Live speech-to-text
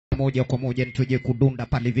moja kwa moja nituje kudunda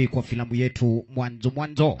pale hivi kwa filamu yetu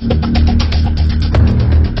mwanzo.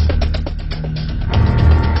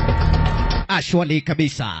 Ashwali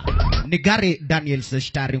kabisa. Ni Gary Daniels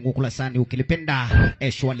starring ukulasani ukilipenda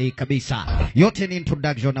Ashwali kabisa. Yote ni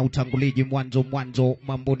introduction na utanguliji mwanzo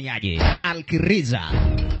mamboniaje. Alkiriza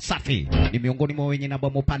safi ni miongoni mwa wenye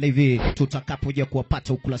nabamo pale hivi tutakapoja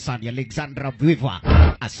kuwapata ukulasani. Alexandra Viva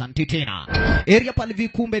asante tena. Area pale hivi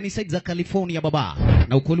kumbe ni side za California baba.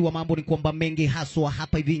 Na ukweli wa mambo ni kwamba mengi haswa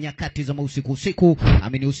hapa hivi nyakati za usiku.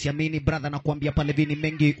 Amini usiamini brother na kuambia pale hivi ni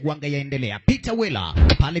mengi wanga yaendelea. Peter Wela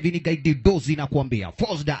pale hivi ni guide dozi na kuambia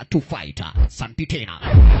forced to fight. Asante tena.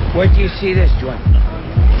 Where do you see this joint?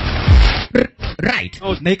 Right.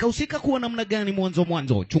 Na ikahusika kuwa namna gani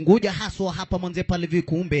mwanzo. Chunguja haswa hapa mwanze pale hivi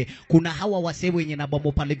kumbe kuna hawa wasee wenye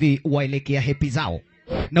nabamo pale hivi waelekea happy zao.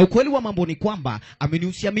 Na ukweli wa mambo ni kwamba amini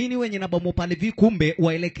usiamini wenye nabamo pale hivi kumbe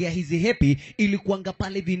waelekea hizi happy ili kuanga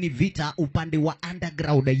pale hivi ni vita upande wa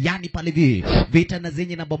underground, yani pale hivi vita na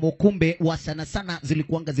zenye nabamo kumbe wa sana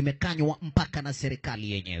zilikuanga zimekanywa mpaka na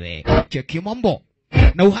serikali yenyewe. Cheki mambo.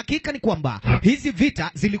 Na uhakika ni kwamba hizi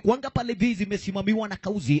vita zilikuanga pale hivi zimesimamiwa na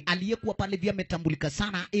Kauzi aliyekuwa pale hivi ametambulika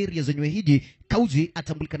sana area zenyewe hiji. Kauzi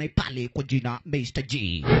atambulika na pale kwa jina Mr.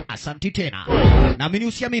 G. Asante tena. Na amini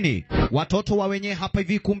usiamini watoto wa wenye hapa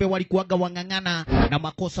hivi kumbe walikuaga wangangana na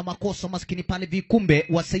makosa maskini pale hivi kumbe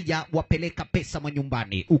wasaidia wapeleka pesa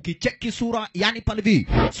manyumbani. Ukicheki sura yani pale hivi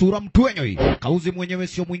sura mtu wenyewe Kauzi mwenyewe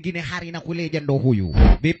sio mwingine hari na kuleja ndo huyu.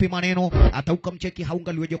 Vipi maneno hata ukamcheki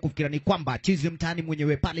haungaliweje kufikira ni kwamba chizi mtani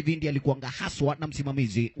mwenyewe pale vindi alikuanga haswa na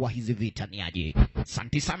msimamizi wa hizi vita ni aje.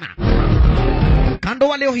 Asante sana. Kando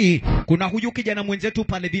wa leo hii kuna huyu kijana mwenzetu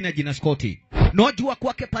pale vina jina Scotty. Nojua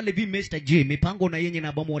kwake pale vi Mr. G mipango na yenye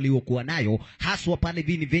na bamo waliokuwa nayo haswa pale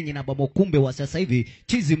vini venye na bamo kumbe wa sasa hivi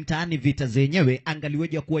chizi mtaani vita zenyewe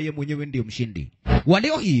angaliweja kuwa ye mwenyewe ndio mshindi. Wa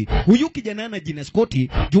leo hii huyu kijana na jina Scotty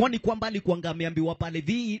juani kwamba alikuanga ameambiwa pale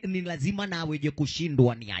vi ni lazima na aweje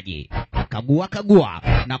kushindwa ni aje. Kagua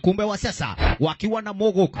na kumbe wa sasa wakiwa na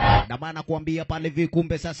Mogok na maana kuambia pale vi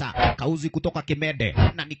kumbe sasa Kauzi kutoka Kimede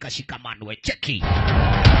na nikashikamanwe cheki.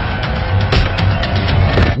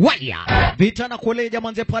 Waya vita na kueleja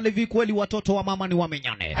manze pale vi kweli watoto wa mama ni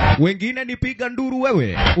wamenyane. Wengine ni piga nduru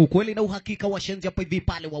wewe. Ukweli na uhakika washenzi hapa hivi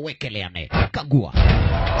pale wawekeleane. Kagua.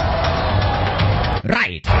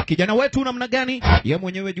 Right. Kijana wetu namna gani? Ye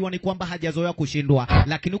mwenyewe jua ni kwamba hajazoea kushindwa,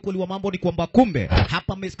 lakini ukweli wa mambo ni kwamba kumbe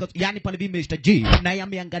hapa yani pale vi Mr. G na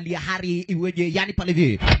yameangalia hari iweje yani pale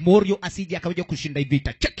vi Morio asije akaweje kushinda hivi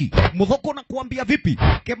vita. Cheki. Mudhoko na kuambia vipi?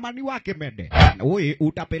 Kemani wake mende. Na wewe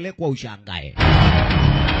utapelekwa ushangae.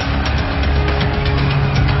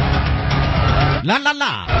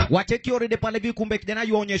 La wacheki already pale vi kumbe kijana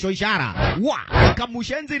yuonyesho ishara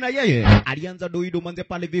kamushenzi na yeye alianza doido manze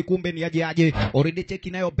pale vi kumbe ni aje already cheki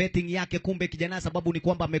nayo betting yake kumbe kijana sababu ni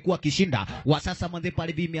kwamba amekuwa kishinda wa sasa manze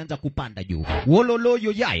pale vi imeanza kupanda juu wololo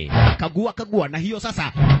yo yae kagua na hiyo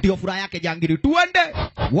sasa ndio furaha yake jangiri tuende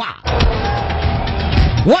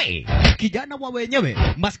Woi, kijana wa wenyewe,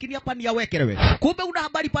 maskini hapa ni yawekerewe. Kumbe una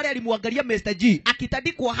habari pale alimuangalia Mr. G,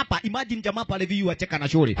 akitandikwa hapa, imagine jamaa pale vi wacheka na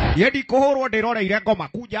shuri. Yedi kohoro ndirora ile ngoma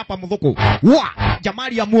kuja hapa mudhuku.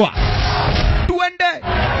 Jamali ya mua. Tuende.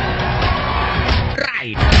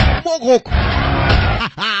 Right. Mogok.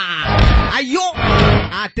 Ayo.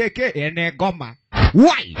 Ateke ene ngoma.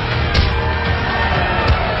 Wai.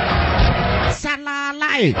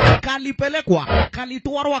 Salalai kalipelekwa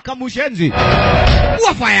kalitwarwa kamushenzi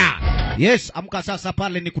wafaya. Yes, amka sasa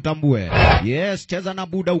pale ni kutambue. Yes, cheza na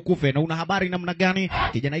buda ukufe. Na una habari namna gani?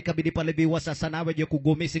 Kijana ikabidi pale biwa sasa nawe je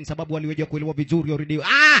kugo missing sababu aliweje kuelewa vizuri already.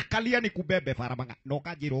 Kalia ni kubebe farabanga.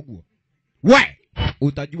 Nokajiroguo. We,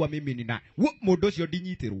 utajua mimi ni na. Modosi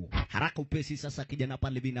odinyitiru. Haraka upesi sasa kijana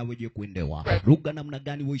pale vi na weje kuendewa. Ruga namna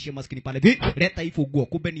gani uishe maskini pale vi. Leta ifuguo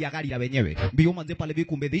kumbe ni ya gari la wenyewe. Mbio manze pale vi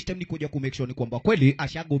kumbe this time ni kuja kumake sure ni kwamba kweli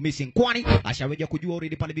ashago missing kwani ashaweja kujua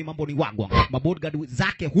already pale vi mambo ni wagwa. Mabodyguard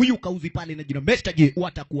zake huyu Kauzi pale na jina Mr. G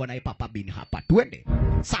watakuwa naye Papa Bin hapa. Twende.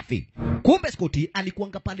 Safi. Kumbe Scotty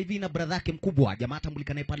alikuanga pale vi na brother yake mkubwa. Jamaa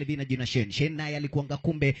tambulika naye pale vi na jina Shen naye alikuanga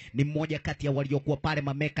kumbe ni mmoja kati ya waliokuwa pale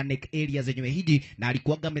ma mechanic area zenyewe hiji na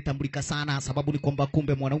alikuanga ametambulika sana sababu ni kwamba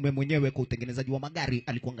kumbe mwanaume mwenyewe kwa utengenezaji wa magari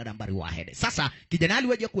alikuanga nambari wahed. Sasa kijana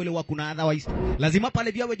aliweje kuelewa kuna otherwise lazima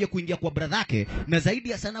pale vi aweje kuingia kwa brother yake na zaidi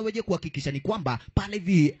ya sana aweje kuhakikisha ni kwamba pale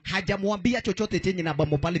vi hajamwambia chochote chenye na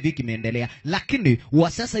bamo pale vi kimeendelea, lakini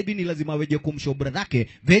wa sasa hivi ni lazima aweje kumshow brother yake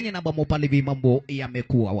venye na bamo pale vi mambo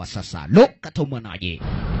yamekuwa wa sasa. Lo kata mwanaje.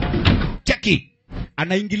 Cheki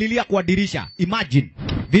anaingililia kwa dirisha. Imagine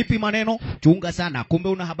Vipi maneno? Chunga sana. Kumbe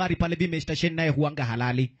una habari pale hivi station naye huanga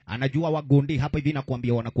halali. Anajua wagondi hapa hivi na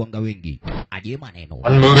kuambia wanakuanga wengi. Aje maneno.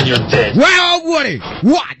 One move and you're dead. Wewe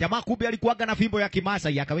jamaa kumbe alikuwaga na fimbo ya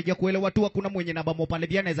Kimasai akaweja kuelewa tu kuna mwenye na bamo pale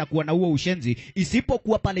hivi anaweza kuwa na huo ushenzi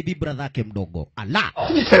isipokuwa pale hivi brother yake mdogo. Allah.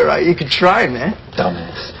 Yeah, right. You can try, man.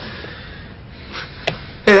 Dumbass.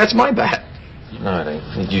 Hey, that's my bat. No, it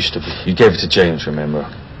ain't. It used to be. You gave it to James, remember?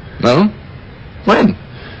 No? When?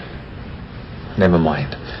 Never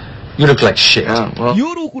mind. You look like shit. Yeah, well...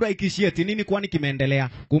 Yuru kuraikishia eti nini kwani kimeendelea?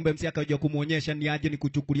 Kumbe msi akaja kumuonyesha ni aje ni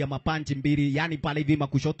kuchukulia mapanchi mbili, yani pale hivi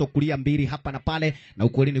makushoto kulia mbili hapa na pale, na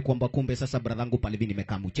ukweli ni kwamba kumbe sasa bradhangu pale hivi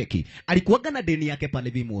nimekaa mcheki. Alikuwaga na deni yake pale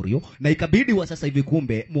hivi Morio, na ikabidi wa sasa hivi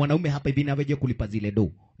kumbe mwanaume hapa hivi naweje kulipa zile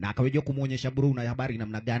do. Na akaweje kumuonyesha bro una habari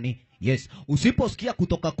namna gani? Yes, usiposikia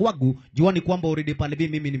kutoka kwangu, jua ni kwamba already pale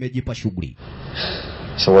hivi mimi nimejipa shughuli.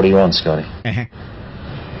 So what do you want, Scotty?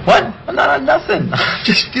 What? Nothing. I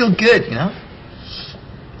just feel good, you know?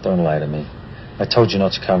 Don't lie to me. I told you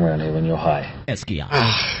not to come around here when you're high. Eskia.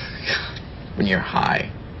 When you're high.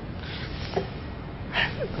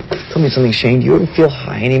 Tell me something, Shane. Do you ever feel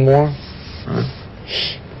high anymore? Huh?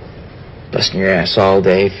 Busting your ass all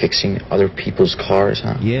day, fixing other people's cars,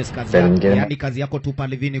 huh? Yes, kazi yani kazi yako tu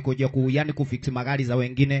pale vini kuja yani kufix magari za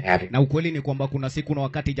wengine. Na ukweli ni kwamba kuna siku na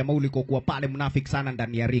wakati jamaa ulikokuwa pale mnafiki sana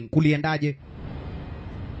ndani ya ring. Kuliendaje?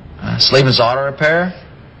 Slavin's auto repair?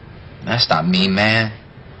 That's not me, man.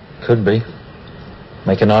 Could be.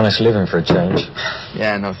 Make an honest living for a change.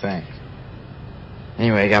 Yeah, no thanks.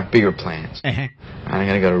 Anyway, I got bigger plans. I'm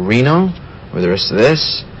gonna go to Reno with the rest of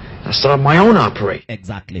this. I'll start my own operation.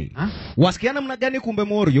 Exactly. Huh? Wasikiana mna gani kumbe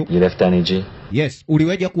Morio? You left Danny G? Yes,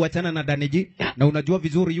 uliweja kuachana na Danny G? Yeah. Na unajua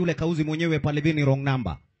vizuri yule kauzi mwenyewe pale vini wrong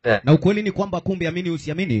number. Yeah. Na ukweli ni kwamba kumbe amini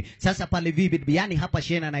usiamini, sasa pale vipi yani hapa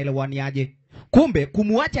Shena na elewaniaje? Kumbe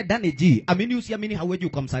kumuacha Danny G, amini usiamini haweji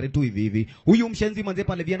ukamsare tu hivi hivi. Huyu mshenzi manze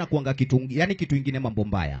pale viana kuanga kitu yani kitu kingine mambo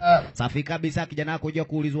mbaya. Safi kabisa kijana kuja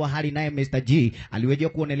kuulizwa hali naye Mr. G, aliweja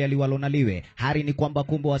kuonelea liwalo na liwe. Hali ni kwamba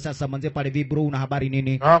kumbe wa sasa manze pale vipi bro una habari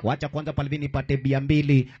nini? Wacha kwanza pale vipi nipate bia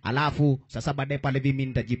mbili, alafu sasa baadaye pale vipi mimi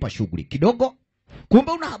nitajipa shughuli kidogo.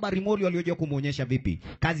 Kumbe una habari Morio aliyoje kumuonyesha vipi?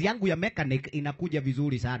 Kazi yangu ya mechanic inakuja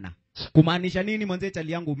vizuri sana. Kumaanisha nini manze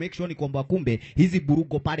chali yangu make sure ni kwamba kumbe hizi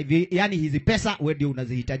burugo pale yani hizi pesa wewe ndio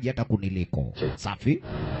unazihitaji hata kuniliko. Safi?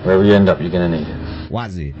 Where you end up you're gonna need it.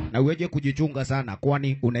 Wazi. Na uweje kujichunga sana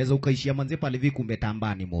kwani unaweza ukaishia manze pale vipi kumbe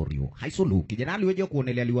tambani Morio. Haisulu kijana aliweje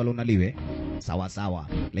kuonelea liwalo na liwe. Sawa sawa.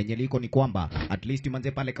 Lenye liko ni kwamba at least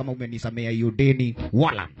manze pale kama umenisamea hiyo deni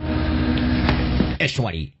wala.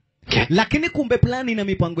 Eshwari. Lakini kumbe plani na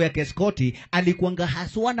mipango ya Scotty alikuanga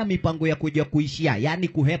haswa na mipango ya kuja kuishia yani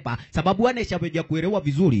kuhepa sababu aneshaweja kuelewa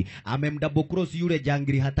vizuri amemdouble cross yule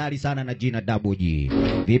jangiri hatari sana na jina Double G.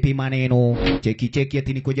 Vipi maneno cheki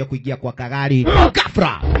ati ni kuja kuingia kwa kagari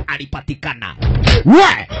ghafla alipatikana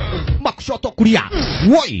we makushoto kulia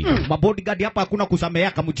woi mabodyguard hapa hakuna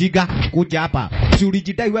kusamea kamjiga kuja hapa si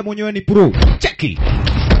ulijidai wewe mwenyewe ni pro cheki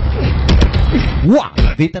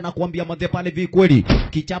vita na kuambia madhe pale vi kweli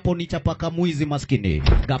kichapo ni chapaka muizi maskini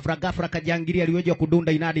ghafla kajangiri aliweja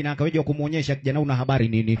kudunda inadi na akaweja kumuonyesha kijana una habari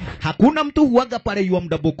nini hakuna mtu huaga pale yu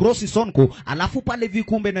double cross sonko alafu pale vi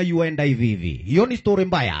kumbe na yuenda hivi hiyo ni story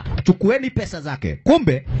mbaya chukueni pesa zake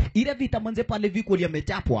kumbe ile vita manze pale vi kweli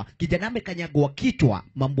amechapwa kijana amekanyagwa kichwa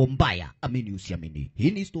mambo mbaya amini usiamini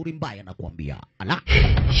hii ni story mbaya na kuambia ala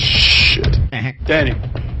shit. Danny,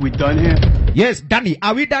 we done here? Yes Danny,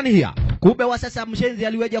 are we done here? Kumbe wa sasa mshenzi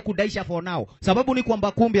aliweja kudaisha for now. Sababu ni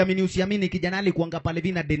kwamba kumbe amini usiamini kijana alikuanga pale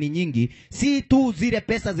vina deni nyingi. Si tu zile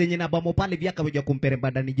pesa zenye na bamo pale vyaka weja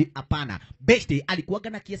kumperemba Danny hapana. Besti alikuwaga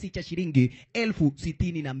na kiasi cha shilingi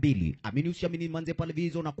 62,000. Amini usiamini manze pale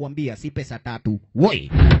vizo na kuambia si pesa tatu.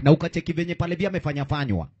 Woi, na ukacheki venye pale vya amefanya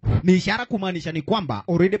fanywa. Ni ishara kumaanisha ni kwamba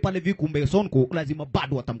already pale vi kumbe Sonko lazima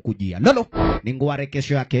bado atamkujia. Lolo, ningware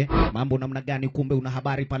kesho yake. Mambo namna gani kumbe una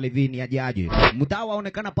habari pale vini aje. Mtaa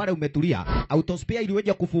waonekana pale umetulia. Autospia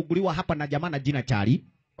iliweja kufunguliwa hapa na jamaa na jina Chari.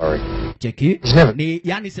 Cheki. Ni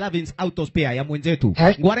yani Slavin's autospia ya mwenzetu.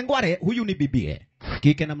 Ngware huyu ni bibie.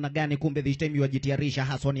 Kike namna gani kumbe this time yajitiarisha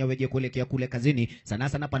Hassan yaweje kuelekea kule kazini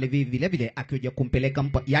sana pale vile vile akiweja kumpeleka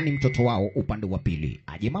yani mtoto wao upande wa pili.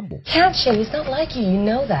 Aje mambo? Can't she? It's not like you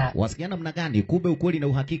know that. Wasikia namna gani kumbe ukweli na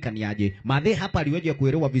uhakika ni aje. Madhe hapa aliweje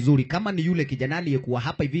kuelewa vizuri kama ni yule kijana aliyekuwa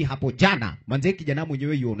hapa hivi hapo jana. Manze kijana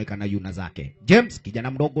mwenyewe yuonekana yuna zake. James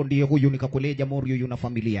kijana mdogo ndiye huyu nikakuleja Morio yuna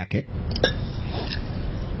familia yake.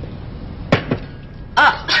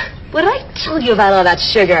 Would I told you about all that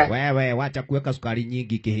sugar. Wewe wacha kuweka sukari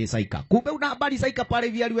nyingi kihisaika. Kumbe una habari saika pale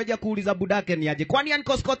hivi aliweja kuuliza budake ni aje. Kwani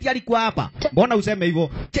Uncle Scott alikuwa hapa? Mbona useme hivyo?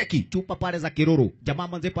 Cheki chupa pale za kiruru. Jamaa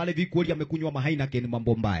manze pale hivi kweli amekunywa mahaina keni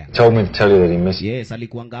mambo mbaya. Told me to tell you that he missed you. Yes,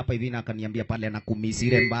 alikuanga hapa hivi na akaniambia pale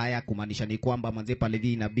anakumisire mbaya, kumaanisha ni kwamba manze pale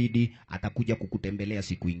hivi inabidi atakuja kukutembelea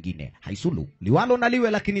siku ingine. Haisulu. Liwalo na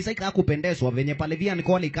liwe lakini saika hakupendezwa venye pale hivi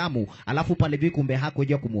alikuwa likamu, alafu pale hivi kumbe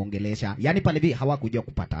hakuja kumuongelesha. Yaani pale hivi hawakuja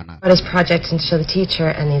kupatana. His project and show the teacher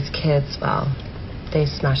and these kids, well, they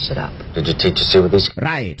smashed it up. Did your teacher see what these...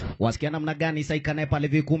 Right. Wasikia namna gani saika naye pale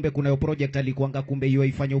hivi kumbe kuna yo project alikuanga kumbe hiyo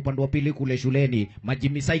ifanye upande wa pili kule shuleni.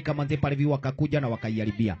 Majimi saika manze pale hivi wakakuja na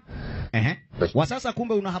wakaiharibia. Wasasa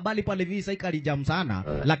kumbe una habari pale hivi saika alijam sana,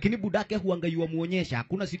 lakini budake huangaiwa muonyesha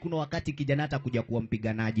hakuna siku na wakati kijana hata kuja kuwa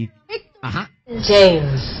mpiganaji. Aha.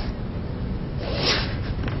 James.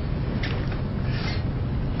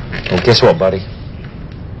 Well, guess what, buddy?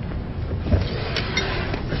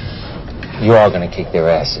 You are going to kick their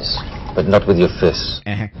asses, but not with your fists,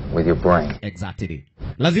 with your brain. Exactly.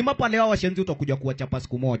 Lazima pale wao washenzi utakuja kuwachapa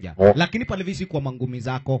siku moja. Lakini pale visi kwa mangumi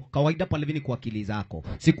zako, kawaida pale vini kwa akili zako.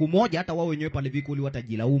 Siku moja hata wao wenyewe pale vikuli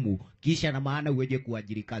watajilaumu, kisha na maana uweje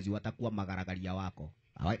kuajiri kazi watakuwa magaragaria wako.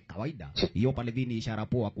 Kawaida. Hiyo pale vini ishara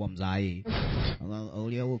poa kwa mzae.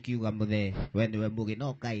 Ulio ukiuga muthe, wewe mbuge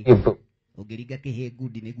no kai. Ogeriga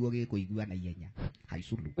kehegudi niguo gikuigua na yenya.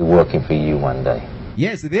 Haisulu. We're working for you one day.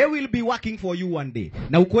 Yes, they will be working for you one day.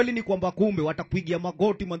 Na ukweli ni kwamba kumbe watakupigia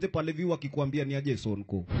magoti manze pale viwa kikwambia ni aje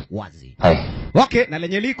sonko. Wazi. Hey. Okay, na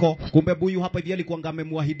lenye liko kumbe buyu hapa hivi alikuwa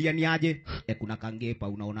amemwahidia ni aje? Kuna kangepa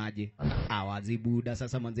unaonaje? Wazi buda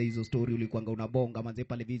sasa manze hizo story ulikuwa unabonga manze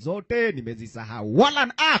pale hivi zote nimezisahau. Wala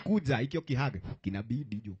kuja hikyo kihaga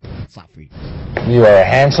kinabidi jo. Safi. You are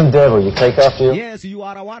a handsome devil. You take after you. Yes, you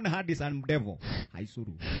are a one handsome devil.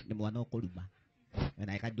 Haisuru. Ni mwana okoliba.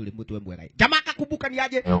 Na ikadule mtu wembwega. Jamaa kakumbuka ni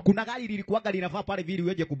aje? Kuna gari lilikuwa linafaa pale vile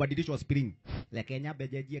weje kubadilishwa spring. Lekenya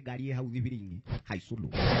bejeje gari hau spring. Haisulu.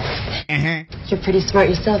 You're pretty smart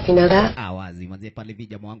yourself, you know that? Wazi manze pale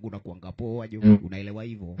vija mwangu na kuanga poa jo. Unaelewa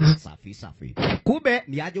hivyo. Safi safi. Kumbe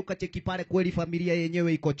ni aje ukacheki pale kweli familia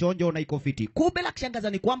yenyewe iko chonjo na iko fiti. Kumbe la kushangaza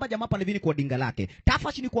ni kwamba jamaa pale vini kwa dinga lake.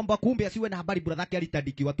 Tafashi ni kwamba kumbe asiwe na habari brother yake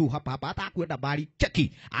alitadikiwa tu hapa hata hakwenda bali.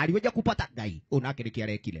 Cheki. Aliweja kupata gai. Unake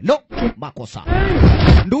nikiare kile. Lo, makosa.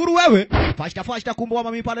 Nduru wewe, fashta kumbe wa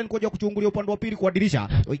mami pale nikoja kuchungulia upande wa pili kwa dirisha.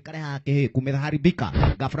 Oikare hake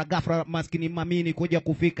kumeharibika. Gafra maskini mami nikoja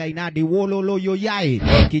kufika inadi wololo yoyai.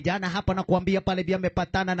 Kijana hapa na kuambia pale bia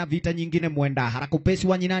amepatana na vita nyingine mwenda. Harakupesi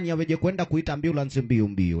wa nyinani aweje kwenda kuita ambulance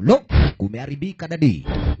mbio. Lo, kumeharibika dadi.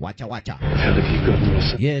 Wacha.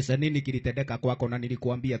 Yes, nini kilitendeka kwako na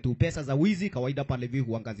nilikuambia tu pesa za wizi kawaida pale vi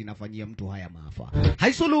huanga zinafanyia mtu haya maafa.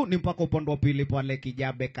 Haisulu ni mpaka upande wa pili pale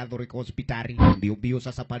Kijabe Catholic Hospitali. Mbio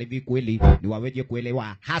sasa pale vi kweli ni waweje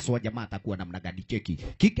kuelewa haswa jamaa atakuwa namna gani cheki.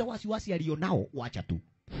 Kike wasiwasi alionao wacha tu.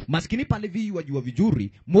 Maskini pale vi wajua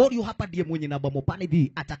vizuri, Morio hapa ndiye mwenye nabamo pale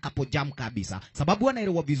vi atakapo jam kabisa. Sababu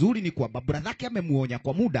anaelewa vizuri ni kwamba brother yake amemuonya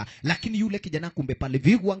kwa muda, lakini yule kijana kumbe pale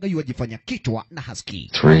vi huanga yuajifanya kichwa na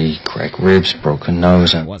haski. 3 cracked ribs, broken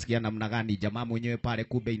nose and... Wasikia namna gani jamaa mwenyewe pale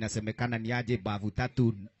kumbe inasemekana ni aje bavu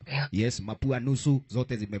 3. Yes, mapua nusu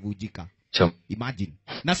zote zimevujika. Imagine.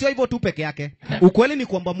 Na sio hivyo tu peke yake. Ukweli ni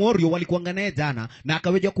kwamba Morio walikuanga naye jana na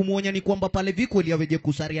akaweja kumuonya ni kwamba pale vi kweli aweje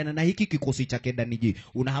kusariana na hiki kikosi chake Daniji.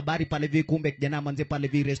 Una habari pale vi kumbe kijana manze pale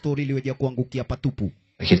vi restori liweje kuangukia patupu.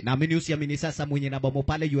 Na amini usiamini sasa mwenye nabamo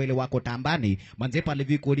pale yuele wako tambani manze pale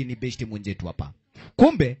vi kweli ni besti mwenzetu hapa.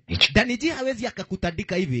 Kumbe Daniji hawezi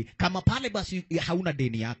akakutandika hivi kama pale basi hauna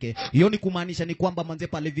deni yake. Hiyo ni kumaanisha ni kwamba manze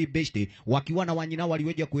pale vi besti wakiwa na wanyina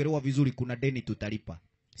waliweje kuelewa vizuri kuna deni tutalipa.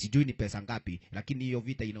 Sijui ni pesa ngapi, lakini hiyo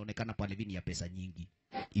vita inaonekana pale vini ya pesa nyingi.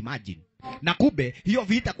 Imagine. Na kumbe hiyo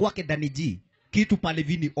vita kwake Daniji kitu pale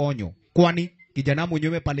vini onyo. Kwani kijana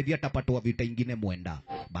mwenyewe pale via tapatoa vita ingine mwenda.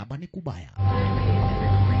 Baba ni kubaya.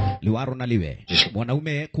 Liwaro na liwe.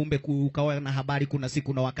 Mwanaume kumbe kukawa na habari kuna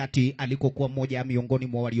siku na wakati alikokuwa mmoja ya miongoni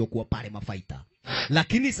mwa waliokuwa pale mafaita.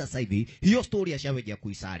 Lakini sasa hivi hiyo story ashaweja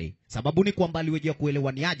kuisari. Sababu ni kwamba aliweja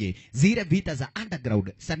kuelewa ni aje zile vita za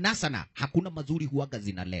underground sana hakuna mazuri huaga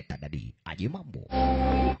zinaleta dadi. Aje mambo.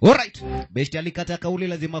 Alright. Besti alikata kauli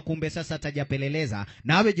lazima kumbe sasa tajapeleleza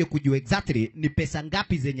na aweje kujua exactly ni pesa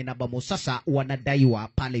ngapi zenye nabamo sasa wanadaiwa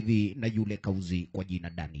pale vi na yule kauzi kwa jina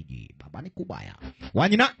Daniji. Baba ni kubaya.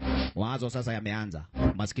 Wanyina wazo sasa yameanza.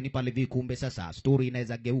 Maskini pale vi kumbe sasa story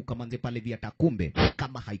inaweza geuka manze pale vi atakumbe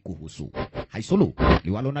kama haikuhusu. Haisulu.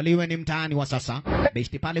 Liwalo na liwe ni mtaani wa sasa.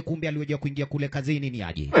 Besti pale kumbe aliweja kuingia kule kazini ni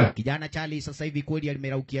aje. Kijana Charlie sasa hivi kweli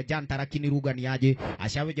alimeraukia janta lakini ruga ni aje.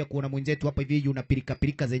 Ashaweja kuona mwenzetu hapa hivi yuna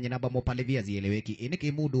pirika zenye naba mo pale via zieleweki.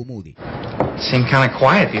 Iniki mudu mudi. Seem kind of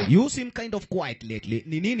quiet. You seem kind of quiet lately.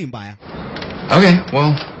 Ni nini mbaya? Okay,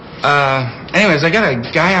 well, anyways, I got a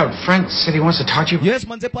guy out front said he wants to talk to you. Yes,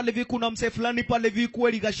 manze pale vi kuna mse fulani pale vi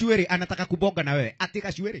kweli Gashwere anataka kubonga na wewe. Ati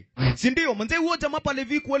Gashwere. Si ndio manze huo jamaa pale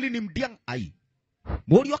vi kweli ni mdiang ai.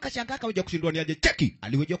 Mori wakashangaa kaweja kushindwa ni aje. Cheki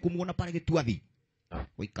aliweja kumuona pale Gituathi.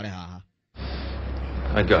 Wikale haha.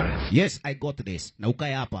 I got it. Yes, I got this. Na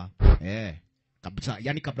ukae hapa. Kabisa,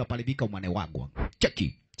 yani kabla pale vika umane wagwa.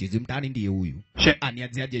 Cheki. Chizi mtani ndiye huyu.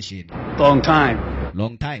 Anianziaje sheni.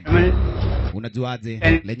 Long time.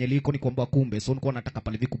 Unajuaje? Lenye liko ni kwamba kumbe so niko nataka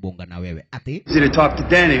pale viku bonga na wewe. Ati? Is it to talk to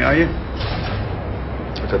Danny, are you?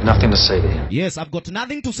 I've got nothing to say to him. Yes, I've got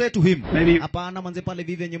nothing to say to him. Maybe... Hapana manze pale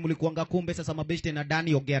vive nye mlikuanga kumbe sasa mabeshte na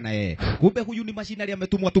Danny ongea na yeye. Kumbe huyu ni machinery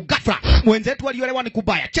ametumwa tu ghafla. Mwenzetu aliolewa ni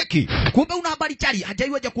kubaya. Cheki. Kumbe una habari chali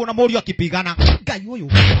hajaiwaje kuona Mori akipigana. Gai huyo.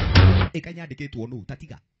 Ekanyandike tu onu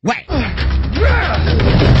tatiga. We.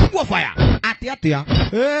 Fire. Atia.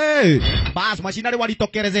 Bas machinery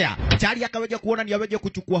walitokelezea. Chali akaweja kuona ni aweje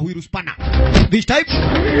kuchukua huyu spana. This time.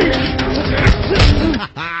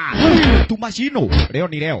 Tu mashino. Leo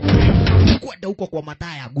ni leo. Kwenda huko kwa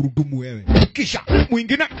mataa ya gurudumu wewe. Kisha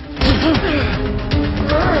mwingine.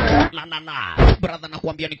 La. Brother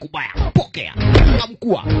nakwambia ni kubaya. Pokea.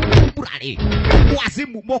 Amkua. Burali.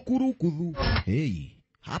 Wazimu mokurukudhu. Hey.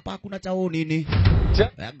 Hapa kuna chao nini?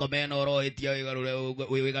 Ngomeno roho etia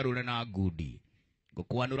wigarule na gudi.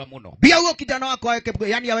 Gokuanura muno. Bia huyo kijana wako aweke,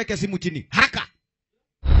 yani aweke simu chini. Haraka.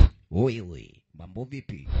 Oi. Mambo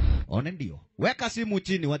vipi? One ndio. Weka simu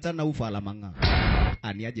chini watana ufala manga.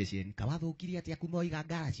 Aniaje sheni. Kawadho ukiri ati akumwa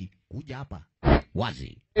igagaraji. Kuja hapa.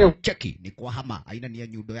 Wazi. Cheki ni kwa hama aina ni ya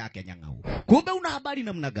nyundo yake nyang'au. Kumbe una habari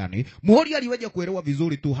namna gani? Mori aliweja kuelewa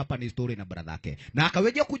vizuri tu hapa ni story na brother yake. Na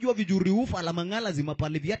akaweja kujua vizuri ufala mangala zima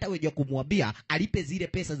pale viata weja kumwambia alipe zile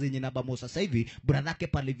pesa zenye naba mo sasa hivi brother yake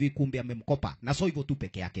pale vi kumbe amemkopa. Na so hivyo tu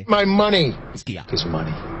peke yake. My money. Sikia. His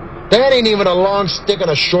money. That ain't even a long stick on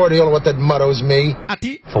a short hill, what that mottos me.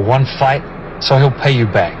 Ati? For one fight, so he'll pay you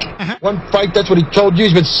back. One fight, that's what he told you.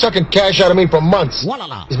 He's been sucking cash out of me for months.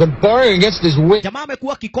 Walala. He's been borrowing against his will. Jamaa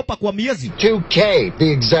amekuwa kikopa kwa miezi. 2K,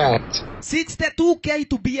 be exact. 62K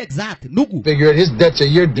to be exact. Nugu. Figure it, his debt's a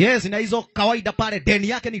year. Yes, na hizo kawaida pale deni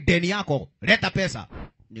yake ni deni yako. Leta pesa.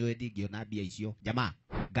 Niwe digio na bia isio. Jamaa,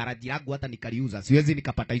 garaji yangu hata nikaliuza. Siwezi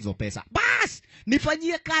nikapata hizo pesa. Bas,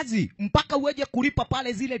 nifanyie kazi mpaka uweje kulipa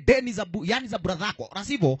pale zile deni za yani za brother yako.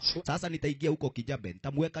 Rasivo, sasa nitaingia huko Kijabe.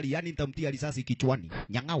 Nitamweka yani nitamtia risasi kichwani.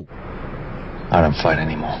 Nyang'au. I don't fight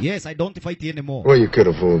anymore. Yes, I don't fight anymore. Well, you could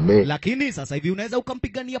have fooled me. Lakini sasa hivi unaweza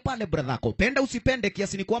ukampigania pale brother yako. Penda usipende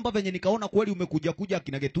kiasi ni kwamba venye nikaona kweli umekuja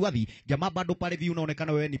kina Getuathi, jamaa bado pale hivi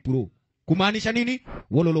unaonekana wewe ni pro. Kumaanisha nini?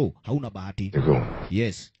 Wololo, hauna bahati.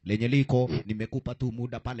 Yes, lenye liko nimekupa tu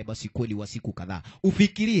muda pale basi kweli wa siku kadhaa.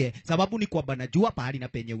 Ufikirie sababu ni kwamba najua pahali na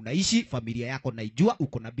penye unaishi, familia yako naijua,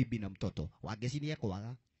 uko na bibi na mtoto. Wageshini yako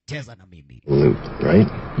waga. Cheza na mimi. Loot, right?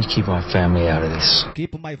 You keep our family out of this.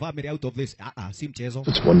 Keep my family out of this. Si mchezo.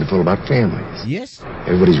 What's wonderful about families? Yes.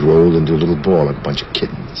 Everybody's rolled into a little ball like a bunch of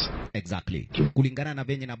kittens. Exactly. Kulingana na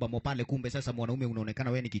venye na bamo pale kumbe sasa mwanaume unaonekana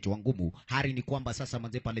wewe ni kichwa ngumu. Hari ni kwamba sasa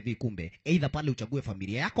manze pale vi kumbe either pale uchague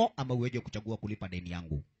familia yako ama uweje kuchagua kulipa deni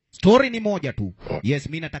yangu. Story ni moja tu. Yes,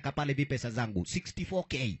 mimi nataka pale vi pesa zangu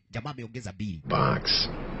 64K. Jamaa ameongeza bili. Box.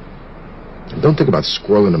 And don't think about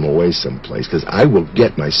squirreling them away someplace, because I will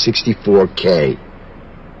get my 64K.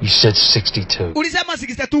 You said 62. Ulisema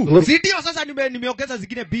 62. Si ndio sasa nimeongeza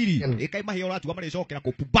zingine bili. Ekaima hiyo watu kama nishoke na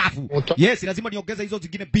kupubafu. Yes, lazima niongeze hizo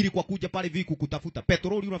zingine bili kwa kuja pale viku kutafuta.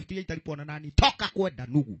 Petroli unafikiria italipwa na nani? Toka kwenda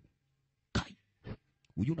nugu. Kai.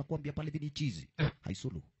 Huyu unakuambia pale vini chizi.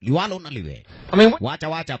 Haisulu. Liwalo na liwe.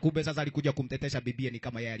 Wacha kumbe sasa alikuja kumtetesha bibie ni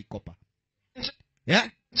kama yeye alikopa. Yeah?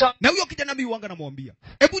 Na huyo kijana mimi wanga namwambia.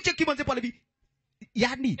 Hebu cheki manze pale vi.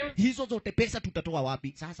 Yani hizo zote pesa tutatoa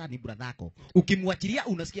wapi? Sasa ni brother yako. Ukimwachilia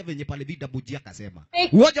unasikia venye pale vi Dabuji akasema.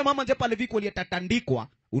 Uoja mama nje pale vi kwa liyetatandikwa,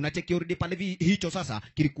 unacheki already pale vi hicho sasa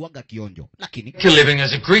kilikuwaga kionjo. Lakini You're living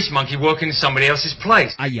as a grease monkey working in somebody else's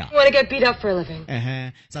place. Aya. You want to get beat up for a living?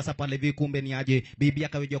 Sasa pale vi kumbe ni aje bibi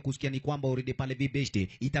akaweja kusikia ni kwamba already pale vi beshte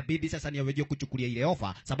itabidi sasa ni aweje kuchukulia ile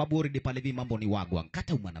ofa sababu already pale vi mambo ni wagwa.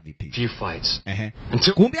 Kata umana vipi? Few fights.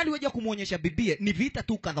 Kumbe aliweja kumuonyesha bibie ni vita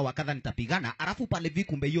tu kadha wa kadha nitapigana alafu pale vi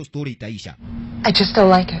kumbe hiyo story itaisha. I just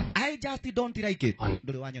don't like it. I just don't like it.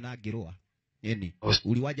 Ndio wanyo na giroa. Yani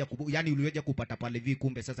uliwaja kupata pale hivi,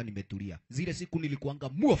 kumbe sasa nimetulia. Zile siku nilikuanga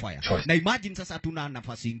muofire. Na imagine sasa hatuna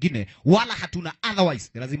nafasi nyingine wala hatuna otherwise.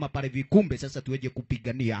 Lazima pale hivi kumbe sasa tuweje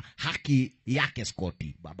kupigania haki yake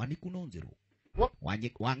Scotty. Baba ni kunonzero.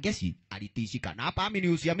 Wangesi alitishika. Na hapa amini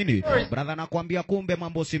usiamini, brother nakwambia kumbe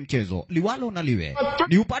mambo si mchezo. Liwalo na liwe.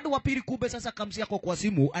 Ni upande wa pili kumbe sasa kamsi yako kwa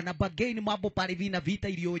simu anabagain mambo pale vina vita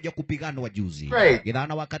iliyoja kupiganwa juzi.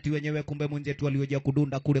 Gidhana wakati wenyewe kumbe mwenzetu alioja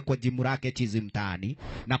kudunda kule kwa jimu lake chizi mtaani.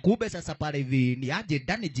 Na kumbe sasa pale hivi ni aje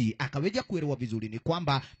Daneji akaweja kuelewa vizuri ni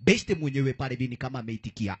kwamba beste mwenyewe pale hivi ni kama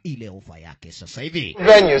ameitikia ile ofa yake sasa hivi.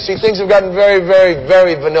 Venue, see things have gotten very, very,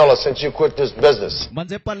 very vanilla since you quit this business.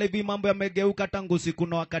 Manze pale hivi mambo yamegeuka tangu siku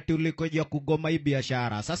na wakati ulikoja kugoma hii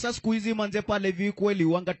biashara. Sasa siku hizi manze pale hivi kweli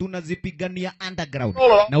wanga tunazipigania underground.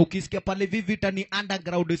 Na ukisikia pale hivi vita ni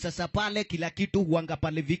underground sasa pale kila kitu huanga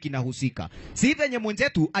pale hivi kinahusika. Si venye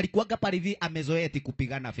mwenzetu alikuwaga pale hivi amezoea eti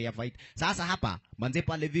kupigana fair fight. Sasa hapa manze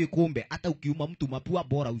pale hivi kumbe hata ukiuma mtu mapua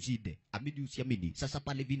bora ushinde. Amini usiamini. Sasa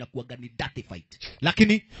pale hivi inakuwaga ni dirty fight.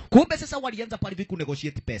 Lakini kumbe sasa walianza pale hivi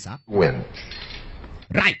kunegotiate pesa. Win.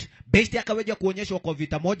 Right. Besti akaweja kuonyeshwa kwa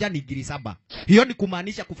vita moja ni giri 7. Hiyo ni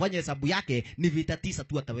kumaanisha kufanya hesabu yake ni vita 9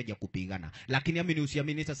 tu ataweja kupigana. Lakini amini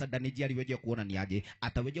usiamini sasa Daneji aliweja kuona ni aje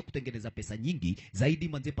ataweja kutengeneza pesa nyingi zaidi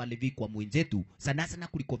manze pale hivi kwa mwenzetu sana sana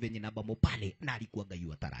kuliko venye nabamo pale na alikuwa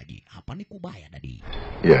gaiwa taraji. Hapa ni kubaya dadi.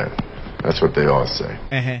 Yeah. That's what they all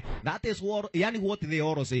say. That is what they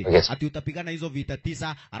all say. Ati utapigana hizo vita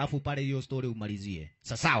 9 alafu pale hiyo story umalizie.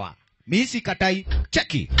 Sawa. Misi katai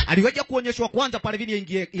cheki aliweja kuonyeshwa kwanza pale vini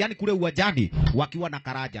ingie yani kule uwajani wakiwa na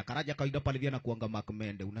Karaja kawaida pale vina kuanga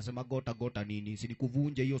Makmende unasema gota nini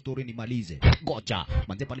sinikuvunje hiyo story nimalize gocha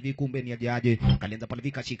manze pale vini kumbe ni aje kalianza pale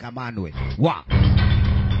vika shikamanwe wa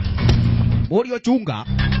Morio chunga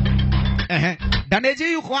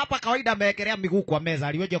Daneji yuko hapa kawaida amewekelea miguu kwa meza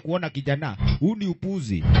aliweja kuona kijana huu ni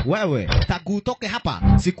upuzi wewe tagutoke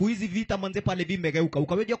hapa siku hizi vita manze pale vimegeuka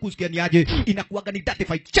ukaweja kusikia ni aje inakuwaga ni dirty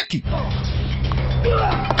fight cheki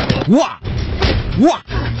wa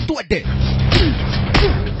tuende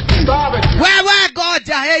wewe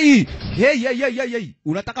goja hey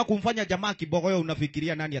unataka kumfanya jamaa kibogoyo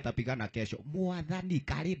unafikiria nani atapigana kesho muadhani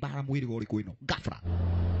karibara mwili goli kwino gafra.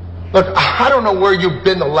 Look, I don't know where you've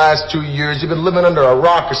been the last 2 years. You've been living under a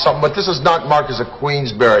rock or something, but this is not Marcus of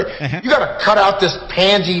Queensberry. You gotta cut out this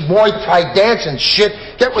pansy Muay Thai dancing shit.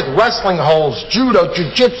 Get with wrestling holds, judo,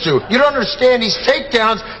 jiu-jitsu. You don't understand these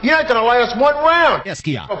takedowns. You're not gonna last one round. Yes,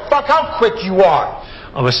 Kia. Oh, fuck how quick you are.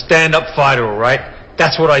 I'm a stand-up fighter, all right?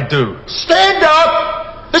 That's what I do. Stand up?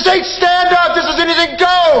 This ain't stand up, this is anything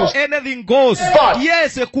goes! Anything goes. But,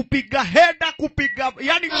 yes, kupiga heda, kupiga,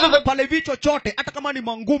 yani pale vicho chote, hata kama ni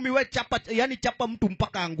mangumi we chapa, yani chapa mtu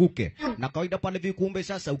mpaka anguke. Na kawaida pale vi kumbe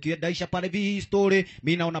sasa, ukiendaisha pale vi hii story,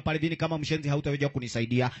 mimi naona pale vi ni kama mshenzi hautaweza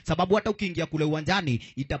kunisaidia. Sababu hata ukiingia kule uwanjani,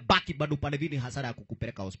 itabaki bado pale vi ni hasara ya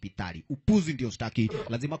kukupeleka hospitali. Upuzi ndio staki.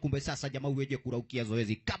 Lazima kumbe sasa jamaa uweje kuraukia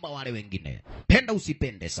zoezi kama wale wengine. Penda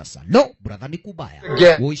usipende sasa. No, brother ni kubaya.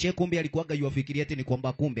 Uishe kumbe alikuwaga yuafikiria eti ni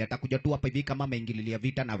kwamba kumbe atakuja tu hapa hivi kama ameingililia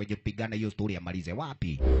vita na weje kupigana hiyo story amalize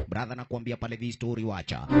wapi. Brother nakwambia pale vi story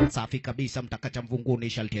wacha. Safi kabisa mtakacha mvunguni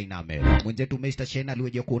shalti ainame. Mwenzetu Mr. Shena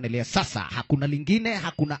aliweje kuonelea sasa hakuna lingine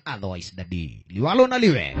hakuna otherwise daddy. Liwalo na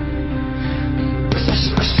liwe.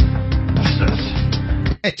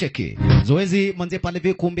 Cheki. Zoezi manze pale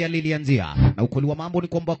vi kumbe alilianzia. Na ukweli wa mambo ni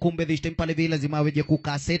kwamba kumbe this time pale vi lazima aweje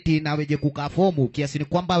kukaa seti na aweje kukaa fomu kiasi ni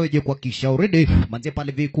kwamba aweje kwa kisha already manze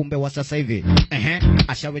pale vi kumbe wa sasa hivi.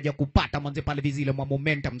 Ashaweje kupata manze pale vi zile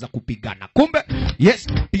momentum za kupigana. Kumbe yes,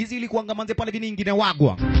 tizi ilikuanga manze pale vi nyingine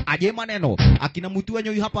wagwa. Aje maneno akina mtu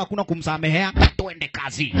wenyewe hapa hakuna kumsamehea. Twende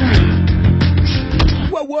kazi.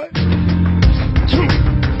 Wewe.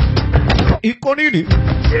 Iko nini?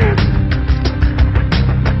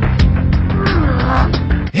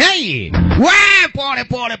 Hey! We!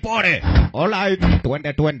 Pole! Alright,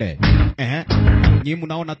 twende. Nyi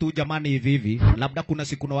mnaona tu jamani hivi. Labda kuna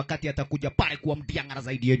siku na wakati atakuja pale kuwa mdiangara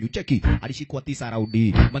zaidi yenu. Cheki, alishikwa 9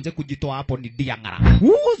 raundi. Manze kujitoa hapo ni diangara.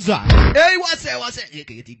 Uza! Hey, wase!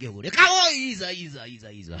 Geure. Kao, iza.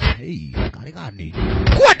 Hey, kare gani?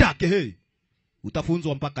 Kuatake, hey!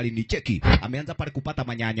 Utafunzwa mpaka lini cheki. Ameanza pale kupata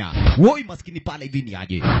manyanya. Woi maskini pale hivi ni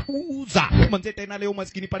aje. Uza. Manze tena leo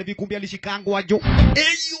maskini pale hivi kumbe alishikango ajo.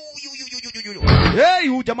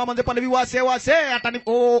 Hey, jamaa manze pale hivi wase hata ni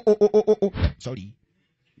sorry.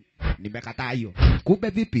 Nimekataa hiyo. Kumbe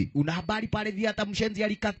vipi? Una habari pale hivi hata mshenzi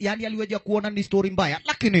yani aliweja kuona ni story mbaya.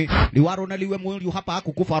 Lakini liwaro na liwe mwili hapa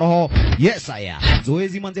hakukufa roho. Yes aya.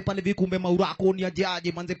 Zoezi manze pale hivi kumbe maurako ni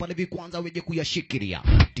ajaje manze pale hivi kwanza weje kuyashikilia.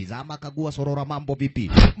 Tizama kagua sorora mambo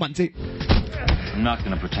vipi. Manze I'm not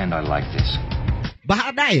gonna pretend I like this.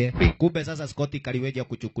 Baadaye kumbe sasa Scotty kaliweja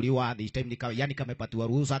kuchukuliwa this time yani kamepatiwa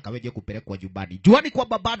ruhusa kaweje kupelekwa nyumbani. Juani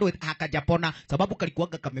kwamba bado hakajapona sababu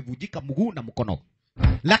kalikuwaga kamevujika mguu na mkono.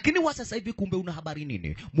 Lakini wa sasa hivi kumbe una habari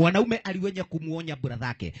nini? Mwanaume aliweja kumuonya brother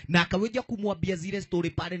yake na akaweja kumwambia zile story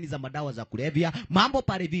pale ni za madawa za kulevya, mambo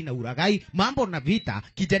pale hivi na uragai, mambo na vita.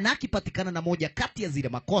 Kijana akipatikana na moja kati ya zile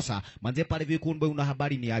makosa, manze pale hivi kumbe una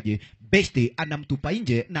habari ni aje? Besti anamtupa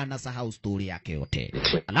nje na anasahau story yake yote.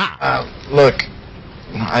 Ala. Look,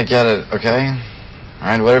 I get it, okay?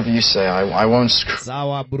 Alright, whatever you say, I won't screw.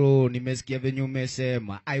 Sawa bro, nimesikia venye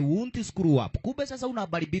umesema. I won't screw up. Kumbe sasa una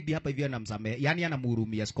habari bibi hapa hivi anamsamehe. Yani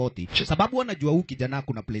anamhurumia Scotty. Sababu anajua huyu kijana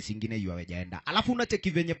kuna place nyingine yu hawajaenda. Alafu unacheki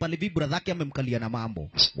venye pale bibi brother yake amemkalia na mambo.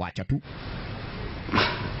 Wacha tu.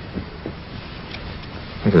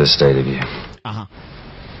 Look at the state of you. Aha.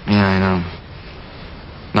 Yeah, I know.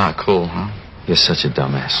 Not cool, huh? You're such a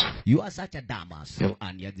dumbass. You are such a dumbass. Yep.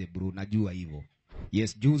 Aniaje bro, najua hivyo.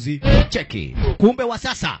 Yes, juzi, cheki. Kumbe wa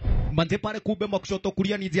sasa, manze pale kumbe makushoto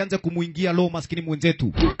kulia nizianze kumuingia lo maskini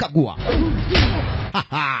mwenzetu. Kagua.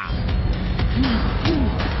 Haha.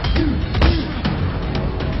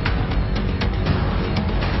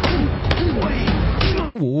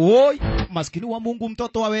 Oi, maskini wa Mungu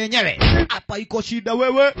mtoto wa wenyewe. Hapa iko shida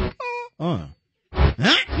wewe.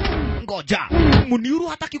 Ngoja, Muniuru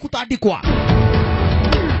hataki kutandikwa.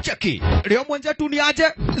 Cheki, leo mwenzetu ni aje?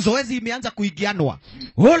 Zoezi imeanza kuigianwa.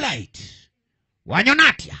 Alright.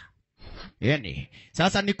 Wanyonatia. Yani,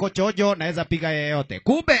 sasa niko chojo naweza piga yeyote.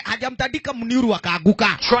 Kumbe hajamtandika Muniuru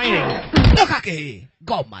akaanguka. Training. Okake,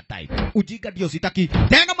 goma type. Ujinga ndio sitaki.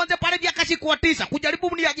 Tena mwenze pale dia kashikwa tisa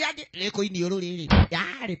kujaribu mniaje. Leko ini yoruli.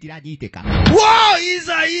 Yale tirajiteka. Wow,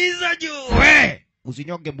 iza juu. We,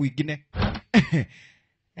 usinyonge mwingine.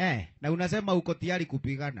 Na unasema uko tayari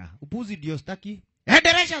kupigana. Upuzi ndio sitaki.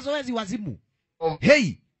 Endelesha zoezi wazimu.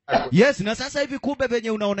 Hey. Yes, na sasa hivi kumbe venye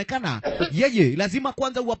unaonekana yeye lazima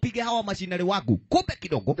kwanza uwapige hawa mashinari wangu. Kumbe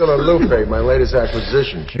kidogo. Lupe, my latest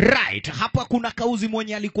acquisition. Right, hapa kuna kauzi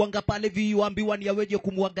mwenye alikuanga pale viambiwa ni aweje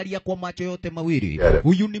kumwangalia kwa macho yote mawili.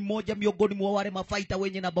 Huyu ni mmoja miongoni mwa wale mafaita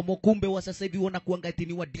wenye na bamo kumbe wa sasa hivi wanakuanga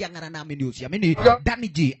etiniwa Diangara na ameniusi. Amini Danny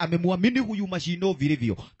G amemwamini huyu mashino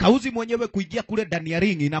vilivyo. Kauzi mwenyewe kuingia kule ndani ya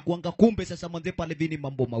ringi na kuanga kumbe sasa mwanze pale vini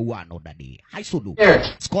mambo mauano Dani. Haisulu.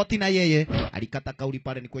 Scotty na yeye alikata kauli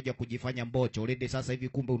pale ni kuja kujifanya mbocho. Already sasa hivi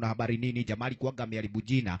kumbe una habari nini? Jamali kuanga ameharibu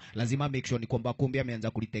jina. Lazima make sure ni kwamba kumbe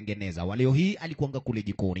ameanza kulitengeneza. Waleo hii alikuanga kule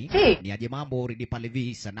jikoni. Hey. Ni aje mambo already pale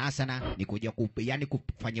hivi sana ni kuja yani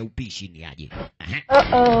kufanya upishi ni aje.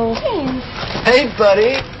 Hey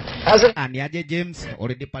buddy. How's it? Ni aje James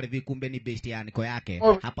already pale hivi kumbe ni best yaniko yake.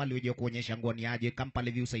 Hapa alioje kuonyesha nguo ni aje kama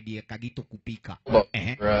pale hivi usaidie Kagito kupika. Or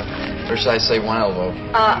should I say one elbow?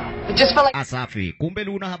 Just felt like Asafi. Kumbe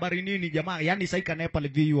una habari nini jamaa? Yani saika naye pale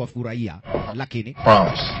hivi wafurahia. Lakini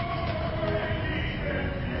Promise.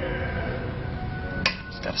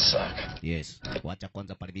 It's gotta suck. yes. Wacha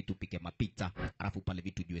kwanza pale vitu pike mapita, alafu pale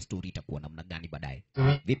vitu jue story itakuwa namna gani baadaye.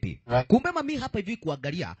 Vipi? Kumbe mami hapa hivi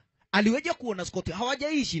kuangalia, aliweja kuona Scott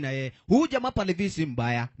hawajaishi na yeye. Huyu jamaa pale hivi si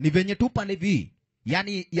mbaya, ni venye tu pale hivi.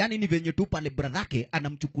 Yani ni venye tu pale brother yake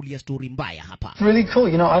anamchukulia story mbaya hapa. Really cool.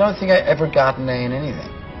 You know, I don't think I ever got an A in anything.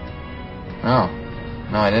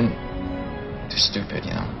 No, I didn't. Too stupid,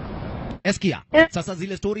 you know. Eskia, sasa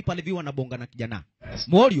zile story pale hivi wanabonga na kijana.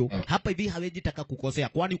 Morio hapa hivi haweji taka kukosea,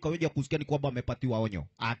 kwani ukaweja kusikia ni kwamba amepatiwa onyo.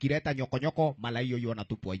 Akileta nyokonyoko mala hiyo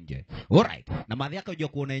anatupwa nje. Alright. Na madhi yake unajua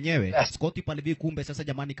kuona yenyewe, Scotty pale hivi kumbe sasa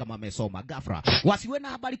jamani kama amesoma. Gafra, wasiwe na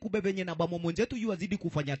habari kumbe venye na bamo mwenzetu yuazidi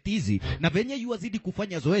kufanya tizi na venye yuazidi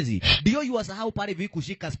kufanya zoezi. Ndio yuasahau pale hivi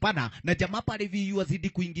kushika spana na jamaa pale hivi yuazidi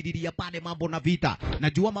kuingililia pale mambo na vita.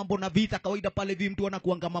 Najua mambo na vita kawaida pale hivi mtu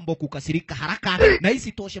anakuanga mambo kukasirika haraka. Na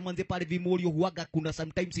hisi toshe mwanze pale hivi Morio huaga kuna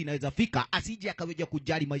sometimes inaweza fika asije akaweja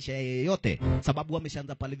kujali maisha yoyote sababu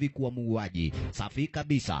ameshaanza pale hivi kuwa muuaji. Safi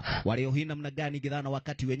kabisa. Waleo hii namna gani gidhana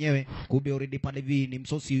wakati wenyewe kumbe already pale hivi ni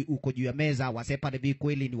msosi uko juu ya meza wase pale hivi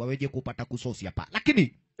kweli ni waweje kupata kusosi hapa.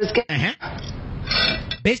 Lakini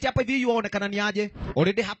best hapa hivi yuonekana ni aje?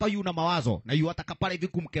 Already hapa yuna mawazo na yu ataka pale hivi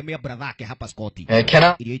kumkemea brother yake hapa Scotty.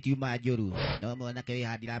 Ile tiuma ya Joru. Na mwana kwa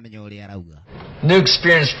hadi la menyole arauga. New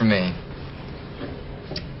experience for me.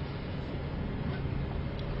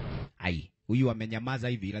 Ai, huyu amenyamaza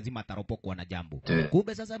hivi lazima ataropokwa na jambo.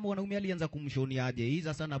 Kumbe sasa mwanaume alianza kumshonia aje. Hii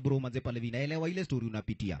sasa na bro manze pale vinaelewa ile story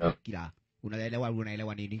unapitia. Kila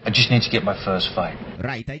Unaelewa nini? I just need to get my first fight.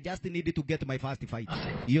 Right, I just need to get my first fight.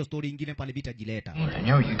 Hiyo story ingine pale vita jileta. I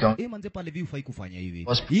know you going. Manze pale vi ufai kufanya hivi.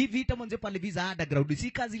 Hii vita manze pale vi za underground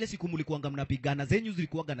si kazi ile siku mlikuanga mnapigana zenyu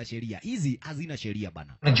zilikuanga na sheria. Hizi hazina sheria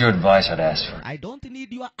bana. What your advice I'd ask for? I don't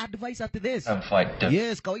need your advice at this. Fight.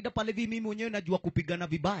 Yes, kawaida pale vi mimi mwenyewe najua kupigana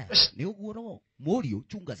vibaya. Ni uguo Morio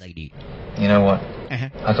chunga zaidi. You know what?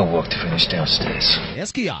 I can walk to finish downstairs.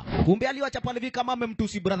 Yesikia, kumbe aliwacha pale vi kama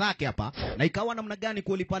amemtusi brother yake hapa na ikawa namna gani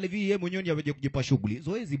kweli pale vi yeye mwenyewe ndiye aweje kujipa shughuli.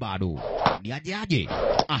 Zoezi bado. Ni aje.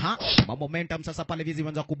 Aha, momentum sasa pale vi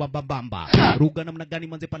zimeanza kubamba. Ruga namna gani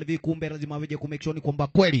manze pale vi kumbe lazima aweje ku make sure kwamba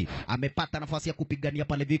kweli amepata nafasi ya kupigania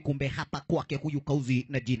pale vi kumbe hapa kwake huyu kauzi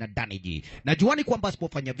na jina Daniji. Najuani kwamba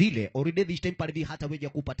asipofanya vile already this time pale vi hata weje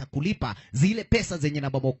kupata kulipa zile pesa zenye na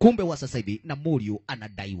babo kumbe wa sasa hivi na Morio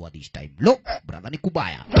anadaiwa this time. Lo, brother ni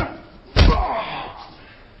kubaya.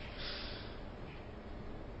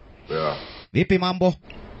 Yeah. Vipi mambo?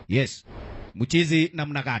 Yes. Mchizi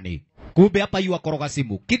namna gani? Kumbe hapa yu akoroga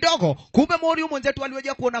simu. Kidogo, kumbe Morio mwenzetu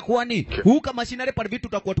aliweja kuona kuani. Huka mashinare pale vitu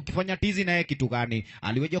tutakuwa tukifanya tizi na yeye kitu gani?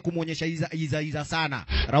 Aliweja kumuonyesha iza sana.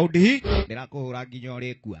 Round hii ndirako rangi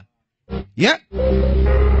nyorekua. Yeah.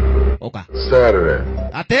 Oka. Saturday.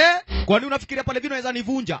 Ate, kwani unafikiria pale vino naweza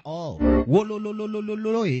nivunja? Oh,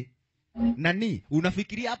 wololololololoi. Nani,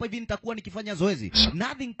 unafikiria hapa hivi nitakuwa nikifanya zoezi?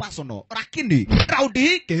 Nothing personal. Lakini round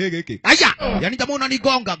hii kehegeke. Aya, yani jamaa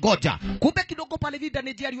unanigonga goja. Kumbe kidogo pale hivi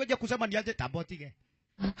Daniji aliweje kusema niaje tabotige.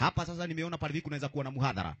 Hapa sasa nimeona pale hivi kunaweza kuwa na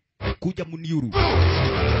muhadhara. Kuja muniuru.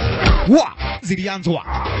 Zilianzwa.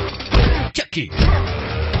 Cheki.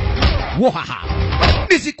 Wahaha.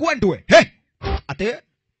 Nisikwendwe. He. Ate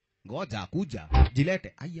ngoja kuja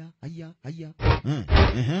jilete aya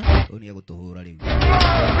oni ya kutohora leo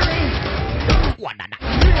wanana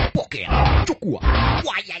pokea chukua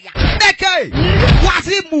wayaya deke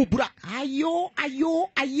wazimu bra ayo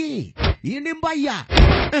aye ini mbaya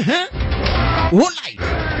olai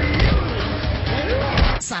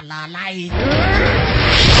salalai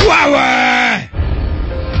wawe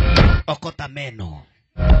okota meno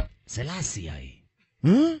selasi ai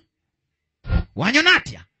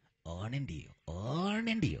wanyonatia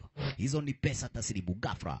One ndio. Hizo ni pesa tasiribu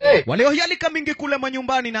gafra. Hey. Waleo hialika mingi kule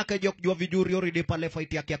manyumbani na akaja kujua vijuri already pale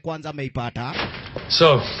fight yake ya kwanza ameipata.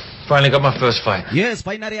 So, finally got my first fight. Yes,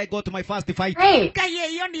 finally I got my first fight. Hey. Kaye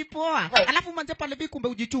hiyo ni poa. Alafu manze pale vi kumbe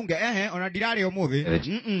ujichunge. Unadirari omuthi.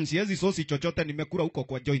 Siwezi sosi chochote nimekula huko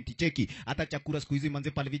kwa joint cheki. Hata chakula siku hizi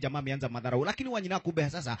manze pale vi jamaa ameanza madharau. Lakini wanyina kumbe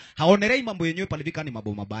sasa haonerei mambo yenyewe pale vi kani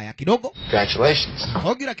mambo mabaya kidogo. Congratulations.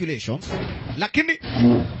 Congratulations. Lakini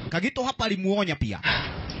Kagito hapa alimuonya pia.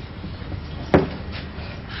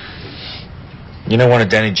 You know one of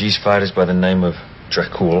Danny G's fighters by the name of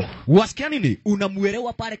Dracul? Wasikia nini?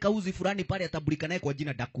 Unamuelewa pale kauzi fulani pale atabulika naye kwa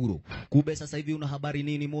jina Dakuro. Kumbe sasa hivi una habari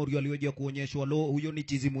nini Morio aliweje kuonyeshwa lo huyo ni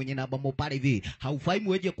chizi mwenye na bamo pale hivi. Haufai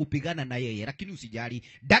muweje kupigana na yeye lakini usijali.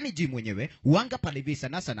 Danny G mwenyewe huanga pale hivi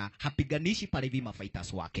sana hapiganishi pale hivi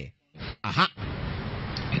mafighters wake. Aha.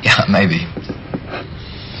 Yeah, maybe.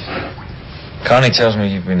 Connie tells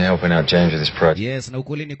me you've been helping out James with this project. Yes, na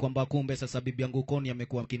ukweli ni kwamba kumbe sasa bibi yangu Connie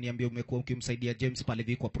amekuwa akiniambia umekuwa ukimsaidia James pale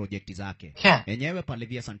hivi kwa project zake. Yeah. Yenyewe pale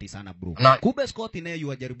hivi asante sana bro. No. Kumbe Scott naye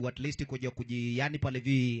yajaribu at least kuja yani pale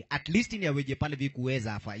hivi at least ni aweje pale hivi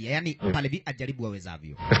kuweza afa. Yani pale hivi ajaribu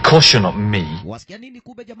awezavyo. Of course you're not me. Wasikia nini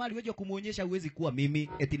kumbe jamaa aliweje kumuonyesha uwezi kuwa mimi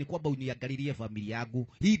eti ni kwamba uniangalilie familia yangu.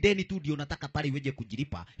 Hii deni tu ndio nataka pale iweje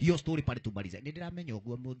kujilipa. Hiyo story pale tubalize. Ndiramenya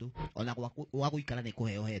ogwa mundu. Ona wako ikara ni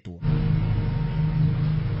kuheo hetu.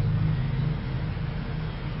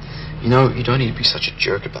 You know, you don't need to be such a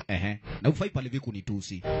jerk about it. Na ufai pale viku ni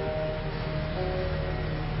tusi.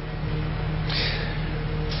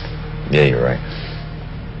 Yeah, you're right.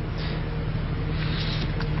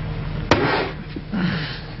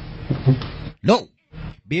 No.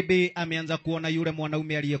 Bibi ameanza kuona yule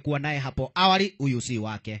mwanaume aliyekuwa naye hapo awali huyu si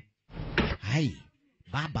wake. Hai,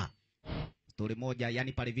 baba. Story moja,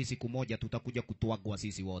 yani pale hivi siku moja tutakuja kutuagwa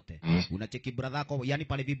sisi wote. Unacheki bradhako, yani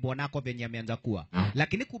pale hivi bwanako venye ameanza kuwa.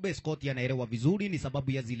 Lakini kumbe Scott anaelewa vizuri ni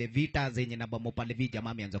sababu ya zile vita zenye na bamo pale hivi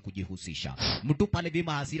jamaa ameanza kujihusisha. Mtu pale hivi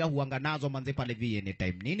mahasira huanga nazo manze pale hivi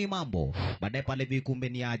anytime. Nini mambo? Baadaye pale hivi kumbe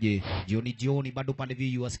ni aje. Jioni bado pale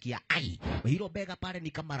hivi yuasikia ai. Hilo bega pale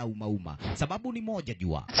ni kama rauma. Sababu ni moja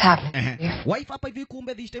jua. Wife hapa hivi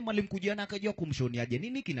kumbe this time alimkujia na akajua kumshoniaje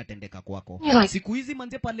nini kinatendeka kwako. Siku hizi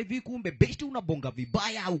manze pale hivi kumbe best unabonga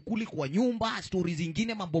vibaya au kuli kwa nyumba stories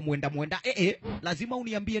zingine mambo mwenda lazima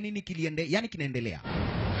uniambie nini yani kinaendelea.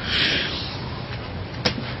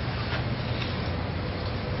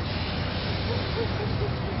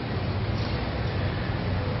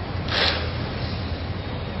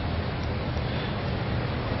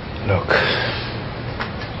 Look,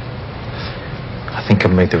 I think I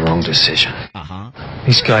made the wrong decision.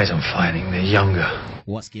 These guys I'm fighting, they're younger.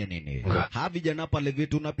 Wasikia nini? Havi jana pale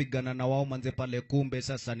vitu unapigana na wao manze pale, kumbe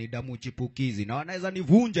sasa ni damu chipukizi na wanaweza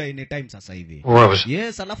nivunja anytime sasa hivi.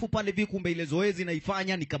 Yes, alafu pale vi kumbe ile zoezi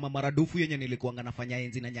naifanya ni kama maradufu yenye nilikuanga nafanya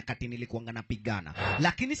enzi na nyakati nilikuanga napigana.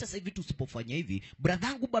 Lakini sasa hivi tusipofanya hivi,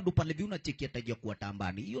 bradhangu bado pale vi unachekia tajia kuwa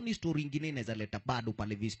tambani. Hiyo ni story nyingine inaweza leta bado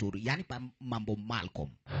pale vi story. Yani mambo Malcolm.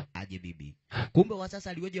 Aje bibi. Kumbe wa sasa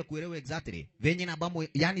aliweje kuelewa exactly venye na bamo,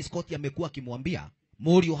 yani Scott amekuwa akimwambia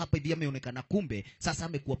Morio hapa hivi ameonekana, kumbe sasa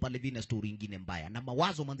amekuwa pale hivi na story nyingine mbaya na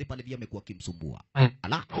mawazo manze pale hivi amekuwa kimsumbua.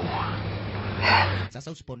 Ala.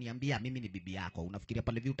 Sasa usiponiambia mimi ni bibi yako, unafikiria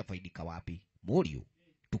pale hivi utafaidika wapi? Morio,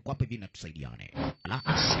 tuko hapa hivi na tusaidiane. Ala.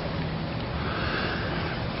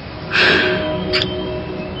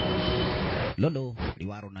 Lolo,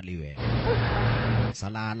 liwaro na liwe.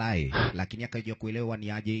 Sala alai, lakini akaja kuelewa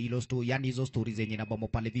ni aje hilo story, yani hizo stories zenye na bomo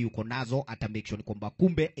pale vi uko nazo, ata make sure kwamba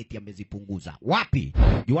kumbe eti amezipunguza. Wapi?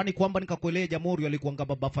 Juani kwamba nikakuelea Jamori alikuwa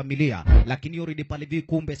baba familia, lakini already pale vi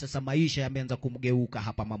kumbe sasa maisha yameanza kumgeuka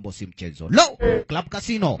hapa, mambo si mchezo. Lo, Club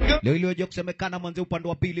Casino. Leo iliyoje kusemekana manze upande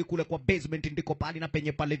wa pili kule kwa basement ndiko pale na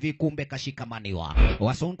penye pale vi kumbe kashikamaniwa.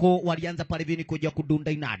 Wasonko walianza pale vi ni kuja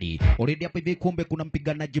kudunda inadi. Already hapa hivi kumbe kuna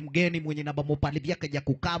mpiganaji mgeni mwenye na bomo pale vi akaja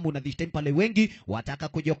kukamu, na this time pale wengi wataka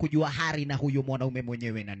kuja kujua hari na huyo mwanaume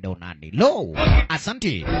mwenyewe na ndo nani. Lo,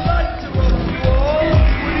 asante.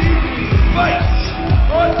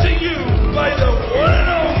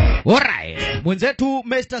 Alright, mwenzetu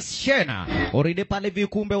Mr. Shena already pale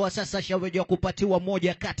vikumbe wa sasa shaweja kupatiwa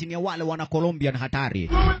moja kati ya wale wana Colombian hatari.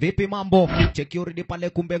 Vipi mambo? Cheki already pale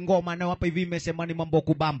kumbe ngoma na hapa hivi imesema ni mambo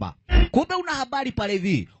kubamba. Kumbe una habari pale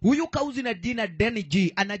hivi, huyu kauzi na jina Danny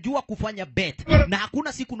G anajua kufanya bet, na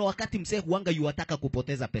hakuna siku na wakati msee huanga yuataka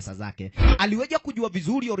kupoteza pesa zake. Aliweja kujua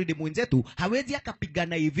vizuri already mwenzetu hawezi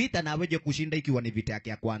akapigana hii vita na haweje kushinda ikiwa ni vita yake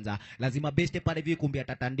ya kwanza. Lazima beste pale hivi kumbe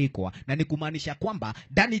atatandikwa, na ni kumaanisha kwamba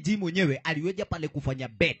Danny G mwenyewe aliweja pale kufanya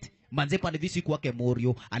bet. Manze pale visi kwake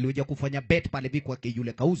Morio aliweja kufanya bet pale vi kwake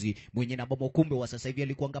yule kauzi mwenye na bomo, kumbe wa sasa hivi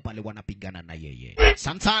alikuanga pale wanapigana na yeye.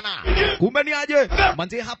 Santana. Kumbe ni aje?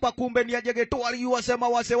 Manze hapa kumbe ni aje getuari wasema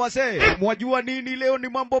wase. Mwajua nini leo ni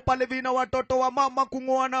mambo pale vina watoto wa mama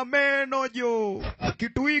kungoana meno jo.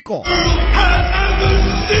 Kitu iko.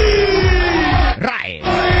 Right.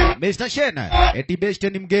 Mr. Shena, eti beste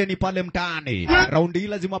ni mgeni pale mtaani. Raundi hii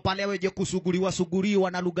lazima pale aweje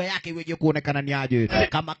kusuguriwa na lugha yake iweje kuonekana ni aje.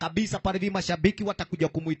 Kama kabisa pale vi mashabiki watakuja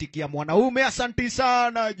kumuitikia mwanaume asanti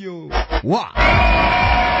sana jo.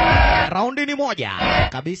 Raundi ni moja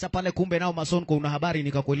kabisa pale, kumbe nao Masonko una habari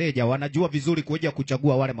nikakueleja wanajua vizuri kuja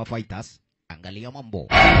kuchagua wale mafighters. Angalia mambo.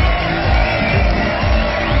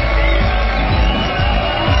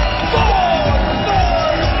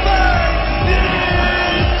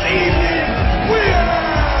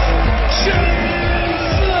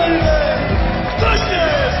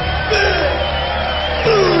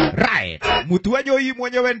 Mtu wenye hii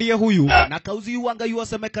mwenyewe ndiye huyu, na kauzi uanga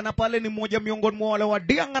yuwasemekana pale ni mmoja miongoni mwa wale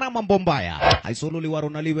wadiangana mambo mbaya. Haisolo liwaro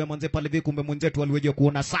na liwe manze pale vi kumbe mwenzetu aliweje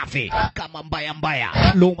kuona safi kama mbaya.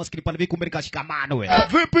 Lo maskini pale vi kumbe nikashikamano we.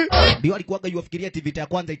 Vipi? Ndio alikuwaga yuwafikiria vita ya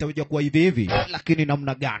kwanza itaweje kuwa hivi, lakini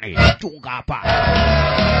namna gani? Chunga hapa.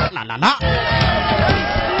 La.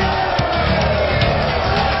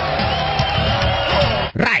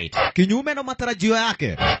 Right, kinyume na matarajio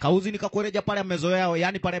yake. Kauzi nikakuereja pale amezoea,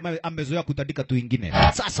 yani pale amezoea kutandika tu ingine.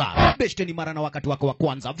 Sasa beste ni mara na wakati wako wa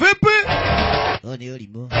kwanza. Vipi? Oni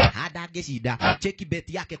olimo. Hada geshida. Cheki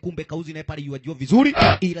beti yake kumbe kauzi naye pale yuajua vizuri.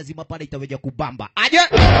 Hii lazima pale itaweja kubamba. Aje?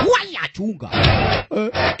 Waya chunga.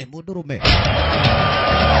 Emodorome.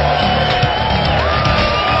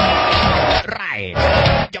 Right.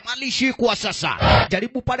 Jamalishi kwa sasa.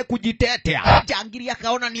 Jaribu pale kujitetea. Jangiri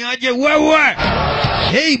akaona ni aje wewe.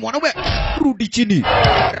 Hey mwanaume, rudi chini.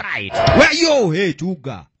 Right. Weyo, hey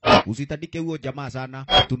chunga. Usitandike huyo jamaa sana.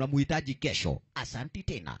 Tunamuhitaji kesho. Asanti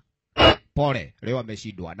tena. Pole, leo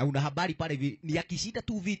ameshindwa. Na una habari pale ni akishinda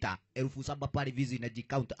tu vita 7,000 pale vizi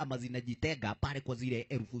zinajicount ama zinajitega pale kwa zile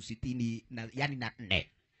 60,000 na yani na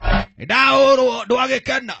 4. Daoro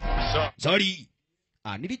doagekana. Sorry.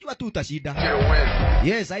 Nilijua tu utashinda.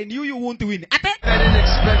 Yes, I knew you won't win. Ate? I didn't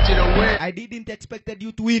expect you to win. I didn't expect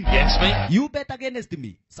you to win. Against me? You bet against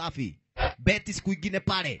me. Safi. Bet is kuingine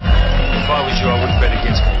pale. If I was you, I wouldn't bet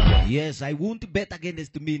against me. Yes, I won't bet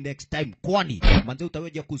against me next time. Kwani manze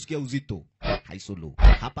utaweja kusikia uzito. haisulu.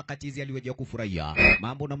 Hapa kachizi aliweja kufurahia.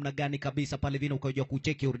 Mambo namna gani kabisa pale vile ukaja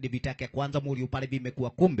kucheki urudi vitake kwanza muri pale vimekuwa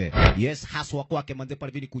kumbe. Yes, haswa kwake manze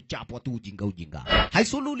pale vile kuchapwa tu ujinga.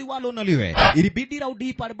 Haisulu liwalo na liwe. Ilibidi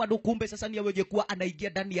raundi pale bado kumbe sasa ni aweje kuwa anaingia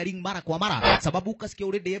ndani ya ring mara kwa mara. Sababu ukasikia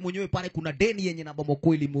urudi yeye mwenyewe pale kuna deni yenye na bomo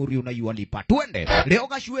kweli muri unayualipa. Twende. Leo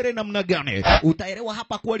Gashwere namna gani? Utaelewa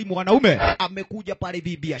hapa kweli mwanaume amekuja pale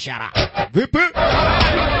biashara. Vipi?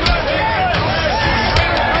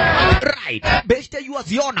 Right. Beste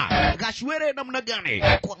yuaziona. Gashwere namna gani?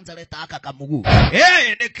 Kwanza leta aka kamugu.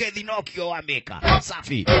 Neke dhinokio wameka.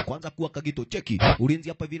 Safi. Kwanza kuwa kagito cheki. Ulinzi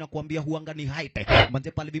hapa hivi nakuambia huanga ni high-tech.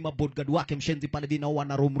 Manze pale vima bodyguard wake mshenzi pale vina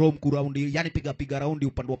wana rom kuraundi. Yani piga raundi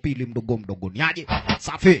upande wa pili mdogo. Niaje?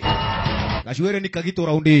 Safi. Gashwere ni kagito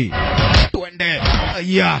raundi. Twende.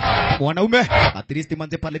 Mwanaume. At least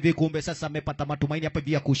manze pale vile kumbe sasa amepata matumaini hapa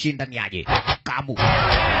hivi ya kushinda niaje. Kamu.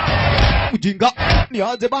 Ujinga.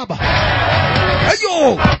 Niaje baba.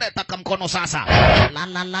 Ayo! Nataka mkono sasa.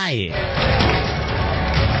 Lalalae.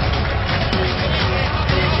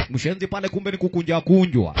 Mshenzi pale kumbe ni kukunjwa.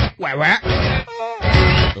 Wewe.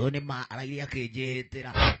 Ni mara ile yake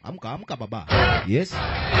jetera. Amka baba. Yes.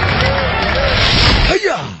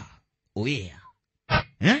 Haya. Oya.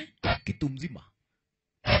 Kitu mzima.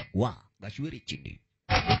 Gashwere chini.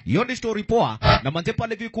 Hiyo ni story poa na manze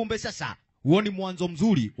pale vikumbe sasa. Huo ni mwanzo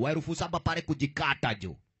mzuri wa 7,000 pale kujikata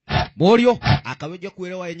jo. Morio akaweja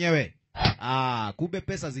kuelewa yenyewe. Kumbe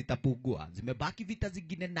pesa zitapungua. Zimebaki vita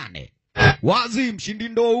zingine 8. Wazi mshindi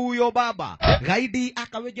ndo huyo baba. Gaidi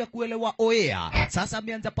akaweja kuelewa oea. Sasa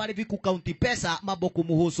ameanza pale viku kaunti pesa mambo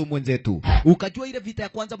kumuhusu mwenzetu. Ukajua ile vita ya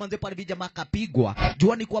kwanza manze pale vijama kapigwa.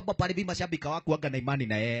 Jua ni kwamba pale vi mashabika wako waga na imani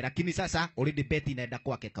na yeye. Lakini sasa already beti inaenda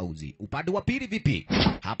kwake kauzi. Upande wa pili vipi?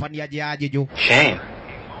 Hapa ni aje jo. Shame.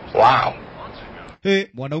 Wow.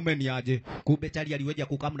 Mwanaume ni aje. Kumbe chali aliweja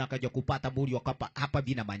kukamna akaja kupata muri wakapa hapa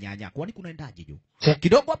vina manyanya. Kwani kunaendaje jo?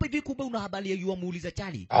 Kidogo hapa hivi kumbe una habari ya yua muuliza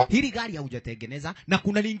chali. Hili gari haujatengeneza na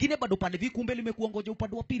kuna lingine bado pale hivi kumbe limekuwa ngoja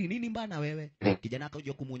upande wa pili. Nini mbana wewe? Kijana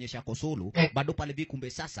akaja kumuonyesha kosolo bado pale hivi kumbe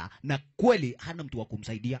sasa na kweli hana mtu wa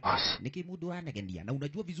kumsaidia. Nikimudu anagendia na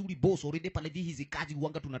unajua vizuri boss already pale hivi hizi kazi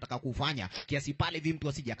huanga tunataka kufanya kiasi pale hivi mtu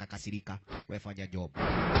asije akakasirika. Wewe fanya job.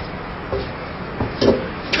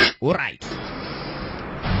 Alright.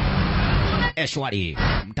 Shwari.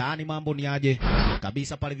 Mtaani mambo ni aje?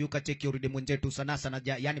 Kabisa pale viuka cheki uride mwenzetu sana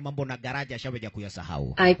yani mambo na garaja shaweja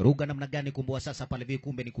kuyasahau. Ruga namna gani kumbua sasa pale vi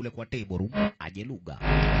kumbe ni kule kwa table room. Aje Luga.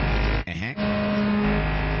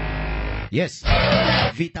 Yes.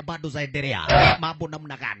 Vita bado zaendelea. Mambo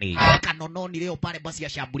namna gani? Kanononi leo pale basi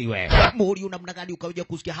yashambuliwe. Muri namna gani ukaja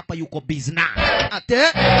kusikia hapa yuko bizna. Ate.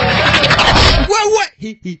 Wewe.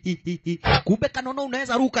 Kumbe kanono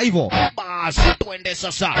unaweza ruka hivyo. Basi twende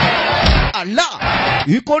sasa. Ala.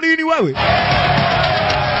 Iko nini wewe?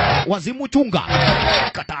 Wazimu chunga.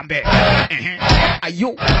 Katambe.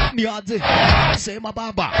 Ayo. Niaje. Sema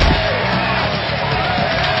baba.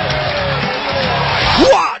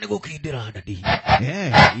 Niko kidira dadi.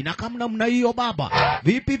 Inakamna mna hiyo baba.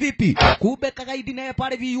 Vipi? Kumbe kagaidi naye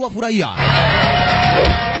pale viwa furahia.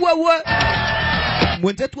 Wewe.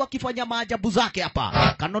 Mwenzetu akifanya maajabu zake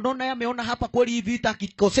hapa. Kanono naye ameona hapa kweli hivi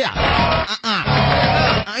itakikosea.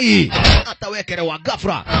 Atawekelewa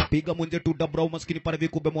ghafla. Piga mwenzetu dabra umaskini pale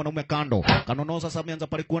vipi kumbe mwanaume kando. Kanono sasa ameanza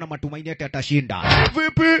pale kuona matumaini yake atashinda.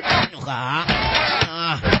 Vipi?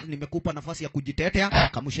 Nimekupa nafasi ya kujitetea.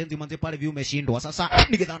 Kamushenzi manze pale vi umeshindwa. Sasa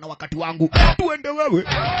ningedhana wakati wangu. Tuende wewe.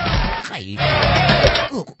 Kai.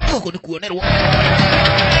 Huko ni kuonerwa.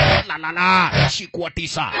 La. Shikwa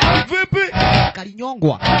 9. Vipi?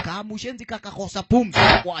 Kalinyongwa. Kamushenzi kakakosa pumzi.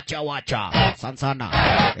 Wacha. Sana.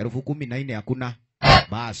 14,000 hakuna.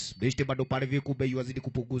 Bas, beste bado pale vi kumbe yuazidi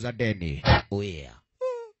kupunguza deni. Oya.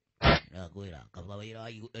 Nakwela kabawaira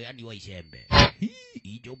yani waisembe.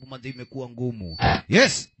 Hii job manze imekuwa ngumu.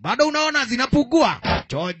 Yes, bado unaona zinapungua.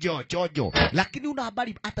 Chojo. Lakini una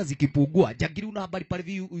habari hata zikipungua, jagiri una habari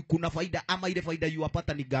pale kuna faida ama ile faida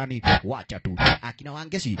yuwapata ni gani? Wacha tu. Akina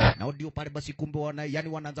Wangeci na ndio pale basi kumbe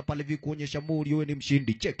wanaanza pale kuonyesha muri wewe ni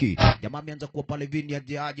mshindi. Cheki. Jamaa ameanza kuwa pale ni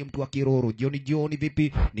aje mtu wa kiroro. Jioni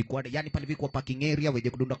vipi? Ni kwa yani pale kwa parking area weje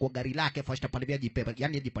kudunda kwa gari lake fasta pale ajipepa.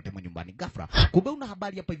 Yani ajipate manyumbani ghafla. Kumbe una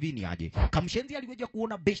habari hapa hivi ni aje. aje. Kamshenzi aliweja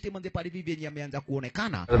kuona beshte manze pale hivi yenye ameanza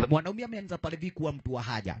kuonekana. Mwanaume ameanza pale hivi kuwa mtu wa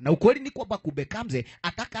haja. Na ukweli ni kwamba kumbe Kamze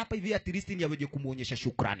ataka hapa hivi at least ni aweje kumuonyesha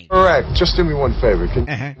shukrani. Alright, just do me one favor.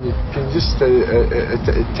 Can you just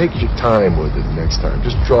take your time with it next time.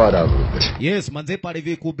 Just draw it out a little bit. Yes, manze pale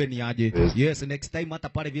hivi kumbe ni aje. Yes, next time hata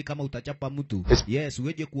pale hivi kama utachapa mtu. Yes,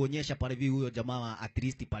 uweje kuonyesha pale hivi huyo jamaa at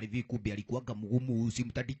least pale hivi kumbe alikuwaga mgumu,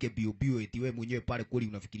 usimtadike bio bio eti wewe mwenyewe pale kweli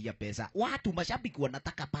unafikiria pesa. Watu mashabiki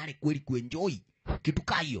wanataka pale kweli kuenjoy kitu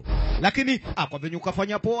kayo. Lakini kwa venye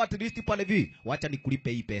ukafanya poa at least pale hivi, wacha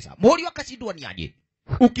nikulipe hii pesa. Mori akashindwa ni aje.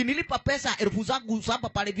 Ukinilipa pesa 7,000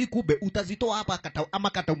 pale hivi kumbe utazitoa hapa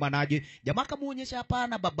kata umanaje. Jamaa kamuonyesha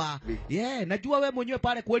hapana baba. Najua wewe mwenyewe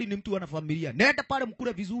pale kweli ni mtu ana familia. Nenda pale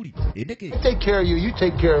mkule vizuri. Endeke. Take care of you, you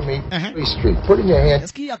take care of me. Pretty straight. Put in your hand.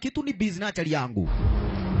 Sikia kitu ni business yangu.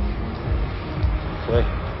 Okay.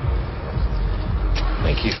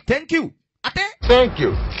 Thank you. Thank you. Ate? Thank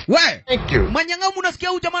you. We. Thank you. Manyang'au mnasikia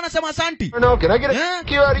huyu jamaa anasema asanti. No, can I get a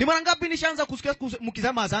thank you? Ni mara ngapi nishaanza kusikia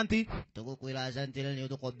mkisema asanti? Tuko kuila asanti leo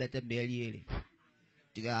tuko bete mbele ile.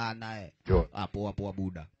 Tiga naye. Hapo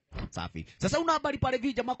buda. Safi. Sasa una habari pale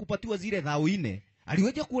vi jamaa kupatiwa zile dhao 4.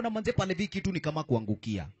 Aliweja kuona manze pale vi kitu ni kama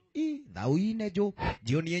kuangukia. Dhao 4 jo.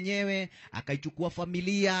 Jioni yenyewe akaichukua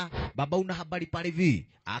familia. Baba una habari pale vi.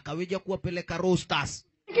 Akaweja kuwapeleka roasters.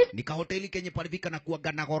 Nika hoteli kenye pale vika na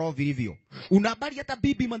kuaga na gorovi hivyo. Una habari hata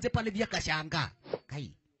bibi manze pale vya kashanga.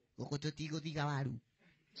 Kai. Uko totigo diga waru.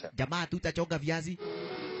 Jamaa tutachonga viazi.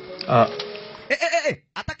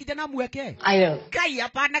 Hata kijana mweke. I know. Kai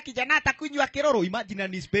hapana kijana atakunywa kiroro, imagine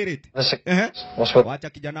ni spirit. Wacha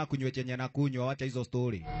kijana kunywe chenye na kunywa, wacha hizo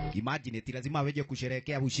story. Imagine eti lazima aweje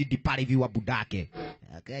kusherehekea ushindi pale hivi wa budake.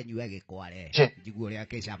 Akanywe kwale. Jiguo lya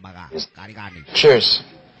kesha maga. Kari gani? Cheers.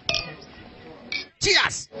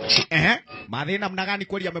 Cheers. Madhina mnagani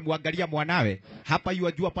kweli amemwangalia mwanawe. Hapa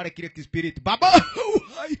yuajua pale kile spirit. Baba.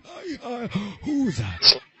 Hai. Who's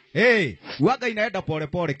that? Hey, waga inaenda pole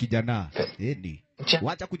pole kijana.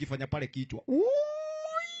 Wacha kujifanya pale kichwa.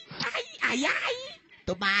 Ai.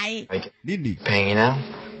 Tobai. Nini? Paying now?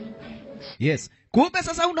 Yes. Kumbe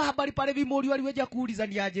sasa una habari pale vimori waliweja kuuliza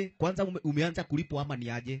ni aje? Kwanza umeanza kulipwa ama ni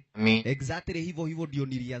aje? Exactly hivyo ndio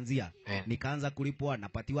nilianzia. Nikaanza kulipwa,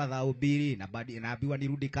 napatiwa dhao 2 na baada naambiwa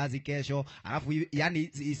nirudi kazi kesho. Alafu yani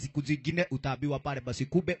siku zingine utaambiwa pale basi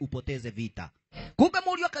kumbe upoteze vita. Kumbe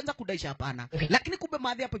Mori akaanza kudaisha hapana. Lakini kumbe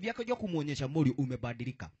madhi hapa vyako jua kumuonyesha Mori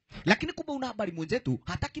umebadilika. Lakini kumbe una habari mwenzetu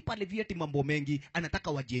hataki pale vieti mambo mengi,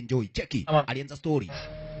 anataka wajienjoy. Cheki. Alianza story.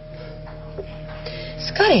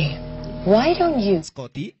 Scotty, why don't you...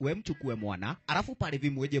 Scotty, we mchukue mwana, alafu pale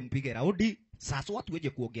vimweje mpige raundi, sasa watu weje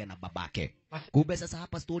kuongea na babake. Kumbe sasa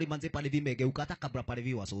hapa story manze pale vimegeuka hata kabla pale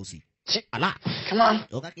viwa sosi. Ala, come on.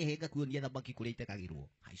 Ukakihega kuonia thabaki kulete kagirwo.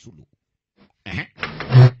 Haisulu.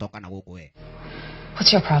 Toka na goko we.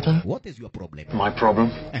 What's your problem? What is your problem? My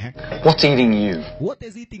problem? What's eating you? What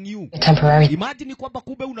is eating you? Temporary. Imagine kwamba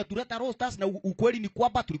kumbe unatuleta roasters na ukweli ni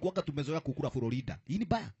kwamba tulikuwa tumezoea kukula Florida. Hii ni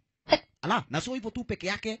baya. Ala, na sio hivyo tu peke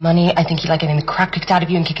yake. Money, I think you like getting the crap kicked out of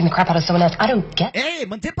you and kicking the crap out of someone else. I don't get.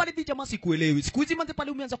 Manze pale vi jamaa sikuelewi. Siku hizi manze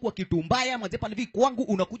pale umeanza kuwa kitu mbaya, manze pale vi kwangu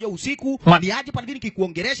unakuja usiku, ni aje pale vi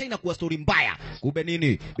nikikuongelesha inakuwa story mbaya. Kumbe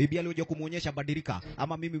nini? Bibi alioje kumuonyesha badilika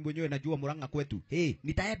ama mimi mwenyewe najua Murang'a kwetu.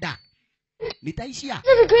 Nitaenda. Nitaishia. It's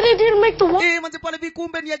a good idea to make the wall. Manze pale vi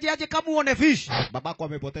kumbe ni aje kama uone fish. Babako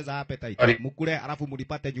amepoteza appetite. Mkule alafu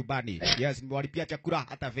mlipate nyumbani. Yes, nimewalipia chakula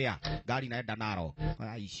hata fare. Gari naenda naro.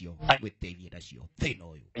 Aishio. Wetevi ndashio. Thino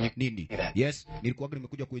huyo. Nini? Yes, nilikuwa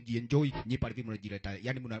nimekuja kuenjoy, nyi pale vi mnajileta,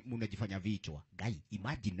 yani mnajifanya vichwa. Gai,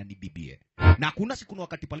 imagine na ni bibie. Na kuna siku na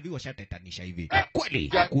wakati pale vi washatetanisha hivi.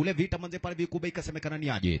 Kweli, kule vita manze pale vi kumbe ikasemekana ni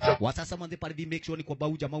aje. Wasasa manze pale vi make sure ni kwamba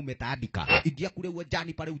jamaa umetaadika. Ingia kule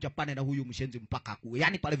uwajani pale ujapane na huyu mshenzi mpaka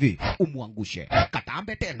yani pale vi umuangushe.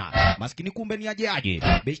 Katambe tena. Maskini kumbe ni aje.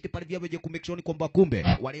 Besti pale vi aweje kumake sure ni kwamba kumbe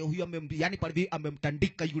wale huyu yani pale vi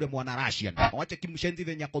amemtandika yule mwana Russian. Wacha kimshenzi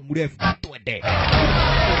venye ako mrefu. Twende.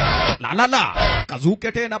 La.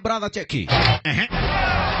 Kazuke tena brother cheki.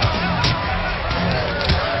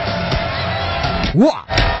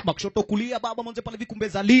 Makshoto kulia baba manze pale vikumbe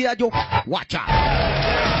zalia jo. Wacha.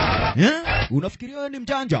 Unafikiria wewe ni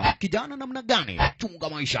mjanja? Kijana namna gani? Chunga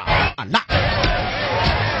maisha. Ala.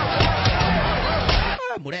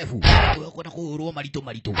 mrefu kuna kuurua marito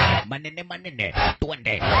manene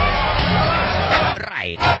twende.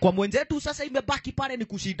 Right. Kwa mwenzetu sasa imebaki pale ni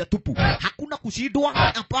kushinda tupu. Hakuna kushindwa,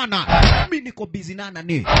 hapana. Mimi niko busy na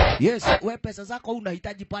nani? Yes, wewe pesa zako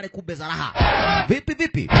unahitaji pale kumbe za raha.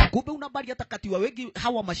 Vipi? Kumbe unabali hata kati wa wengi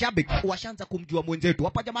hawa mashabiki washaanza kumjua mwenzetu.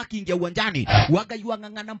 Hapa jamaa kiingia uwanjani, waga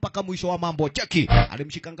yuangangana mpaka mwisho wa mambo. Cheki.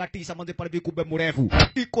 Alimshika ngati samanze pale kumbe mrefu.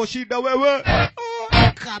 Iko shida wewe.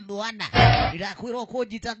 Kamwana. Nirakwiro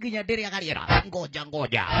kujita nginya ndiri agariera.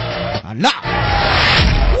 Ngoja. Ala.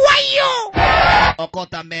 Wayo!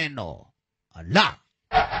 Okota meno. Ala.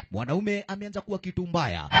 Mwanaume ameanza kuwa kitu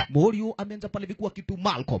mbaya. Morio ameanza pale kuwa kitu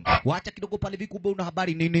Malcolm. Wacha kidogo pale kumbe una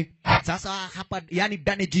habari nini? Sasa hapa yani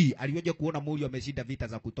Danny G aliweje kuona Morio ameshinda vita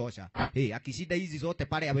za kutosha. Akishinda hizi zote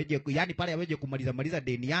pale aweje kumaliza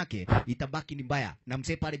deni yake, itabaki ni mbaya. Na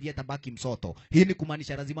mse pale via tabaki msoto. Hii ni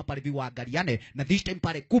kumaanisha lazima pale waangaliane na this time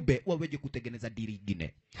pale kube waweje kutengeneza dili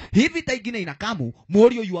nyingine. Hivi vita nyingine inakamu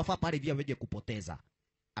Morio yuafa pale via aweje kupoteza.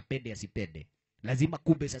 Apende asipende. Lazima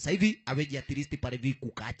kumbe sasa hivi aweje at least pale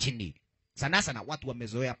kukaa chini. Sana watu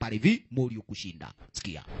wamezoea pale Morio kushinda.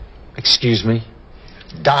 Sikia. Excuse me?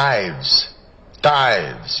 Dives.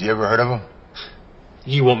 You ever heard of them?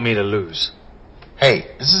 You want me to lose? Hey,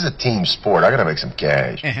 this is a team sport. I gotta make some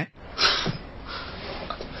cash.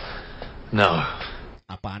 No.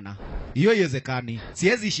 Hapana. Hiyo haiwezekani.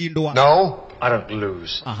 Siwezi shindwa. No? I don't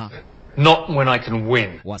lose. Not when I can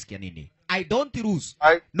win. Wasikia nini? I don't lose.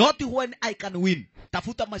 Not when I can win.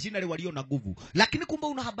 Tafuta machinery walio na nguvu. Lakini kumbe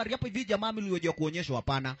una habari hapo hivi jamaa mliweje kuonyeshwa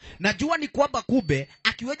hapana. Najua ni kwamba kumbe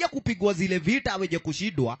akiweje kupigwa zile vita aweje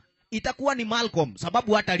kushindwa itakuwa ni Malcolm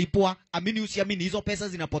sababu hata lipwa amini usiamini hizo pesa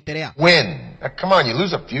zinapotelea. Win. Come on, you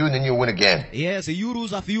lose a few and then you win again. Yes, you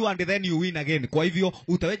lose a few and then you win again. Kwa hivyo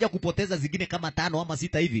utaweja kupoteza zingine kama 5 ama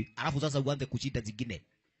 6 hivi, alafu sasa uanze kushinda zingine.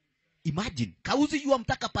 Imagine, kauzi yua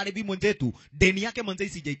mtaka pale mwenzetu, deni yake mwanze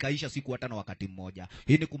isijaikaisha siku hata na wakati mmoja.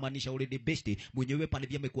 Hii ni kumaanisha already best, mwenyewe pale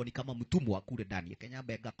amekuwa ni kama mtumwa kule ndani. Kenya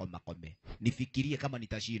bega kwa makombe. Nifikirie kama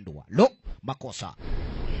nitashindwa. Makosa.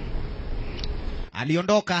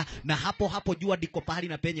 Aliondoka na hapo jua diko pahali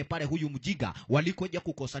na penye pale huyu mjiga walikoja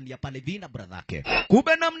kukosania pale vina bradhake.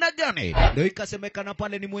 Kumbe namna gani? Ndio ikasemekana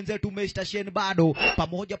pale ni mwenzetu Mr. Shen bado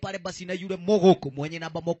pamoja pale basi na yule Mogoko mwenye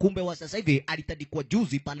namba mokumbe wa sasa hivi alitandikwa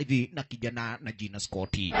juzi pale na kijana na jina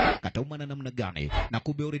Scotty. Kataumana namna gani? Na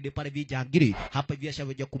kumbe already pale jangiri hapa hivi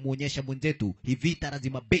ashaweja kumuonyesha mwenzetu hivi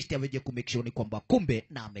lazima best aweje kumake sure kwamba kumbe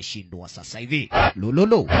na ameshindwa sasa hivi.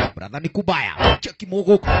 Lololo, brother ni kubaya. Cheki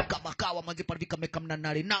Mogoko kama kawa manzi pale kamna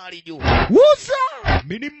nari juu. Wusa!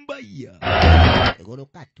 Mini mbaya. Egolo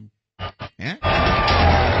katu.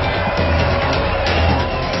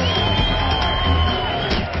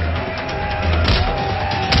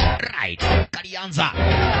 Right. Kalianza.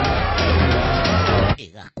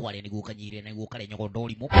 Kwale niguka nyire na niguka le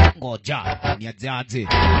nyogondoli mo. Ngoja. Ni ajaje.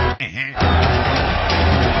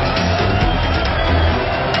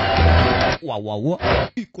 Wa.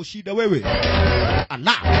 Iko shida wewe.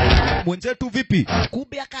 Ala. Mwenzetu vipi?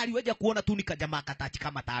 Kumbe akaliweja kuona tu nikajamaa katachi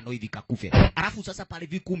kama 5 hivi kakufe. Alafu sasa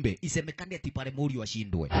pale kumbe isemekane ati pale Morio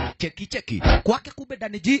ashindwe. Cheki. Kwake kumbe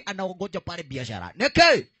Danny G anaongoja pale biashara.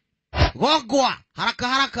 Neke. Gogwa.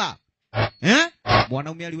 Haraka.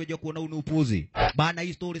 Mwanaume aliweja kuona unupuzi. Bana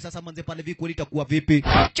hii story sasa manze pale kweli itakuwa vipi?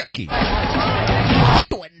 Cheki.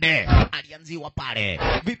 Twende. Alianziwa pale.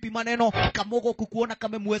 Vipi maneno? Kamogo kukuona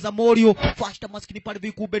kamemweza Morio. Fasta maskini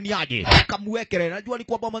pale kumbe ni aje. Kamwekere. Najua ni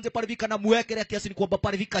kwamba manze pale kana mwekere kiasi ni kwamba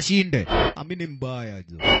pale kashinde. Amini mbaya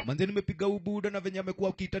jo. Manze nimepiga ubuda na venye amekuwa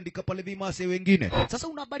ukitandika pale mase wengine. Sasa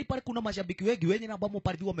una habari pale kuna mashabiki wengi wenye na ambao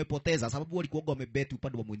pale wamepoteza sababu walikuwa wamebeti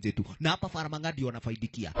upande wa mwenzetu. Na hapa Faramangadi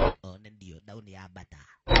wanafaidikia. Ndio down ya bata.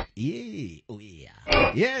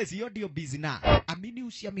 Yes, hiyo ndio busy na. Amini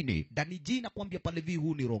usiamini. Danny G nakwambia pale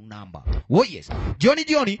huu ni wrong number. Yes.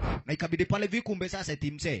 Johnny na ikabidi pale kumbe sasa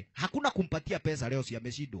timse. Hakuna kumpatia pesa leo si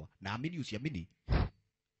ameshindwa. Na amini usiamini.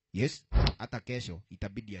 Yes, hata kesho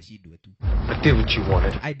itabidi ashindwe tu. I did what you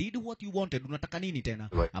wanted. I did what you wanted. Unataka nini tena?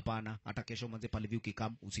 Hapana, hata kesho manze pale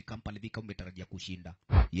usikam pale kama umetarajia kushinda.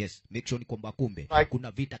 Yes, make sure ni kwamba kumbe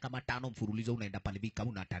kuna vita kama 5 mfululizo unaenda pale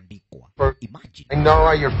kama unatandikwa. Imagine. I know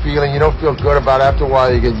how you're feeling. You don't feel good about it. After a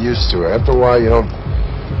while you get used to it. After a while you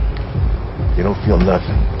don't feel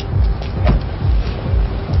nothing.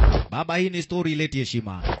 Baba, hii ni story ileti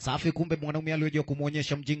heshima. Safi, kumbe mwanaume aliyoje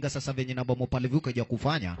kumuonyesha mjinga sasa venye na bomo pale vuka ja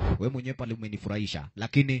kufanya. Wewe mwenyewe pale umenifurahisha.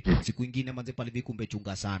 Lakini siku nyingine manze pale viku kumbe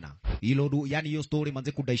chunga sana. Hilo yani hiyo story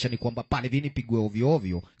manze kudaisha ni kwamba pale vini pigwe ovyo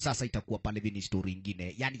ovyo. Sasa itakuwa pale vini story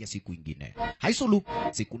nyingine, yani ya siku nyingine. Haisulu,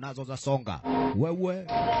 siku nazo za songa. Wewe.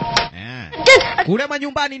 Kule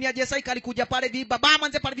manyumbani ni aje Saika alikuja pale vi baba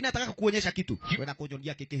manze pale vini nataka kuonyesha kitu. Wewe na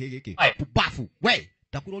kojonia keke. Pubafu. Wewe,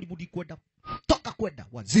 takuroli budi kwenda. Toka kwenda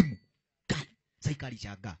wazimu. Saika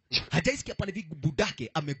alishangaa. Hajaisikia pale vi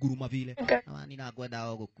budake ameguruma vile. Nina kwenda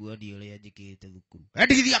huko kuoni yule ajikite huko.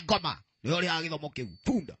 Ndigithia ngoma. Yule agithomo kiu.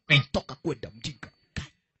 Funda. Toka kwenda mjinga.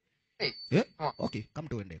 Okay, come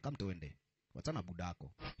tuende. Wachana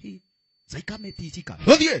budako. Hii Saika ametishika.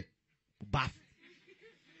 Odie. Baf.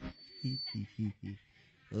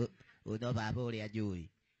 Uno baba ule ajui.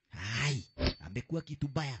 Hai, amekuwa kitu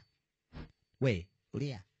baya. We,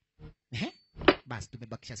 ulia. Basi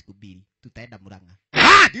tumebakisha siku 2. Tutaenda Murang'a.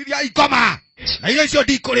 Ndiye aikoma. Na ile sio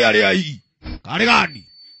diko ile hii. Kale gani?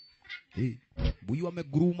 Buyu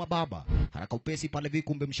ameguruma baba. Haraka upesi pale vi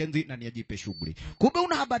kumbe mshenzi na niajipe shughuli. Kumbe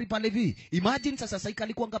una habari pale vi. Imagine sasa Saika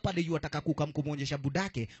alikuanga pale yu ataka kumuonyesha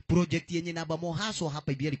budake project yenye na bamo haso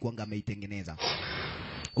hapa hivi alikuanga ameitengeneza.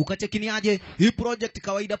 Ukachekini aje hii project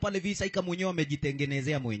kawaida pale vi Saika mwenyewe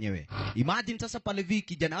amejitengenezea mwenyewe. Imagine sasa pale vi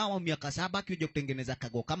kijana wa miaka 7 akija kutengeneza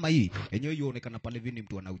kago kama hii, yenyewe yuonekana pale vi ni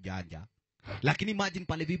mtu ana ujanja. Lakini imagine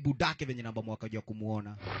pale vi budake venye namba mwaka jua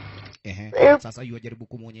kumuona. Sasa yu ajaribu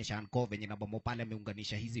kumuonyesha anko venye namba mwa pale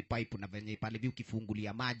ameunganisha hizi pipe na venye pale vi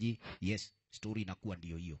ukifungulia maji. Yes, story inakuwa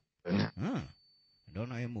ndio hiyo. Don't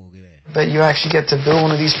know him mugewe. Bet you actually get to build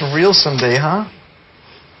one of these for real someday, huh?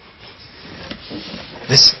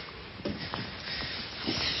 Listen.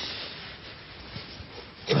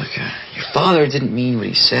 Look, your father didn't mean what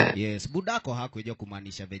he said. Yes, budako hakuja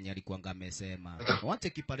kumaanisha venye alikuanga amesema. Wache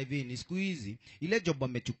kipale vini siku hizi ile job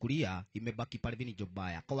amechukulia imebaki pale vini job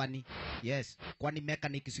baya. Kwani yes, kwani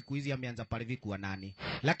mechanic siku hizi ameanza pale vi kuwa nani.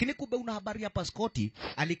 Lakini kumbe una habari hapa Scotty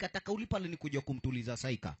alikata kauli pale ni kuja kumtuliza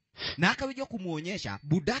Saika. Na akaja kumuonyesha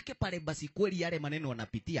budake pale basi kweli yale maneno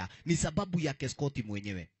wanapitia ni sababu yake Scotty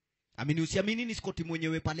mwenyewe. Amini usiamini ni Scotty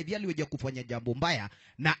mwenyewe pale vile aliweja kufanya jambo mbaya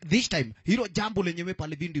na this time hilo jambo lenyewe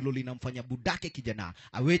pale vile ndilo linamfanya budake kijana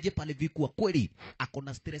aweje pale vikuwa kweli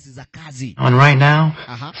akona stress za kazi. And right now,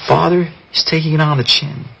 father is taking it on the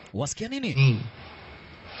chin. Wasikia nini?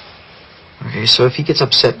 Okay, so if he gets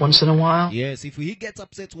upset once in a while? Yes, if he gets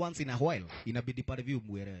upset once in a while, inabidi pale vile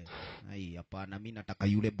muelewe. Ai, hapana mimi nataka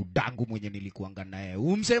yule budangu mwenye nilikuanga naye.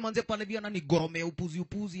 Umsema manze pale vile ananigoromea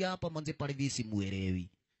upuzi hapa manze pale vile simuelewi.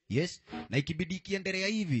 Yes, na ikibidi kiendelea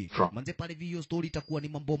hivi, manze pale hiyo story itakuwa ni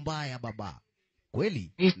mambo mbaya baba.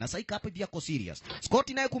 Kweli? Na Saika hapa pia ko serious.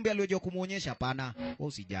 Scotty naye kumbe aliyoje kumuonyesha hapana, wewe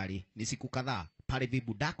usijali, ni siku kadhaa pale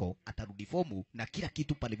budako atarudi fomu na kila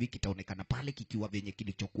kitu pale kitaonekana pale kikiwa venye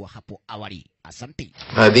kilichokuwa hapo awali. Asante.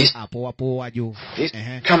 Hapo wajo.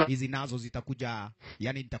 Hizi nazo zitakuja,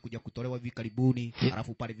 yani nitakuja kutolewa hivi karibuni,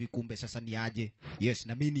 alafu pale kumbe sasa ni aje. Yes,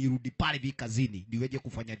 na mimi nirudi pale kazini, niweje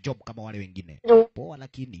kufanya job kama wale wengine. Poa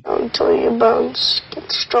lakini until your bones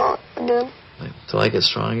get strong again. Till I get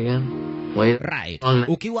strong again? Wait. Right.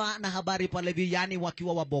 Ukiwa na habari pale yani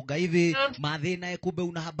wakiwa waboga hivi, madhina kumbe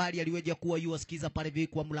una habari aliweja kuwa yuasikiza pale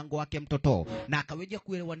kwa mlango wake mtoto. Na akaweja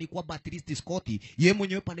kuelewa ni kwa at least Scotty, yeye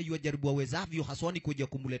mwenyewe pale yajaribu awezavyo haswani kuja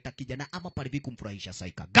kumuleta kijana ama pale kumfurahisha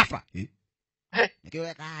Saika. Ghafla.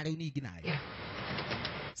 Nikiweka hali unigi naye.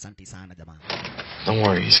 Asante sana jamaa. Don't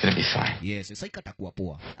worry, he's gonna be fine. Yes, Saika atakuwa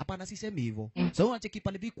poa. Hapana sisemi hivyo. So unacheki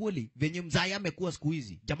pale kweli venye mzaya amekuwa siku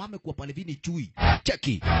hizi. Jamaa amekuwa pale ni chui.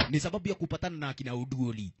 Cheki, ni sababu ya kupatana na akina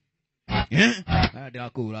Uduoli. Ndio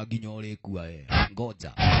akula ginyole kuwa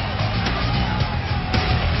ngoja.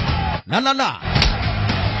 La.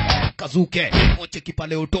 Kazuke, ocheki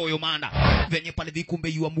pale utoyo maana venye pale vikumbe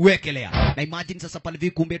yu amuwekelea. Na imagine sasa pale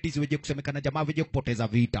vikumbe eti siweje kusemekana jamaa veje kupoteza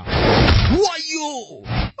vita. Wayo!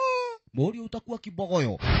 Mori utakuwa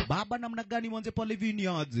kibogoyo. Baba namna gani mwanze pale vini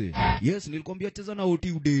aje? Yes, nilikwambia cheza na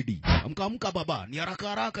oti udedi. Amka baba, ni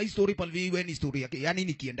haraka history pale viwe ni story yake. Yani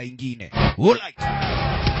nikienda ingine. Alright.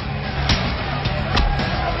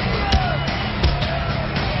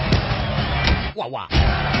 Wawa.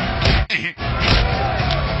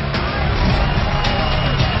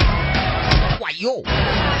 Wayo.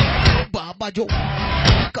 Baba jo.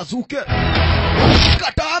 Kazuke.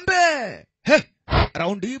 Katambe. He.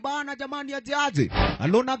 Raundi bana jamani ajaje.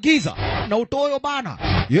 Alona giza na utoyo bana.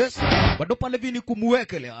 Yes. Bado pale vini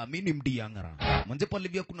kumuwekele amini mdiangara. Manze pale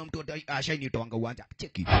vya kuna mtu ashaini toanga uwanja.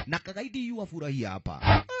 Cheki. Na kagaidi yu afurahia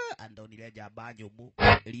hapa. Ando nileja banyo mu.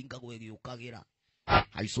 Linga kwegi ukagira.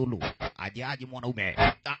 haisulu aje mwanaume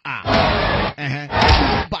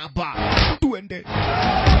baba tuende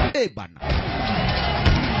bana.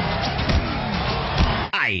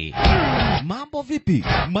 Ai, mambo vipi?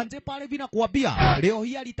 Manze pale vina kuambia leo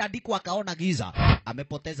hii alitandikwa akaona giza,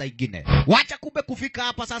 amepoteza ingine. Wacha kumbe kufika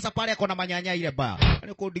hapa sasa pale akona manyanya ile baya.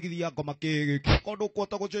 Ani kudigithia yako makege. Kondo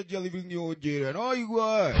kota kuchenjia living ojere. No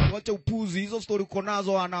igwe. Wacha upuzi hizo story uko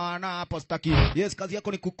nazo ana hapa staki. Yes, kazi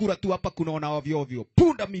yako ni kukura tu hapa kunaona ovyo ovyo.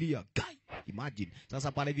 Punda milia. Guy. Imagine.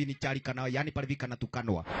 Sasa pale hivi ni chali kana, yani pale hivi kana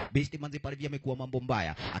tukanwa. Besti manze pale hivi amekuwa mambo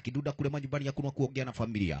mbaya. Akiduda kule majumbani ya kuna kuongea na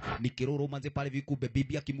familia. Ni kiroro manze pale hivi kumbe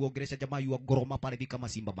bibi akimuongelesha jamaa yu goroma pale hivi kama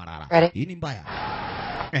simba marara. Hii ni mbaya.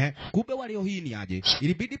 Kumbe waleo hii ni aje.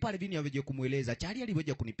 Ilibidi pale hivi aweje kumueleza. Chali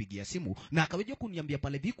aliweje kunipigia simu na akaweje kuniambia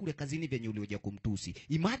pale hivi kule kazini venye uliweje kumtusi.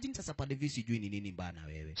 Imagine sasa pale hivi sijui ni nini bana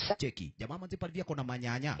wewe. Cheki. Jamaa manze pale hivi akona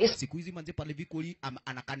manyanya. Siku hizi manze pale hivi kuli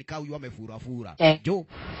anakanika huyu amefura. Jo.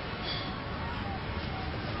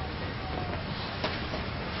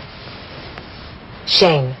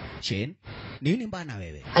 Shane? Nini mbana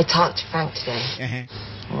wewe? I talked to Frank today.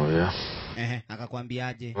 Oh, yeah?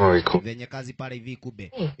 Akakwambiaje? Cool. Venye kazi pale hivi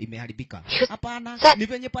kube imeharibika. Hapana, ni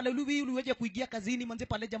venye pale uliweje kuingia kazini manze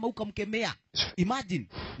pale jamaa ukamkemea. Imagine.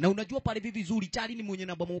 Na unajua pale hivi vizuri Chali ni mwenye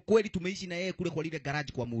namba kweli tumeishi na yeye kule kwa lile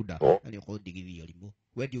garage kwa muda. Alikuwa digivio limbo.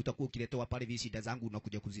 Wewe ndio utakuwa ukiletewa pale hivi shida zangu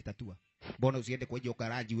unakuja kuzitatua. Mbona usiende kwa hiyo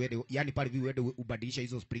garage wewe, yani pale hivi wewe ubadilisha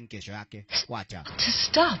hizo spring kesho yake. Wacha. To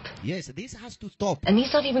stop. Yes, this has to stop. And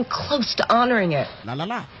he's not even close to honoring it.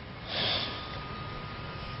 La.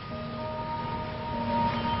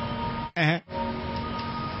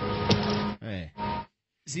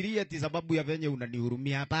 Siria ati sababu ya venye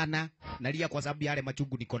unanihurumia, hapana. Nalia kwa sababu yale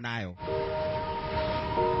machungu niko nayo.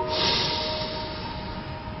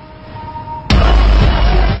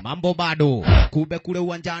 Mambo bado. Kumbe kule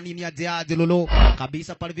uwanjani ni aje lolo.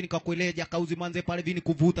 Kabisa pale vini kakueleja kauzi manze pale vini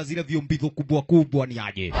kuvuta zile viombidho kubwa ni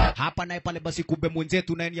aje. Hapa naye pale basi kumbe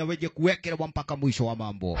mwenzetu naye ni aweje kuwekelewa mpaka mwisho wa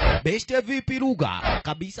mambo. Beste vipi lugha.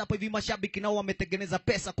 Kabisa hapa hivi mashabiki nao wametengeneza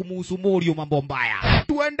pesa kumuhusu Morio mambo mbaya.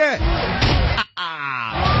 Tuende.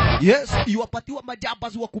 Yes, iwapatiwa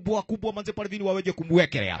majabas wakubwa manze pale vini waweje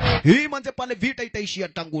kumwekelea. Hii manze pale vita itaishia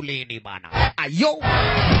tangu lini bana. Ayo.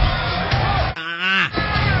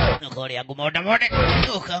 Nokori yangu moda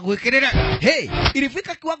ukangwikirira. Hey,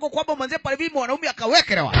 ilifika kiwango kwamba manze pale hivi mwanaume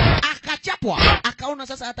akawekelewa, akachapwa, akaona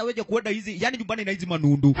sasa hata weje kuenda hizi, yani nyumbani na hizi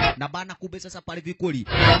manundu. Na bana kumbe sasa pale hivi kweli.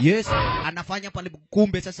 Yes, anafanya pale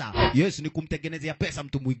kumbe sasa. Yes, ni kumtengenezea pesa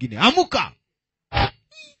mtu mwingine. Amuka.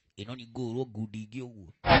 Ino ni goro gudigio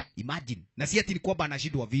huo. Imagine. Na si ati ni kwamba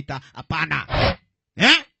anashindwa vita, hapana.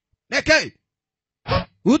 Neke.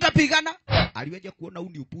 Utapigana? Aliweje kuona huu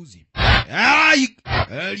ni upuzi.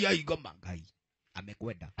 Elia igoma gai.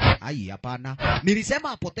 Amekwenda. Ai hapana.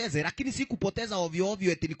 Nilisema apoteze lakini si kupoteza ovyo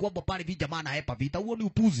ovyo eti ni kwamba pale vi jamaa na hepa vita. Huo ni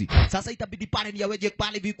upuzi. Sasa itabidi pale ni aweje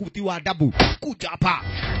pale vi kutiwa adabu. Kuja hapa.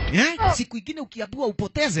 Siku ingine ukiambiwa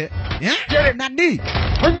upoteze, nani?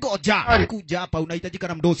 Ngoja. Kuja hapa unahitajika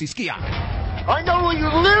na mdosi, sikia. I know where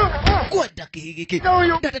you live. Kwenda kihigiki.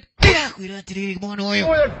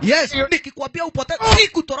 Yes, nikikwambia upoteze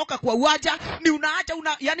sikutoroka kwa uwanja, ni unaacha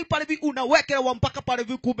yani pale vi unawekelewa mpaka pale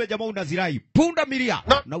vi kumbe jamaa unazirai. Punda milia.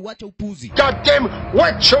 Na uacha upuzi. Goddamn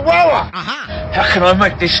wet chihuahua. How can I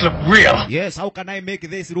make this look real? Yes, how can I make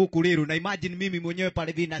this look real? Na imagine mimi mwenyewe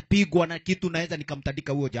pale vi napigwa na kitu naweza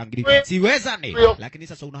nikamtandika huo jangili. Siweza ni. Lakini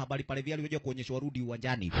sasa una habari pale vi aliweje kuonyeshwa rudi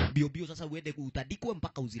uwanjani. Bio sasa uende utandikwe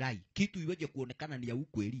mpaka uzirai. Kitu iweje kuonekana ni ya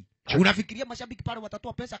ukweli. Unafikiria mashabiki pale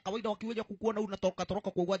watatoa pesa kawaida wakiweja kukuona unatoroka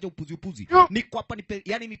kwa uwanja upuzi. Niko hapa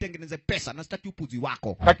yani nitengeneze pesa na sitaki upuzi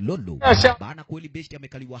wako. Lolo. Bana kweli besti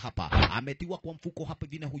amekaliwa hapa. Ametiwa kwa mfuko hapa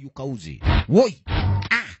vina huyu kauzi. Woi.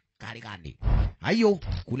 Karigani. Hayo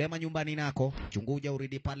kulema nyumbani nako. Chunguja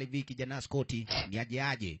uridi pale vi kijana Scotty. Ni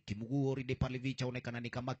aje. Kimuguu uridi pale vi chaonekana ni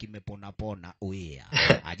kama kimepona. Oea.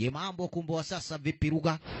 Aje mambo kumbo sasa vipi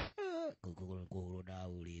lugha? Kukuruda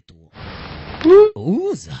ulitu.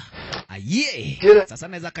 Uza. Aye. Sasa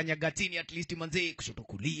naweza kanyagatini at least manze kushoto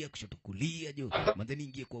kulia jo. Manze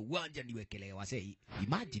niingie kwa uwanja niwekelewa sei.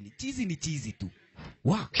 Imagine chizi ni chizi tu.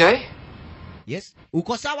 Wow. Okay. Yes.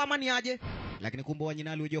 Uko sawa mani aje? Lakini kumbe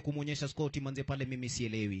wanyina aliweje kumuonyesha Scotty manze pale mimi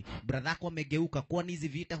sielewi. Brother yako amegeuka kwani hizi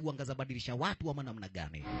vita huangaza badilisha watu ama namna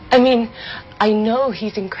gani? I mean, I know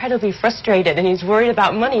he's incredibly frustrated and he's worried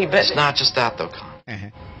about money, but It's not just that though,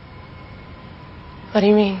 Con. What do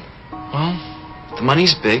you mean? Well, the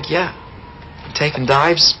money's big, yeah. I'm taking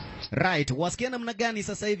dives, Right, wasikia namna gani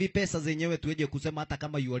sasa hivi pesa zenyewe tuweje kusema hata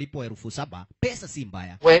kama yualipo 7,000, pesa si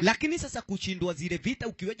mbaya. Lakini sasa kushindwa zile vita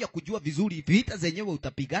ukiweja kujua vizuri vita zenyewe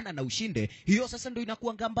utapigana na ushinde, hiyo sasa ndio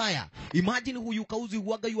inakuwa mbaya. Imagine huyu kauzi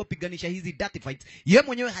huaga yuwapiganisha hizi dirty fights. Ye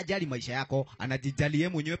mwenyewe hajali maisha yako, anajijali yeye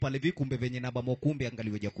mwenyewe pale hivi kumbe venye na bamo kumbe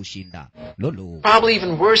angaliweja kushinda. Lolo. Probably even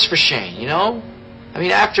worse for Shane, you know? I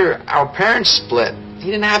mean, after our parents split, he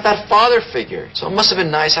didn't have that father figure. So it must have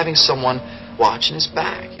been nice having someone watching his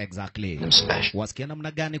back. Exactly. Wasikia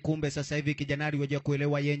namna gani kumbe sasa hivi kijanari waje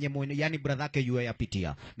kuelewa yenye mwenye, yani brother yake yeye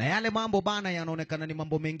yapitia. Na yale mambo bana yanaonekana ni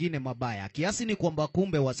mambo mengine mabaya. Kiasi ni kwamba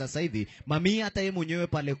kumbe wa sasa hivi mami hata yeye mwenyewe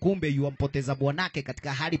pale kumbe yuampoteza bwanake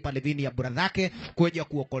katika hali pale vini ya brother yake kuja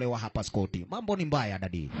kuokolewa hapa Scotty. Mambo ni mbaya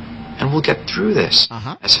dadi. And we'll get through this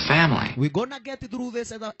as a family. We gonna get through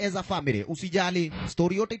this as a family. Usijali,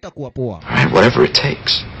 story yote itakuwa poa. Whatever it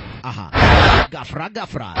takes.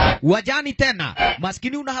 Gafra. Wajani tena.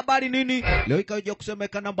 Maskini una habari nini? Leo ikaja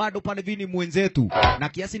kusemekana bado pale vini mwenzetu. Na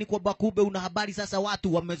kiasi ni kwamba kumbe una habari sasa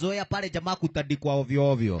watu wamezoea pale jamaa kutandikwa ovyo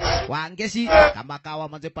ovyo. Waangeshi kama kawa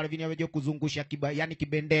manze pale vini waje kuzungusha yani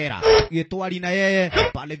kibendera. Yetwali na yeye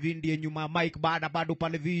pale vini ndiye nyuma Mike bado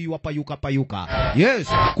pale vini wapayuka. Yes,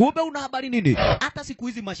 kumbe una habari nini? Hata siku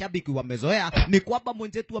hizi mashabiki wamezoea ni kwamba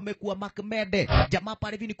mwenzetu amekuwa makmede. Jamaa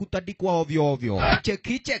pale vini kutandikwa ovyo ovyo.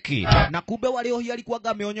 Cheki. Na kumbe walio hii alikuwa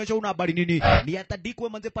ameonyesha una habari nini? Ni atandikwe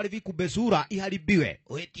manze pale hivi kubesura iharibiwe.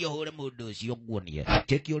 Oetio hore mundu ucio guonie.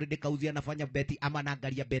 Cheki already kauzi anafanya beti ama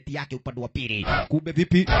naangalia beti yake upande wa pili. Kumbe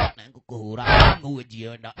vipi? Ngukuhura. Nguwe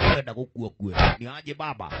jienda. Enda gukua kwe. Ni aje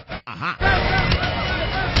baba?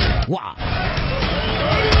 Wa.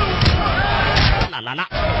 La.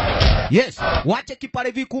 Yes, wache kipale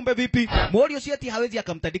hivi kumbe vipi? Morio sieti hawezi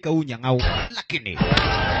akamtandika unyang'au. Lakini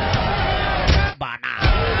bana.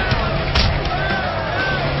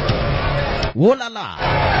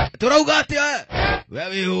 Wolala. Turaugate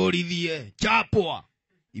wewe urithie chapwa.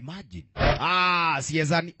 Imagine.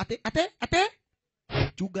 Siezani. Ate.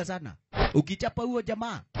 Chuga sana. Ukichapa huo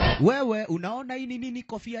jamaa, wewe unaona hii nini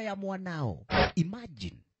kofia ya mwanao.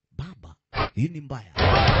 Imagine. Baba. Hii ni mbaya.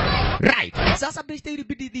 Right. Sasa beste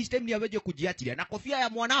ilibidi this time ni aweje kujiachilia na kofia ya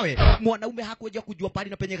mwanawe. Mwanaume hakuweja kujua pali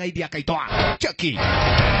na penye gaidi akaitoa. Cheki.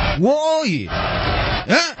 Woi.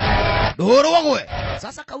 Doro wagwe.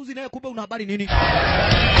 Sasa kauzi naye kumbe una habari nini?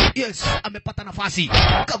 Yes, amepata nafasi.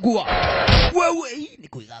 Kagua. Wewe hii ni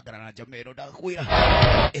kuigagara na jamero da kuira.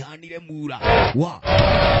 Ehanire mura. Wa.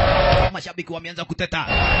 Mashabiki wameanza kuteta.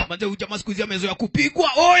 Manze ujamaa siku hizi amezoea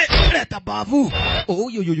kupigwa. Oe, leta bavu.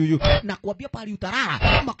 Oyo. Na kuambia pali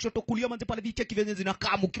utarara. Makshoto kulia manze pale vicheki venye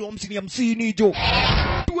zinakaa mkilo 50 jo.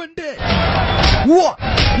 Tuende. Wa.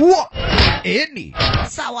 Eni.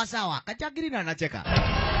 Sawa. Kachagiri na anacheka.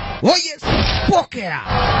 Oh yes, pokea.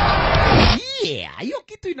 Yeah, hiyo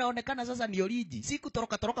kitu inaonekana sasa ni oriji. Si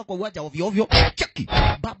kutoroka kwa uwanja ovyo ovyo. Cheki.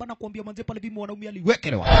 Baba nakwambia manze pale bimu mwanaume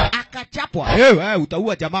aliwekelewa. Akachapwa. Wewe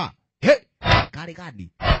utaua jamaa. Kare gani?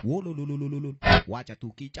 Wolololololo. Wacha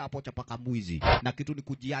tu kichapo cha paka mwizi. Na kitu ni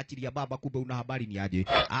kujiachilia baba kumbe una habari ni aje.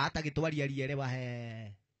 Hata kitwali alielewa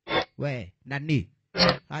we, nani?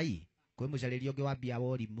 Hai. Kwa mshalelio gewambia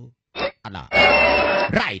wolimu. Ala.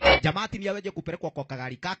 Right. Jamati ni aweje kupelekwa kwa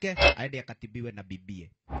kagari kake, aende akatibiwe na bibie.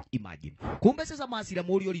 Imagine. Kumbe sasa maasira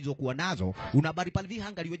mori ulizokuwa nazo, unabari pale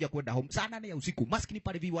hanga liweje kwenda home sana ya usiku. Maskini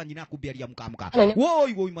pale wanyina kubialia mkamka.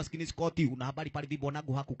 Woi maskini Scotty, una habari pale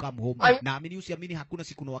bwanangu hakukam home. Na amini usiamini hakuna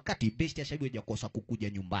siku na wakati best ya shaiweje kosa kukuja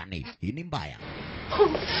nyumbani. Hii ni mbaya.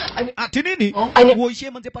 Ati nini? Woishe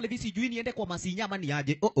manze pale sijui niende kwa masinyama ni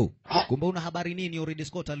aje. Kumbe una habari nini? Already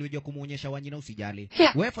Scott aliweje kumuonyesha wanyina usijali.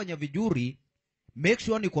 Wewe fanya vizuri. Make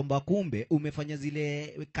sure ni kwamba kumbe umefanya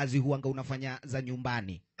zile kazi huanga unafanya za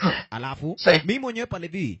nyumbani. Alafu mimi mwenyewe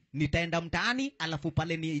pale nitaenda mtaani alafu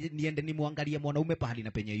pale niende nimwangalie mwanaume pahali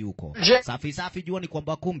na penye yuko. Safi jua ni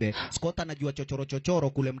kwamba kumbe Scott anajua chochoro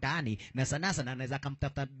kule mtaani na sana anaweza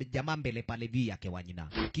kumtafuta jamaa mbele pale yake wanyina.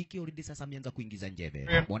 Kiki already sasa ameanza kuingiza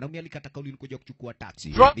njeve. Mwanaume alikata kauli kuja kuchukua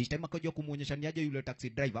taxi. This time akaja kumuonyesha niaje yule taxi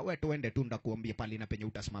driver. Wewe tuende tu ndakuambia pale na penye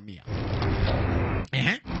utasimamia.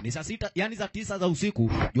 Ni saa 6 yani za 9 za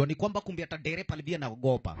usiku. Jua ni kwamba kumbe atadere pale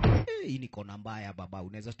anaogopa. Hii ni kona mbaya baba.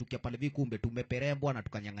 Unaweza stukia pale kumbe tumeperembwa na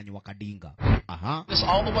tukanyang'anywa kadinga. This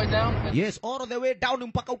all the way down? Yes, all the way down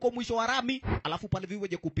mpaka huko mwisho wa rami. Alafu pale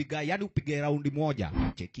weje kupiga yani upige raundi moja.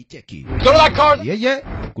 Cheki. Go to that car.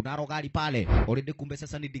 Yeah. Kuna rogari pale. Already kumbe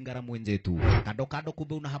sasa ni dingara mwenzetu. Kando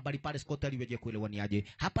kumbe una habari pale Scott aliweje kuelewa ni aje.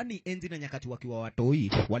 Hapa ni enzi na nyakati wakiwa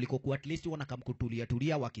watoi walikokuwa at least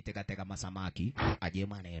wanakamkutulia wakiteka masamaki. Aje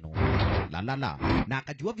maana maneno. La. Na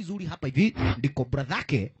akajua vizuri hapa hivi ndiko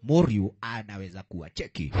bradhake Morio anaweza kuwa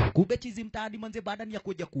cheki. Kumbe chizi mtaani manze baada ya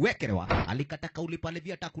kuja kuwekelewa alikata kauli pale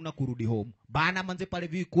vya hata kuna kurudi home. Bana manze pale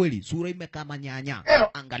vi kweli sura imekaa manyanya.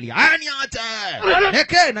 Angalia. Ani acha.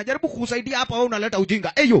 Eke najaribu kukusaidia hapa wewe unaleta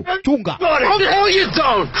ujinga. Eyo chunga. No you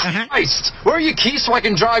don't. Christ, where are your keys so I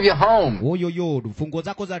can drive you home? Oyo fungo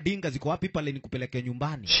zako za dinga ziko wapi pale nikupeleke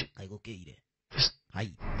nyumbani? Haikokeile.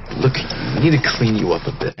 Hai. Look, I need to clean you up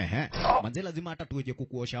a bit. Manze lazima hata tuweje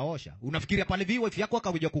kukuosha. Unafikiria pale vi wife yako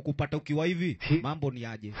akaweje kukupata ukiwa hivi? Mambo ni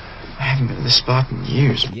aje? I haven't been to this spot in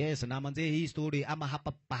years. Yes, na manze hii story ama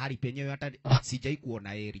hapa pahali penyewe hata sijai kuona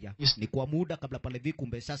area. Ni kwa muda kabla pale vi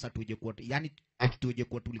kumbe sasa tuweje kuwa yani tuweje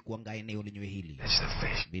kuwa tulikuwa ngai eneo lenyewe hili.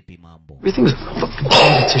 Vipi mambo? Everything's a fucking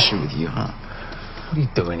competition with you, huh? What are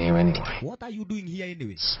you doing here anyway? What are you doing here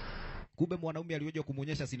anyway? Kumbe mwanaume aliyoje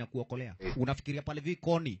kumuonyesha sina kuokolea. Unafikiria pale vi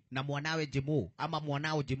Koni na mwanawe Jemo ama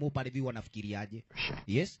mwanao Jemo pale vi wanafikiriaje?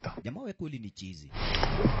 Yes, jamaa wewe kweli ni chizi.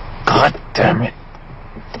 God damn it.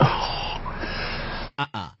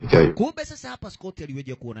 Kumbe sasa hapa Scott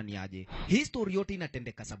aliweje kuona ni aje. History yote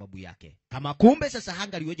inatendeka sababu yake. Kama kumbe sasa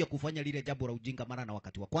hanga aliweje kufanya lile jambo la ujinga mara na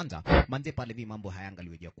wakati wa kwanza, manze pale vi mambo hayanga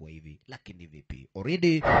aliweje kuwa hivi. Lakini vipi?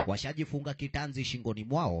 Already washajifunga kitanzi shingoni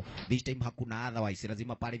mwao. This time hakuna otherwise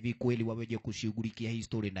lazima pale vi kweli waweje kushughulikia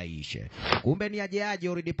history na ishe. Kumbe ni aje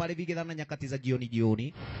already pale vi kidhana nyakati za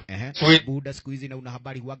jioni. Buda siku hizi na una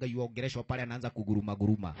habari huaga yuongeleshwa pale anaanza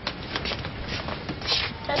kuguruma.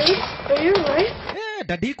 Daddy, are you alright?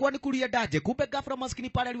 Daddy kwa nikulia daje. Kumbe ghafla maskini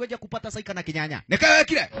pale aliweja kupata saika na kinyanya. Nikawe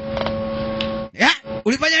kile.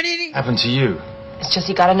 Ulifanya nini? Happened to you? It's just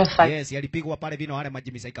he got in a fight. Yes, alipigwa pale vino wale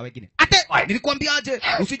majimi saika wengine. Ate, nilikwambia aje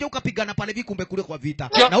usije ukapigana pale vi kumbe kule kwa vita.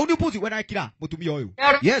 Na huni upuzi wewe kila mtumio huyu.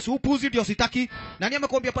 Yes, upuzi ndio sitaki. Nani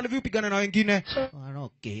amekwambia pale vi upigana na wengine?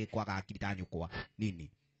 Okay, kwa akili tanyu kwa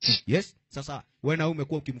nini? Yes, sasa wewe na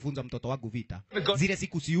umekuwa ukimfunza mtoto wangu vita. Zile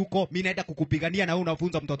siku si yuko, mimi naenda kukupigania na wewe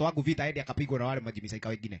unafunza mtoto wangu vita aende akapigwa na wale majimisaika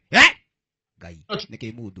wengine. Gai,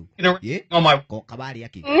 nikimudu. Kwa kabari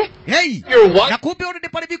yake. Hey! Na kumbe already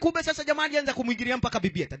pale vikumbe sasa jamani anza kumwingilia mpaka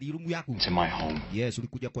bibia tadirumu yako. To my home. Yes,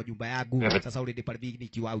 ulikuja kwa nyumba yangu. Sasa already pale vi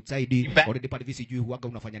nikiwa outside. Already pale vi sijui huaga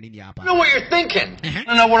unafanya nini hapa. You know what you're thinking?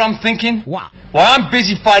 You know what I'm thinking? What? While I'm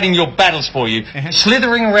busy fighting your battles for you,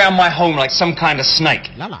 slithering around my home like some kind of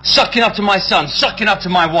snake. Sucking up to my son, sucking up to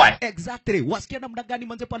my wife. Exactly. Wasikia namna gani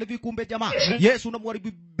manze pale vi kumbe jamaa? Yes,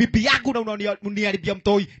 unamharibu bibi yangu na unaniharibia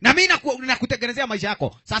mtoi. Na mimi nakutengenezea maisha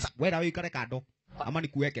yako. Sasa wewe wewe kale kado. Ama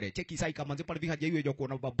nikuwekele cheki saika manze pale vihaje hiyo hiyo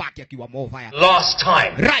kuona babaki akiwa mofaya. Last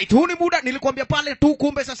time. Right, huni muda nilikwambia pale tu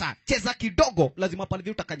kumbe sasa cheza kidogo lazima pale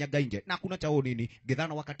vile utakanyaga nje. Na kuna chao nini?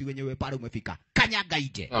 Gedhana wakati wenyewe pale umefika. Kanyaga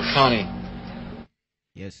nje. Oh, Connie.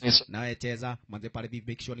 Yes. Nawe cheza manze pale vi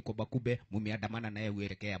make sure ni kwa bakube mumeandamana naye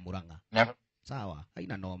uelekea Muranga. Never. Sawa,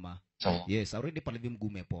 haina noma. So, yes, already pale vi mguu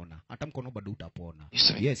umepona. Hata mkono bado utapona.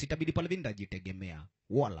 Yes, itabidi pale vi ndajitegemea.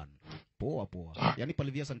 Wallan. Poa. Yaani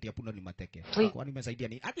pale via santi yapunda ni mateke. Kwa nimesaidia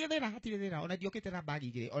ni. Ati thera. Unajiokete na bagi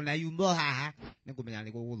ile. Ona yumbo haha. Ningumenya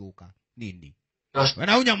ni kuguluka. Nini?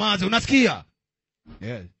 Wewe unyamaze, unasikia?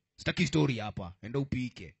 Yes. Sitaki story hapa. Enda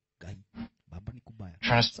upike. Gai. Baba ni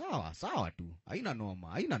kubaya. Sawa tu. Haina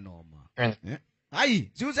noma. Hai,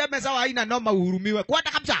 si useme sawa haina noma uhurumiwe.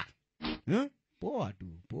 Kwata kabisa. Poa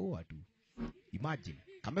tu. Imagine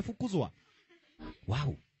kamefukuzwa.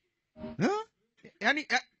 Wow.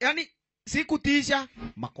 Yaani sikutisha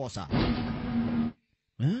makosa.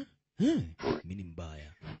 Mimi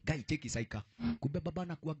mbaya. Gai cheki saika. Kumbe baba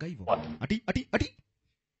na kuaga hivyo. Ati.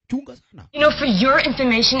 Chunga sana. You know, for your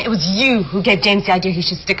information, it was you who gave James the idea he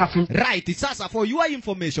should stick up from... Right, sasa for your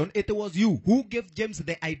information, it was you who gave James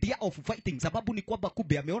the idea of fighting. Sababu ni kwamba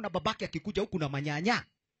kumbe ameona babake akikuja huku na manyanya.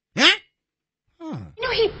 You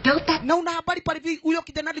know, he built that... Na una habari pale hivi huyo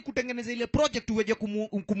kijana alikutengeneza ile project uweje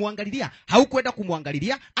kumuangalilia. Haukwenda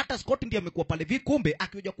kumuangalilia, hata Scott ndiye amekuwa pale hivi kumbe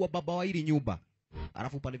akiweja kuwa baba wa hili nyumba.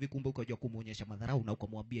 Alafu pale hivi kumbe ukaja kumuonyesha madharau na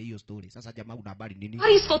ukamwambia hiyo story. Sasa jamaa una habari nini?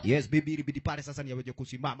 Yes, baby ilibidi pale sasa ni aweje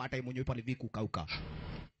kusimama hata yeye mwenyewe pale hivi kukauka.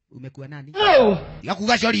 Umekuwa nani? Ya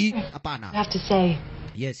kugashori. Hapana. I have to say.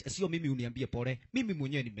 Yes, sio mimi uniambie pole. Mimi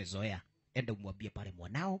mwenyewe nimezoea. Enda umwambie pale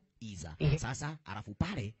mwanao Iza. Sasa alafu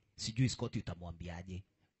pale sijui Scott utamwambiaje.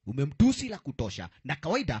 Umemtusi la kutosha. Na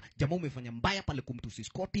kawaida jamaa umefanya mbaya pale kumtusi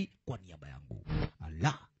Scott kwa niaba yangu.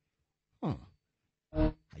 Ala.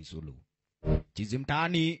 Haisulu. Chizi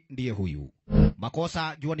mtaani ndiye huyu.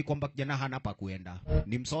 Makosa jua ni kwamba kijana hana pa kuenda.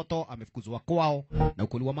 Ni msoto amefukuzwa kwao na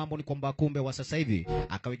ukweli wa mambo ni kwamba kumbe wa sasa hivi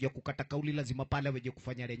akaweje kukata kauli lazima pale aweje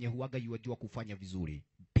kufanya lenye huaga yajua kufanya vizuri.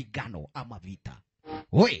 Pigano ama vita.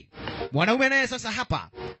 Oi, mwanaume naye sasa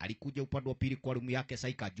hapa alikuja upande wa pili kwa room yake, sasa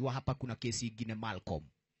ikajua hapa kuna kesi nyingine Malcolm.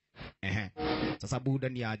 Sasa buda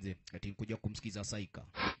ni aje ati kuja kumsikiza Saika.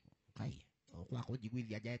 Kai kwa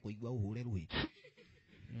kujigwithia jaye kuigwa uhure ruhi.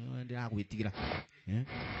 Ndio akuitira.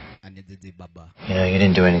 Anedze baba. You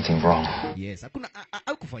didn't do anything wrong. Yes, hakuna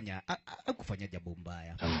kufanya jambo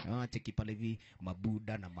mbaya. Cheki pale hivi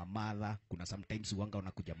mabuda na mamadha, kuna sometimes wanga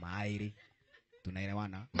unakuja maairi.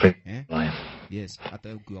 Tunaelewana? Yes,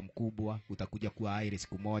 hata ukiwa mkubwa utakuja kuwa aire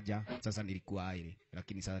siku moja. Sasa nilikuwa aire,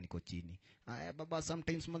 lakini sasa niko chini. Baba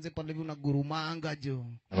sometimes manze pale hivi unagurumanga jo.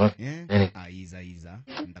 Aiza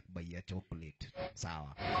ndakubaia chocolate.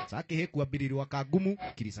 Sawa. Sasa heku abiririwa kagumu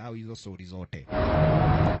kilisahau hizo story zote.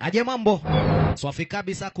 Aje mambo. Swafi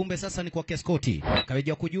kabisa, kumbe sasa ni kwa Keskoti.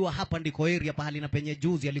 Kaweja kujua hapa ndiko area pahali na penye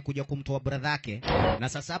juzi alikuja kumtoa brother yake. Na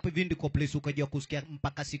sasa hapa hivi ndiko place ukaja kusikia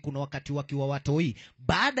mpaka siku na wakati wakiwa watoi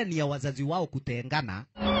baada ni ya wazazi wao kutengana.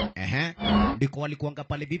 Ndiko walikuanga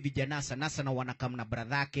pale bibi vijana sana na wanakamna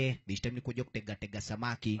brother yake. This time ni kuja kutega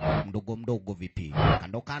samaki mdogo vipi.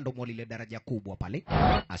 Kando mwalile daraja kubwa pale.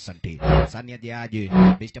 Asante. Sani aje.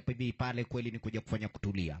 Best bibi pale kweli ni kuja kufanya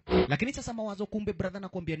kutulia. Lakini sasa mawazo kumbe brother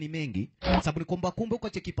nakwambia ni mengi. Sababu ni kwamba kumbe uko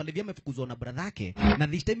cheki pale vya amefukuzwa na brother yake na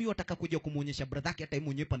this time wataka kuja kumuonyesha brother yake hata yeye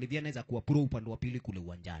mwenyewe pale vya anaweza kuwa pro upande wa pili kule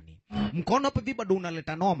uwanjani. Mkono hapo vipi bado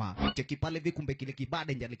unaleta noma. Cheki pale vipi kumbe kile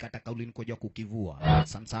kibade nje alikata kauli ni kuja kukivua.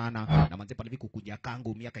 Sana na manze pale vipi kukuja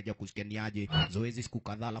kangu miaka haja kusikianiaje zoezi siku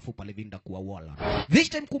kadhaa alafu pale vinda kuwa wala. This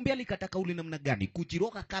time kumbe alikata kauli namna gani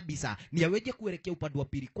kujiroka kabisa ni aweje kuelekea upande wa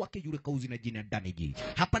pili kwake yule kauzi na jina Daneji.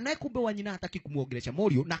 Hapa naye kumbe wanyina hataki kumuongelesha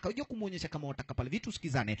Morio na akaja kumuonyesha kama wataka pale vitu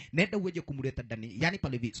sikizane nenda uweje kumleta Dani yani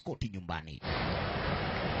pale vipi Scotty nyumbani.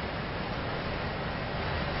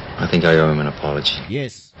 I think I owe him an apology.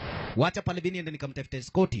 Yes. Wacha pale vini ende nikamtafute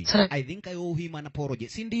Scotty. I think I owe him an apology.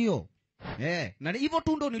 Si ndio? Na hivyo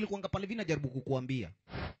tu ndo nilikuanga pale vina jaribu kukuambia.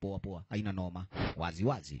 Poa, haina noma.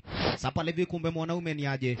 Wazi. Sasa pale vipi kumbe mwanaume ni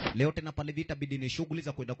aje? Leo tena pale vita bidi ni shughuli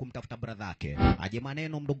za kwenda kumtafuta brother yake. Aje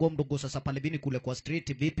maneno mdogo sasa pale vini kule kwa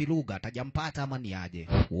street vipi lugha atajampata ama ni aje?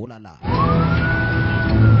 Ulala.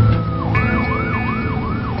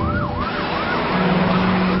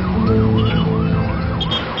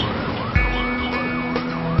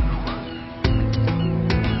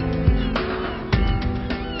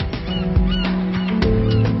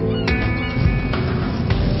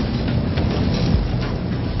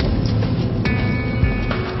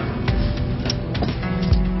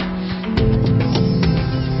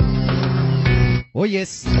 Oh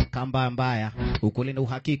yes, kamba mbaya. Ukweli na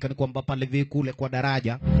uhakika ni kwamba pale vi kule kwa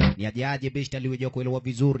daraja ni aje best aliweja kuelewa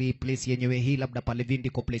vizuri place yenyewe hii labda pale vi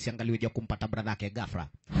ndiko place angaliweja kumpata brother yake ghafla.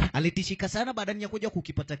 Alitishika sana baada ya kuja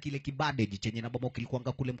kukipata kile kibade chenye na bomo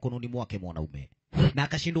kilikuanga kule mkononi mwake mwanaume. Na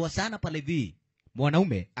akashindwa sana pale vi.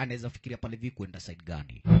 Mwanaume anaweza fikiria pale vi kwenda side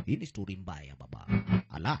gani. Hii ni story mbaya baba.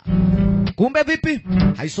 Ala. Kumbe vipi?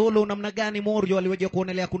 Haisolo namna gani Morio aliweja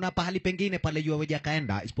kuonelea kuna pahali pengine pale yuaweja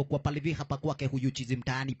kaenda isipokuwa pale vi hapa kwake huyu chizi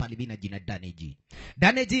mtaani pale vi na jina Daneji.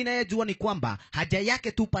 Daneji anayejua ni kwamba haja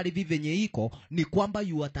yake tu pale vi venye iko ni kwamba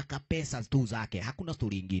yuataka pesa tu zake. Hakuna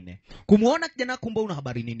story nyingine. Kumuona kijana kumbe una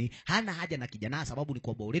habari nini? Hana haja na kijana sababu ni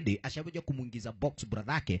kwamba already ashaweja kumuingiza box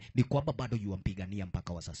brother yake ni kwamba bado yuampigania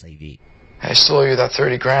mpaka wa sasa hivi. I still owe you that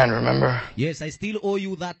 30 grand, remember? Yes, I still owe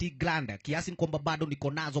you that grand. Kiasi kwamba bado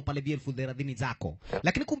niko nazo pale vile 30,000 zako.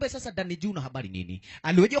 Lakini kumbe sasa Daneji una habari nini?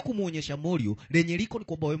 Aliweja kumuonyesha Morio lenye liko ni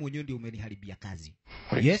kwamba wewe mwenyewe ndio umeniharibia kazi.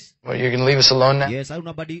 Yes. Well, you're going to leave us alone now? Yes,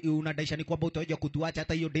 unadaisha ni kwamba utaweja kutuacha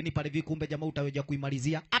hata hiyo deni pale vile kumbe jamaa utaweja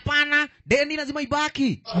kuimalizia. Hapana, deni lazima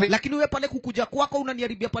ibaki. Lakini wewe pale kukuja kwako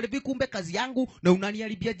unaniharibia pale vile kumbe kazi yangu na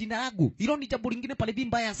unaniharibia jina langu. Hilo ni jambo lingine pale vile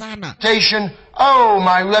mbaya sana. Oh,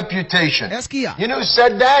 my reputation. Eskia. You know who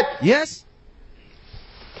said that? Yes.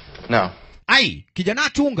 No. Ai, kijana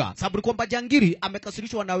chunga, sababu kwamba jangiri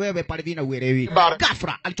amekasirishwa na wewe pale vina uelewi.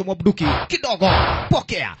 Ghafla alichomwa buduki kidogo.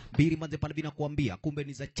 Pokea. Biri manze pale vina kuambia kumbe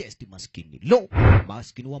ni za chest maskini. Lo,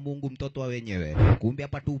 maskini wa Mungu mtoto wa wenyewe. Kumbe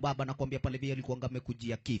hapa tu baba nakwambia pale vile alikuwa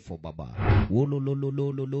ngamekujia kifo baba.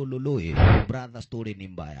 Wolololololololo. Brother story ni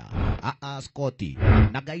mbaya. Scotty.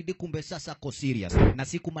 Na gaidi kumbe sasa ko serious. Na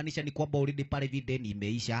sikumaanisha ni kwamba already pale vile ni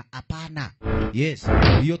imeisha. Hapana. Yes,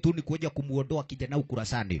 hiyo tu ni kuja kumuondoa kijana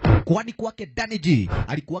ukurasani. Kwani kwake Daneji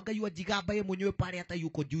alikuwaga yu ajigaba yeye mwenyewe pale hata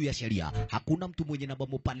yuko juu ya sheria. Hakuna mtu mwenye na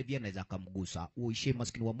bomo pale vya anaweza kumgusa. Uishe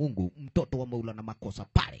maskini wa Mungu, mtoto wa Maulana makosa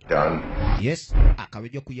pale. Yes,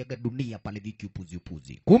 akaweja kuiaga dunia pale viki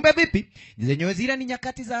upuzi. Kumbe vipi? Zenyewe zile ni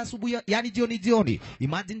nyakati za asubuhi, yani jioni.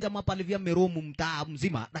 Imagine jamaa pale vya meromu mtaa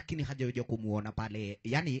mzima, lakini hajaweja kumuona pale,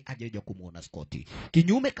 yani hajaweja kumuona Scotty.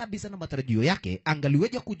 Kinyume kabisa na matarajio yake,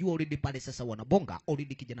 angaliweja kujua already pale sasa wanabonga,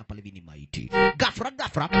 already kijana pale vini maiti.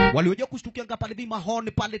 Gafra, waliweja kushtukia pale vima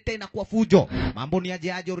mahoni pale tena kwa fujo. Mambo ni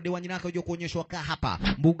aje already wanyinaka weja kuonyeshwa kaa hapa.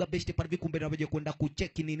 Mbuga besti pale vikumbe na weja kwenda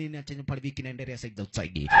kucheki nini na chenye pale viki naendelea side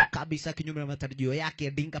outside. Kabisa kinyume na matarajio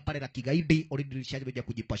yake, dinga pale la kigaidi already lishaje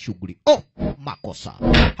kujipa shughuli. Oh, makosa.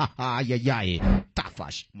 Yayai.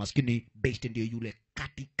 Tafash. Maskini besti ndio yule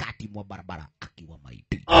katikati mwa barabara akiwa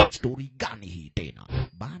maiti. Story gani hii tena?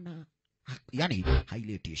 Bana, yani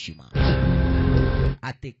haileti heshima.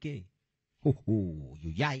 Ateke.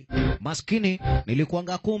 Yuyai. Maskini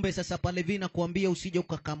nilikuanga kumbe sasa pale vina kuambia usije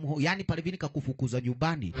ukakamho, yani pale vini kakufukuza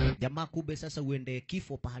nyumbani. Jamaa kumbe sasa uende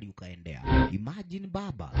kifo pahali ukaendea. Imagine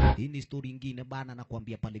baba, hii ni story nyingine bana na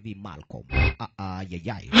kuambia pale vini Malcolm.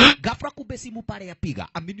 Yayai. Gafra kumbe simu pale yapiga.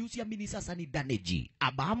 Amini sasa ni Daneji.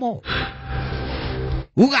 Abamo.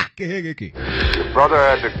 Uga kehegeke. Your brother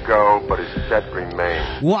had to go, but his debt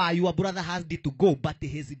remained. Why, your brother has to go, but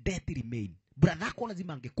his debt remained. Brother yako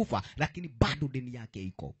lazima angekufa, lakini bado deni yake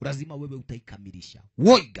iko. Lazima wewe utaikamilisha.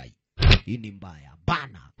 Woi guy. Hii ni mbaya.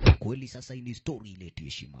 Bana. Kweli sasa hii ni story ileti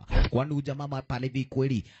heshima. Kwani ujamaa pale vi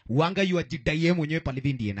kweli. Wanga yu ajidaye mwenyewe pale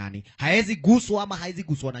vi ndiye nani. Haezi guswa ama haezi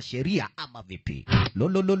guswa na sheria ama vipi.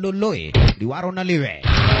 Lololololoe. Liwaro na liwe.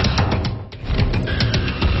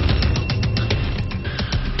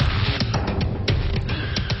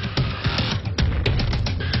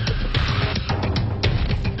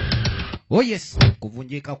 Oh yes,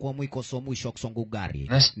 kuvunjika kwa mwiko so mwisho kusonga gari.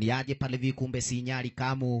 Ni aje pale vi kumbe sinyari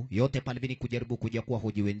kamu, yote pale vi ni kujaribu kuja kuwa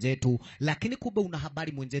hoji wenzetu, lakini kumbe una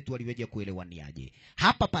habari mwenzetu aliweje kuelewa ni aje.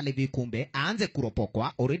 Hapa pale vi kumbe aanze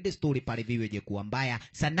kuropokwa, already story pale vi weje kuwa mbaya,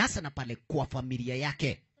 sana pale kwa familia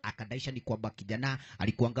yake. Akadaisha ni kwamba kijana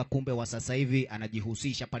alikuanga kumbe wa sasa hivi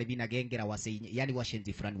anajihusisha pale vina genge la wase, yani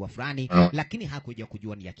washenzi fulani, lakini hakuja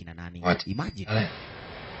kujua ni akina nani. Imagine.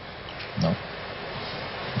 No.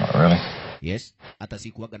 Not really. Yes, hata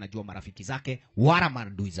sikuwaga najua marafiki zake wala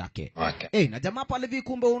maadui zake. Okay. Na jamaa pale vi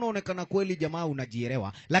kumbe unaonekana kweli jamaa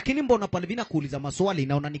unajielewa, lakini mbona pale vina kuuliza maswali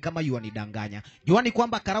naona ni kama yua nidanganya. Jua ni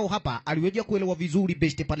kwamba Karau hapa aliweja kuelewa vizuri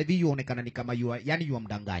besti pale vi unaonekana ni kama yua, yani yua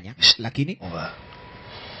mdanganya, lakini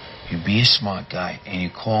you be a smart guy and you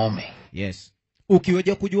call me. Yes.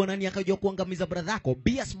 Ukiweja kujua nani akajua kuangamiza brother yako,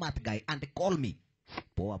 be a smart guy and call me.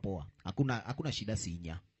 Poa. Hakuna shida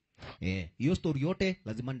sinya. Hiyo story yote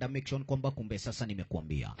lazima nda make sure kwamba kumbe sasa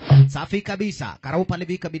nimekuambia. Safi kabisa. Karau pale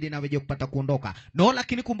vi kabidi na weje kupata kuondoka. No,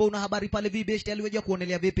 lakini kumbe una habari pale vi besti aliweje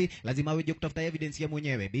kuonelea vipi? Lazima weje kutafuta evidence ya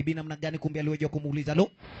mwenyewe. Bibi namna gani kumbe aliweje kumuuliza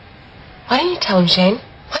lo? Why didn't you tell him, Shane?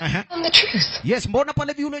 I'm the truth. Yes, mbona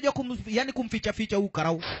pale vi uleje yani kumficha huyu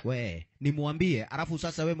Karau? We, nimuambie, alafu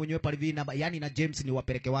sasa we mwenyewe pale vi na yani na James ni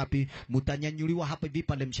wapeleke wapi? Mutanyanyuliwa hapa hivi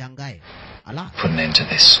pale mshangae. Ala. Put an end to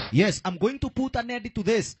this. Yes, I'm going to put an end to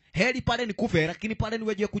this. Heri pale ni kufe, lakini pale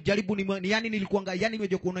niweje kujaribu ni yani nilikuanga, yani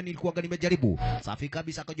niweje kuona nilikuanga nimejaribu. Safi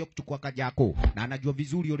kabisa akaja kuchukua kajako. Na anajua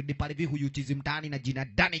vizuri already pale vi huyu chizi mtani na jina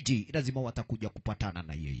Daneji. Lazima watakuja kupatana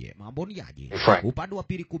na yeye. Mambo ni aje? Upande wa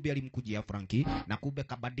pili kubi alimkujia Frankie na kube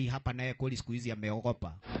kabadi hapa naye kweli siku hizi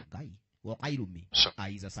ameogopa. Gai, wakairumi.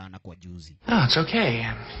 Aiza sana kwa juzi. Oh, it's okay.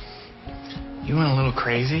 You went a little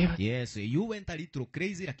crazy. Yes, you went a little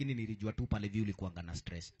crazy, lakini nilijua tu pale vi ulikuanga na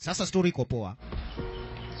stress. Sasa story iko poa.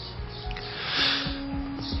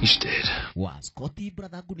 He's dead. Scotty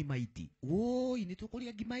brother yangu ni maiti.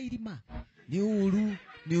 Initukulia gimairima.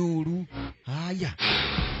 Ni uru. Haya.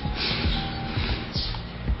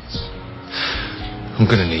 I'm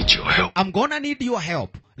gonna need your help. I'm gonna need your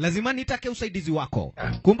help. Lazima nitake usaidizi wako.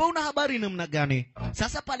 Kumbe una habari namna gani?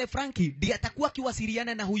 Sasa pale Frankie ndiye atakuwa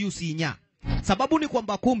kiwasiliana na huyu Sinya. Sababu ni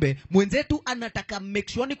kwamba kumbe mwenzetu anataka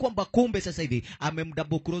make sure ni kwamba kumbe sasa hivi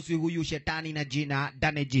amemdouble cross huyu shetani na jina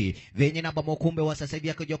Daneji. Venye na bamo kumbe wa sasa hivi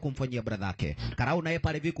akaja kumfanyia brother yake. Karau naye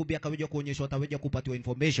pale vi kumbe akaja kuonyeshwa ataweja kupatiwa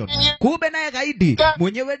information. Kumbe naye gaidi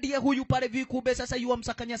mwenyewe ndiye huyu pale vi kumbe sasa yu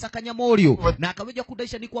sakanya Morio. Na akaweja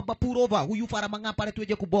kudaisha ni kwamba Purova huyu Faramanga pale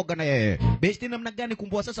tuweje kuboga na yeye. Besti namna gani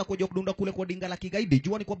kumbwa sasa kuja kudunda kule kwa dinga la kigaidi.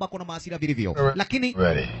 Jua ni kwamba kuna maasira vilivyo. Lakini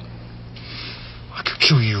I could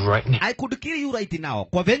kill you right now. I could kill you right now.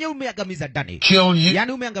 Kwa venye umeangamiza Danny. Kill you?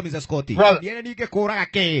 Yani umeangamiza Scotty. Brother. Ningekora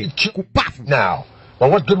ke kupafu. Now,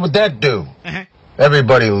 well, what good would that do?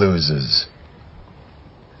 Everybody loses.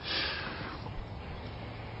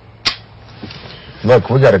 Look,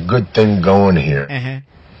 we got a good thing going here.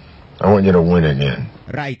 I want you to win again.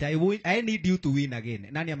 Right, I need you to win again.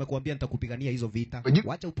 Nani amekuambia nitakupigania hizo vita?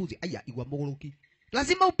 Wacha upuzi. Aya, igwa mogoloki.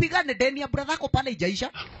 Lazima upigane, deni ya brother yako pale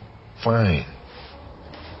ijaisha. Fine.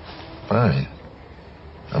 Fine.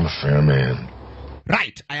 I'm a fair man.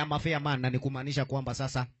 Right, I am a fair man, na ni kumaanisha kwamba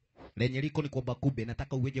sasa lenye liko ni kwamba Kube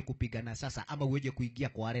nataka uweje kupigana sasa ama uweje kuingia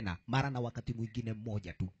kwa arena mara na wakati mwingine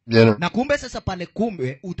mmoja tu. Yeah. Na kumbe sasa pale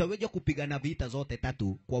kumbe utaweje kupigana vita zote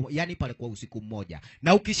tatu kwa yani pale kwa usiku mmoja.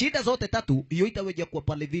 Na ukishinda zote tatu hiyo itaweje kwa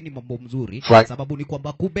pale vini mambo mzuri sababu ni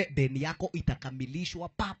kwamba Kube deni yako itakamilishwa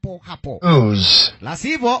papo hapo. La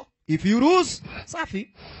sivyo if you lose safi.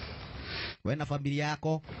 Wewe na familia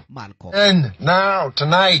yako Malcolm. And now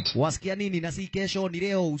tonight. Wasikia nini na si kesho ni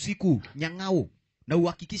leo usiku nyang'au. Na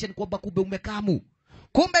uhakikishe ni kwamba Kube umekamu.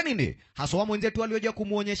 Kumbe nini? Haswa mwenzetu alioja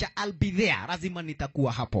kumuonyesha I'll be there, lazima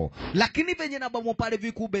nitakuwa hapo. Lakini venye na bamo pale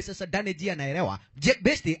vikube sasa Daneji anaelewa,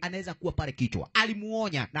 Besti anaweza kuwa pale kichwa.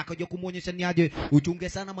 Alimuonya na akaja kumuonyesha ni aje uchunge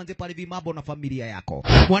sana manze pale vimabo na familia yako.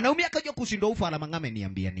 Mwanaume akaja kushindwa ufa ala mangame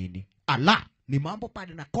niambia nini? Allah ni mambo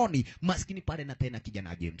pale na Koni, maskini pale na tena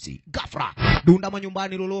kijana James. Gafra, dunda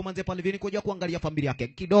manyumbani lolo manze pale vini kuja kuangalia familia yake.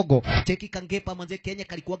 Kidogo, cheki kangepa manze Kenya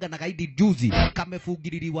kalikuwaga na gaidi juzi,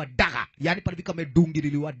 kamefugililiwa daga. Yani pale vika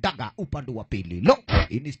medungililiwa daga upande wa pili. Lo,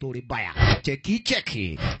 ini story baya.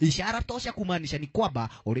 Cheki. Ishara tosha kumaanisha ni kwamba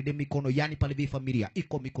already mikono yani pale vi familia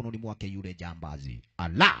iko mikononi mwake yule jambazi.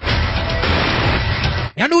 Allah.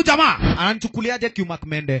 Yani jamaa ananichukuliaje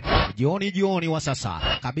kiumakmende jioni wa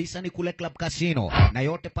sasa kabisa ni kule club casino na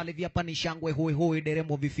yote pale vya hapa ni shangwe hoi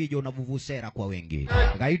deremo vifijo na vuvusera kwa wengi.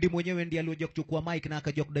 Gaidi mwenyewe ndiye alioje kuchukua mic na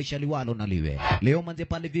akaja kudaisha liwalo na liwe leo manze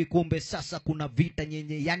pale vikumbe sasa kuna vita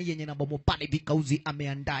yenye na bomo pale vikauzi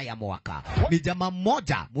ameandaa ya mwaka ni jamaa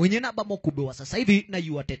mmoja mwenye na bomo kubwa wa sasa hivi na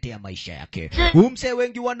yuatetea maisha yake. Umse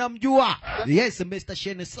wengi wanamjua, yes, Mr.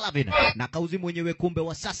 Shane Slavin na kauzi mwenyewe kumbe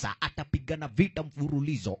wa sasa atapigana vita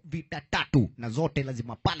mfululizo vita tatu na zote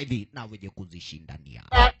lazima pale vi na weje kuzishindania.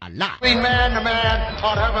 Allah. Man to man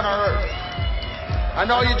on heaven or earth. I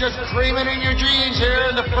know you're just dreaming in your dreams here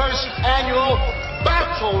in the first annual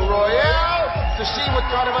Battle Royale to see what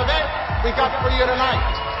kind of event we got for you tonight.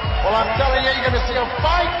 Well, I'm telling you, you're going to see a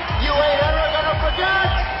fight you ain't ever going to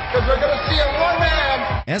forget. Because we're going to see a one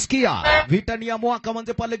man. Eskia, vita ni ya mwaka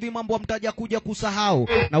manze pale vi mambo mtaja kuja kusahau.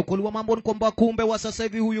 Na ukweli wa mambo ni kwamba kumbe wa sasa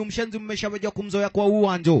hivi huyu mshenzi mmeshaweja kumzoea kwa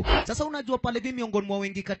uwanjo. Sasa unajua pale vi miongoni mwa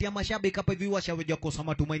wengi kati ya mashabiki hapa hivi washaweja kosa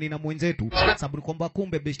matumaini na mwenzetu. Sababu ni kwamba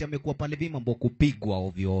kumbe Besti amekuwa pale vi mambo kupigwa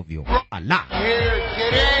ovyo. Allah. Here,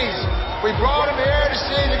 kiddies. We brought him here to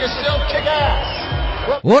see if he can still kick ass.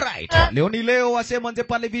 Alright, leo wasema nze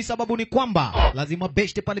pale vi sababu ni kwamba lazima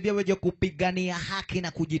Besti pale vya weje kupigania haki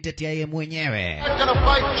na kujitetea yeye mwenyewe. We're gonna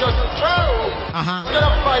fight just two. We're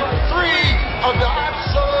gonna fight three of the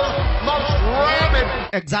absolute most rabid.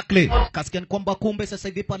 Exactly. Kasikia kwamba kumbe sasa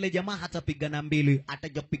hivi pale jamaa hatapigana 2,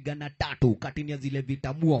 ataja kupigana 3 kati ya zile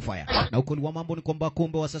vita muofaya. Na ukweli wa mambo ni kwamba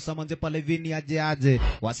kumbe wa sasa manze pale vi ni aje.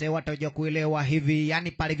 Wase wataja kuelewa hivi,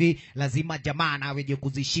 yani pale vi lazima jamaa na weje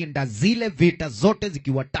kuzishinda zile vita zote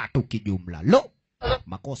zikiwa 3 kijumla. Lo.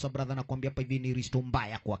 Makosa brother na kuambia hapa hivi ni risto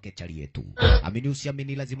mbaya kwa kechari yetu. Amini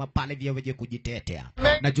usiamini lazima pale vya weje kujitetea.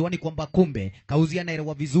 Najua ni kwamba kumbe kauzi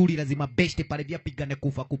anaelewa vizuri lazima Besti pale vya pigane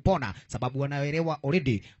kufa kupona sababu anaelewa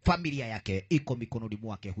already familia yake iko mikononi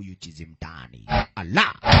mwake huyu chizi mtaani.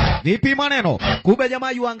 Allah. Vipi maneno? Kumbe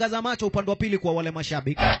jamaa yuangaza macho upande wa pili kwa wale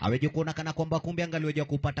mashabiki. Aweje kuona kana kwamba kumbe angaliweje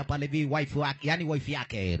kupata pale vi wife wake, yani wife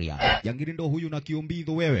yake area. Jangiri ndo huyu na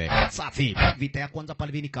kiombido wewe. Safi. Vita ya kwanza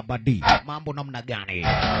pale vi ni kabadi. Mambo namna gani?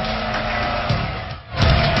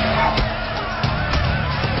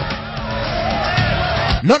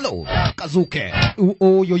 Lolo Kazuke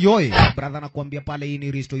yoyoi brother nakwambia pale hii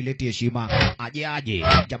ni risto ileti heshima aje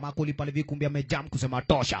jamaa kuli pale vikumbi amejam kusema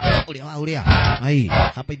tosha ulia ai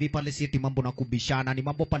hapa hivi pale sieti mambo na kubishana ni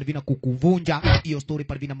mambo pale vina kukuvunja hiyo story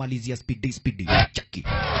pale vina malizia speedy chaki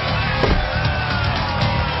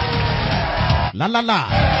la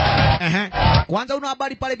kwanza una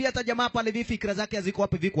habari pale vya hata jamaa pale vi fikra zake haziko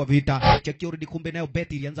wapi vikwa vita cheki already kumbe nayo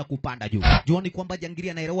beti ilianza kupanda juu juani kwamba Jangiri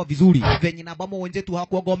anaelewa vizuri venye na bamo wenzetu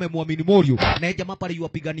hakuwa wamemwamini Morio na jamaa pale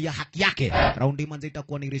yuwapigania haki yake raundi manze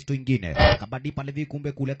itakuwa ni risto ingine kabadi pale vi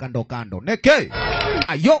kumbe kule kando neke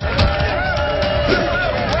ayo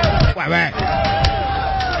wewe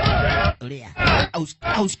Lea.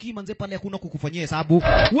 Auski manze pale hakuna kukufanyia hesabu.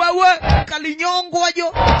 Wewe kalinyongwa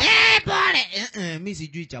jo. Pole. Mimi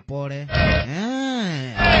sijui cha pole.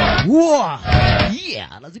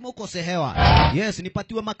 Yeah, lazima ukose hewa. Yes,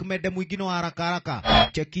 nipatiwe makmede mwingine wa haraka.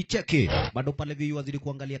 Cheki. Bado pale vi wazidi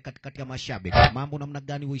kuangalia katikati ya mashabiki. Mambo namna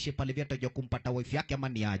gani uishe pale vi atajua kumpata wife yake ama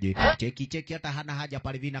ni aje. Cheki hata hana haja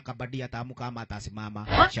pale vi na kabadia ataamka ama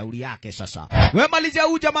atasimama. Shauri yake sasa. Wewe malizia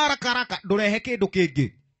uja haraka. Ndorehe kindu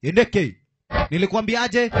kingi. Endeke.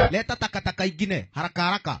 Nilikwambiaje? Leta takataka ingine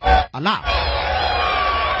haraka. Ala.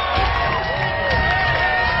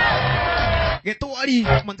 Getwari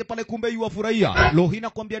manze pale kumbe yuafurahia. Lohina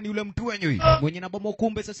kwambia ni yule mtu wenyewe mwenye na bomo,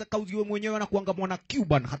 kumbe sasa kauziwe mwenyewe na kuanga mwana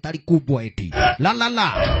Cuban hatari kubwa eti. La.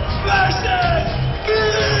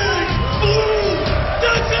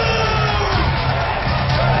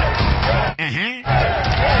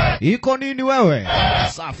 Iko nini wewe?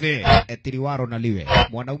 Safi. Etiliwaro na liwe.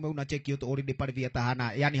 Mwanaume unacheki yote already pale vya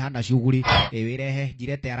hana, yani hana shughuli. Wirehe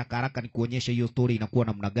jirete haraka ni kuonyesha hiyo story inakuwa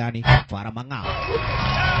namna gani. Fara mangao.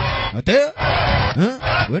 Ate?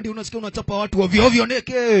 Wewe ndio unasikia unachapa watu ovyo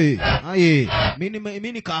neke. Ai,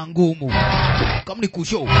 mimi kaangumu. Kama ni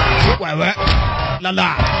kushow. Wewe.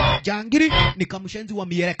 Lala. Jangiri ni kamshenzi wa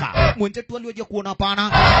miereka. Mwenzetu alioje kuona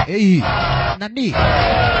hapana. Nani?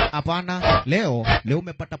 Hapana. Leo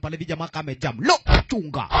umepata pale vijana kama jam. Lo,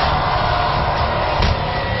 chunga.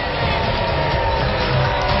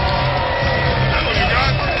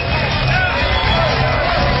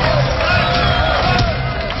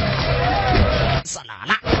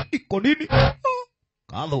 Salala. Iko nini?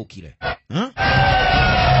 Kalo kile.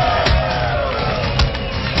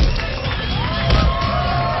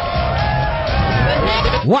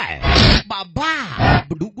 Wae, baba,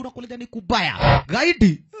 ndugu nakuletea ni kubaya.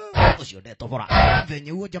 Gaidi. Usio deto bora.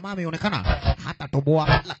 Venye huo jamaa ameonekana hata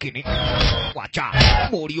toboa, lakini wacha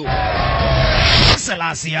Morio.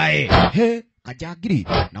 Selasi yae. Kajagiri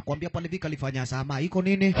nakwambia pale vika alifanya sama. Iko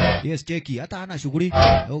nini? Yes, cheki hata hana shughuli.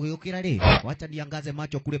 Ukirali wacha niangaze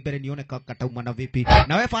macho kule mbele nione katauma na vipi.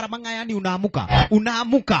 Na wewe Faramanga yani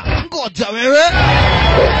unaamuka. Ngoja wewe.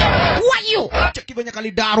 Wayo cheki venye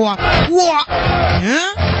kalidarwa.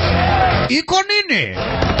 Iko nini?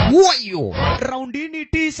 Wayo raundini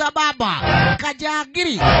 9 baba.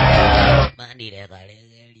 Kajagiri mandire kale.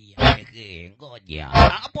 Ngoja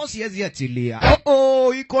hapo siwezi achilia.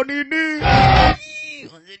 Iko nini?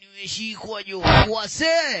 Kwanza nimeshikwa jo. Wase.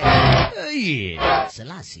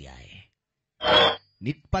 Selasi yae.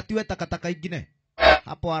 Nipatiwe takataka ingine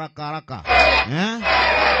hapo haraka.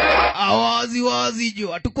 Wazi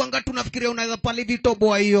jo. Atukwanga tunafikiria unaweza pale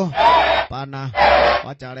vitoboa hiyo. Pana.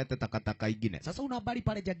 Wacha alete takataka ingine. Sasa una habari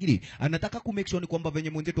pale Jagiri. Anataka ku make sure ni kwamba venye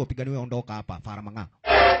mwenzetu wapiganiwe ondoka hapa Faramanga.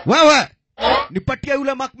 Wewe nipatia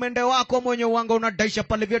yule makmende wako mwenye uanga unadaisha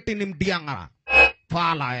pale vyeti ni mdiangara.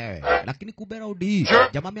 Fala lakini kubera udi.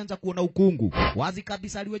 Jamaa ameanza kuona ukungu. Wazi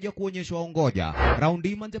kabisa aliweja kuonyeshwa ongoja.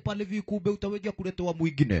 Raundi manze pale vikube utaweja kuletewa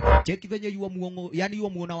mwingine. Cheki venye yuwa muongo, yani yuwa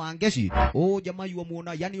muona waangeshi. Jamaa yuwa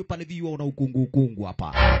muona, yani pale yuwa una ukungu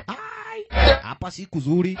hapa. Hapa si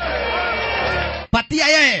kuzuri. Patia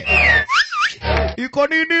yeye. Iko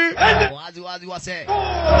nini? Wazi wase.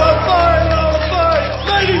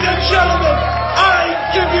 Ladies and gentlemen, I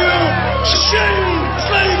give you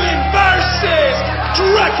shame-slaving versus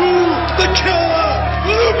Dracu the Killer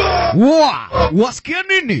Luma. Wasikia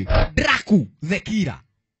nini? Dracu the Killer.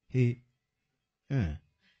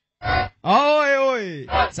 Oi.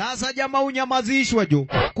 Sasa jamaa unyamazishwa jo.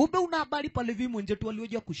 Kumbe una habari pale vi mwenzetu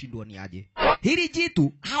walioja kushindwa ni aje. Hili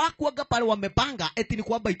jitu hawakuaga pale wamepanga eti ni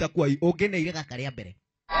kwamba itakuwa ogene ile kakaria mbele.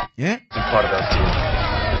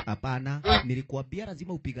 Hapana, nilikuambia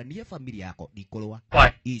lazima upiganie familia yako. Nikoloa.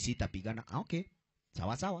 Hii sitapigana. Okay.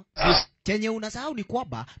 Sawa. Chenye unasahau ni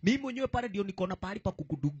kwamba mimi mwenyewe pale ndio niko na pale pa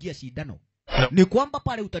kukudugia shindano. Ni kwamba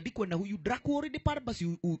pale utadikwe na huyu Draco already pale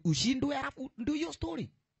basi ushindwe alafu ndio hiyo story.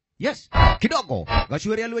 Yes, kidogo.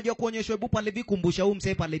 Gashweri aliweja kuonyeshwa hebu pale vikumbusha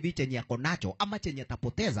umse pale chenye yako nacho ama chenye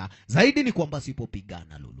tapoteza. Zaidi ni kwamba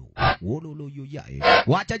sipopigana lulu. Wololo yoyae.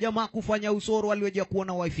 Wacha jamaa kufanya usoro aliweja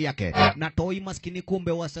kuona wife yake. Na toi maskini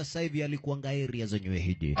kumbe wa sasa hivi alikuanga area zenyewe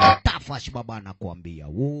hiji. Tafash baba anakuambia.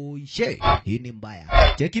 Woishe, hii ni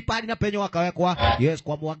mbaya. Cheki pali na penyo wakawekwa. Yes,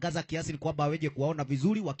 kwa mwangaza kiasi ni kwamba weje kuwaona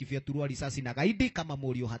vizuri wakifyaturua risasi na gaidi kama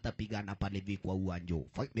Morio hata pigana pale kwa uwanjo.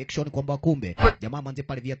 Make sure ni kwamba kumbe jamaa manze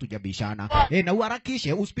pale viatu jabishana. Na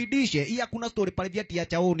uharakishe, uspidishe. Iya kuna story pale viatu ya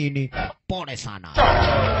chao nini. Pole sana.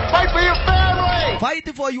 Fight for your family.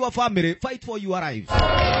 Fight for your family. Fight for your lives.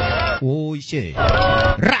 Oishe.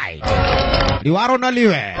 Right. Liwaro na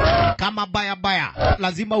liwe. Kama baya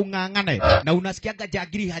lazima ungangane. Na unasikiaga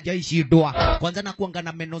jagiri hajaishindwa. Kwanza na kuanga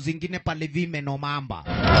na meno zingine pale vi meno mamba.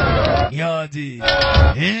 Yaji.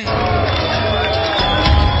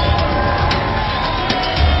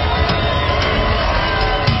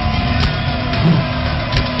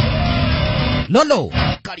 Lolo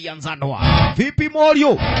kalianzanwa vipi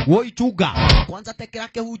Morio woi chuga kwanza teke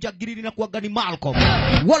yake hujagiriri na kuaga ni Malcolm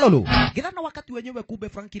walolo githana wakati wenyewe kube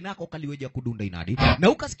Franki nako kaliweja kudunda inadi na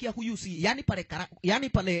ukasikia huyu si yani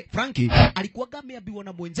pale Franki alikuwa ameambiwa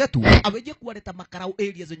na mwenzetu aweje kuwaleta makarau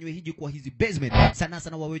area zenyewe hiji kwa hizi basement sana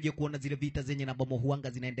waweje kuona zile vita zenye na bomo huanga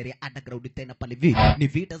zinaendelea underground tena pale ni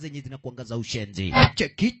vita zenye zinakuanga za ushenzi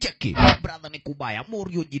cheki brother ni kubaya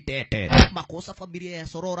Morio jitete makosa familia ya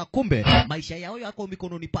Sorora kumbe maisha yao yako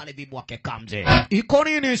mikononi pale mwake kamze iko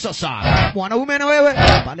nini sasa mwanaume na wewe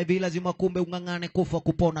pale lazima kumbe ungangane kufa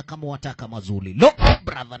kupona kama wataka mazuri lo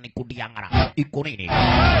brother ni kudiangara iko nini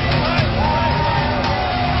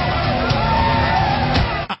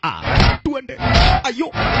tuende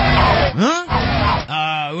ayo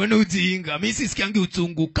wewe ujinga mimi sisikiangi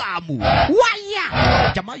uchungu kamu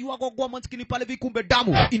waya jamaa yuko kwa maskini pale kumbe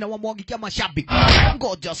damu inawamwagikia mashabiki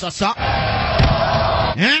ngoja sasa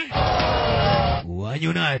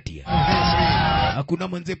wanyunatia hakuna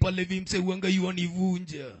manze pale vimse uanga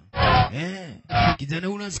yuanivunja kijana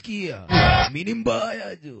unasikia mimi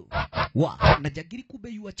mbaya jo na jagiri kumbe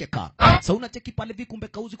yuacheka sasa unacheki pale kumbe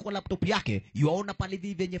kauzi kwa laptop yake yuaona pale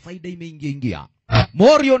venye faida imeingia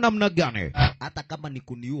Morio namna gani hata kama ni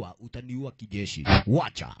kuniua utaniua kijeshi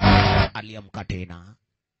wacha aliamka tena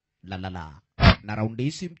la na raundi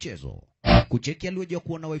hii mchezo kucheki aliweja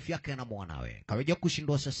kuona wife yake na mwanawe kaweja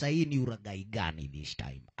kushindwa sasa hii ni uragai gani this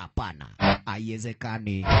time hapana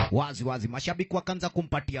haiwezekani wazi mashabiki wakaanza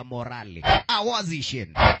kumpatia morali wazi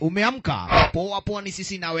shen umeamka poa ni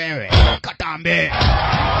sisi na wewe katambe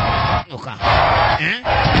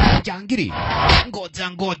jangiri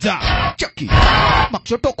ngoja cheki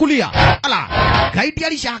makshoto kulia ala gaidi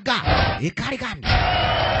alishaga kari gani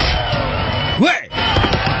we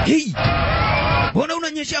hey mbona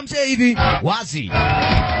unanyesha mzee hivi wazi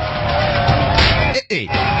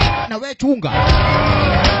na we chunga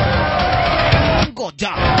ngoja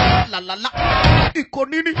la iko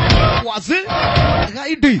nini wazi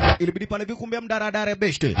gaidi ilibidi pale kumbe mdaradare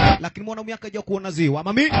beshte lakini mwana miaka haja kuona ziwa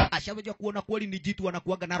mami ashaweja kuona kweli ni jitu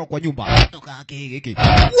anakuaga naro kwa nyumba toka hiki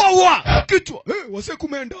wawa kichwa wase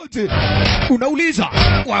kumeendaje unauliza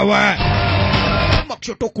wewe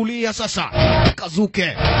makshoto kulia sasa kazuke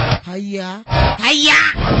haya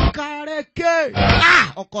kareke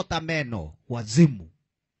okota meno wazimu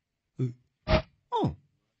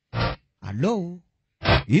Hello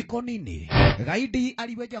iko nini gaidi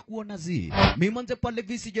aliweja kuona zi mimanze pale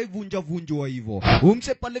visi jaivunja wa hivyo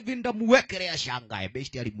umse pale vinda muwekelea shangae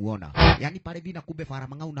besti alimuona yani pale vina kumbe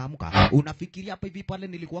faramanga unaamka unafikiria hapa hivi pale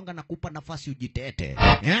nilikuanga nakupa nafasi ujitete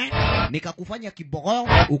nikakufanya kibogo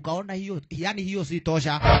ukaona hiyo yani hiyo si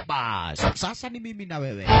tosha bas sasa ni mimi na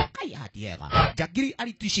wewe kaya hatiega jagiri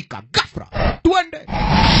alitishika gafra tuende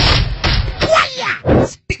waya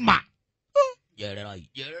stima Jererai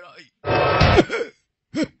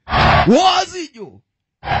wazi jo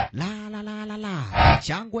la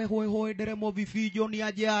changwe hoe deremo vifijo ni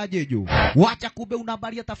aje jo wacha kumbe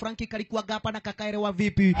unabari hata Franki kalikuwa gapa na kakaerewa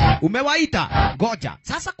vipi umewaita ngoja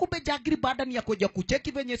sasa kumbe jagiri baada ni ya kuja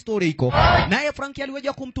kucheki venye story iko naye Franki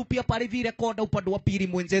aliweja kumtupia pale vi rekoda upande wa pili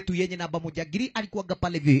mwenzetu yenye namba moja jagiri alikuwa gapa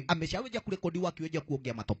pale vi ameshaweja kurekodiwa akiweja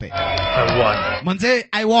kuongea matope manze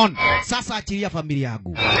I won sasa achilia familia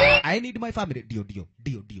yangu I need my family dio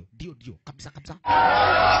kabisa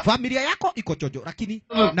familia yako iko chojo lakini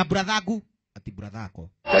na bradhagu ati bradhako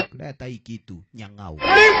leta hii kitu nyang'au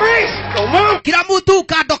kila mtu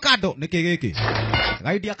kado nikigeki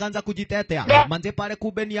gaidi akaanza kujitetea manze pale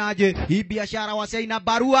kumbe ni aje hii biashara wase ina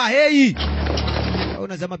barua hey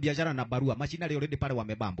unasema biashara na barua machinery already pale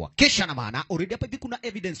wamebambwa kisha na maana already hapa hivi kuna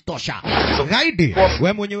evidence tosha gaidi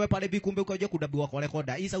wewe mwenyewe pale hivi kumbe ukaje kudabiwa kwa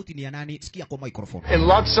recorder hii sauti ni ya nani sikia kwa microphone in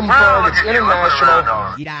Luxembourg it's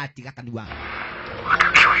international irati kakaniwa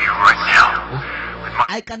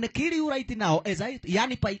I can kill you right now as I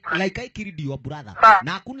yani like I killed your brother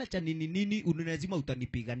na hakuna cha nini unalazima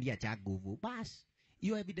utanipigania cha nguvu bas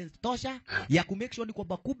hiyo evidence tosha ya ku make sure ni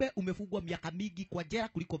kwamba kumbe umefungwa miaka mingi kwa jela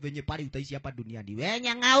kuliko venye pale utaishi hapa duniani wewe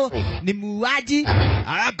nyang'ao ni muuaji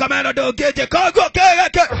kama ndo dogeje kogo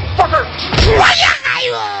keke waya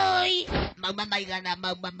hayo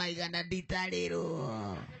mama maigana ditalero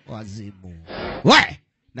wazimu we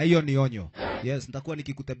na hiyo ni onyo yes nitakuwa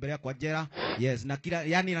nikikutembelea kwa jela yes na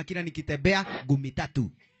kila nikitembea gumi 3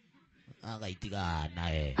 Agaitiga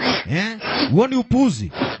nae. Huo ni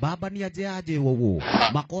upuzi. Baba ni aje wowo.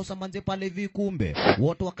 Makosa manze pale vi kumbe.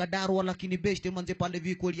 Wote wakadarwa lakini beshte manze pale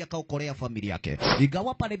vi kweli akaokolea familia yake.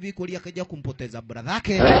 Igawa pale vi kweli akaja kumpoteza brother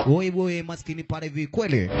yake. Wewe maskini pale vi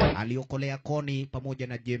kweli aliokolea Koni pamoja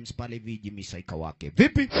na James pale vi jimisaika wake.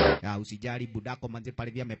 Vipi? Usijali budako manze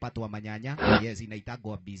pale vi amepatwa manyanya. Yes,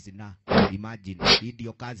 inaitagwa bizina. Imagine hii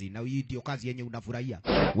ndio kazi na hii ndio kazi yenye unafurahia.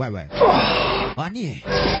 Wewe. Ani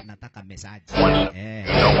nataka message.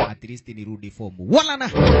 At least nirudi fomu. Wala na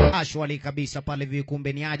ashwali kabisa pale vi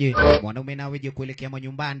kumbe ni aje. Mwanaume na weje kuelekea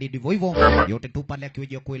manyumbani ndivyo hivyo. Yote tu pale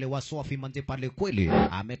akiweje kuelewa Sofi manze pale kweli.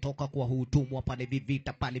 Ametoka kwa hutumwa pale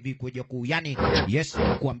vivita pale vi kuweje yani yes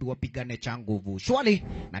kuambiwa pigane cha nguvu. Shwali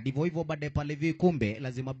na ndivyo hivyo baadaye pale vi kumbe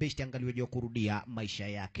lazima besti angaliweje kurudia maisha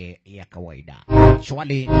yake ya kawaida.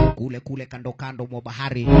 Shwali kule kando mwa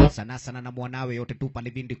bahari sana na mwanawe yote tu pale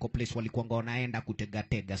vindi place walikuwa wanaenda kutega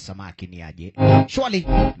samaki ni aje. Shwali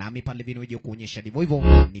nami pale vini weje kuonyesha ndivyo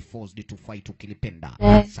hivyo ni forced to fight ukilipenda.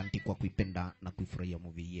 Asante kwa kuipenda na kuifurahia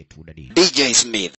movie yetu dadi. DJ Smith.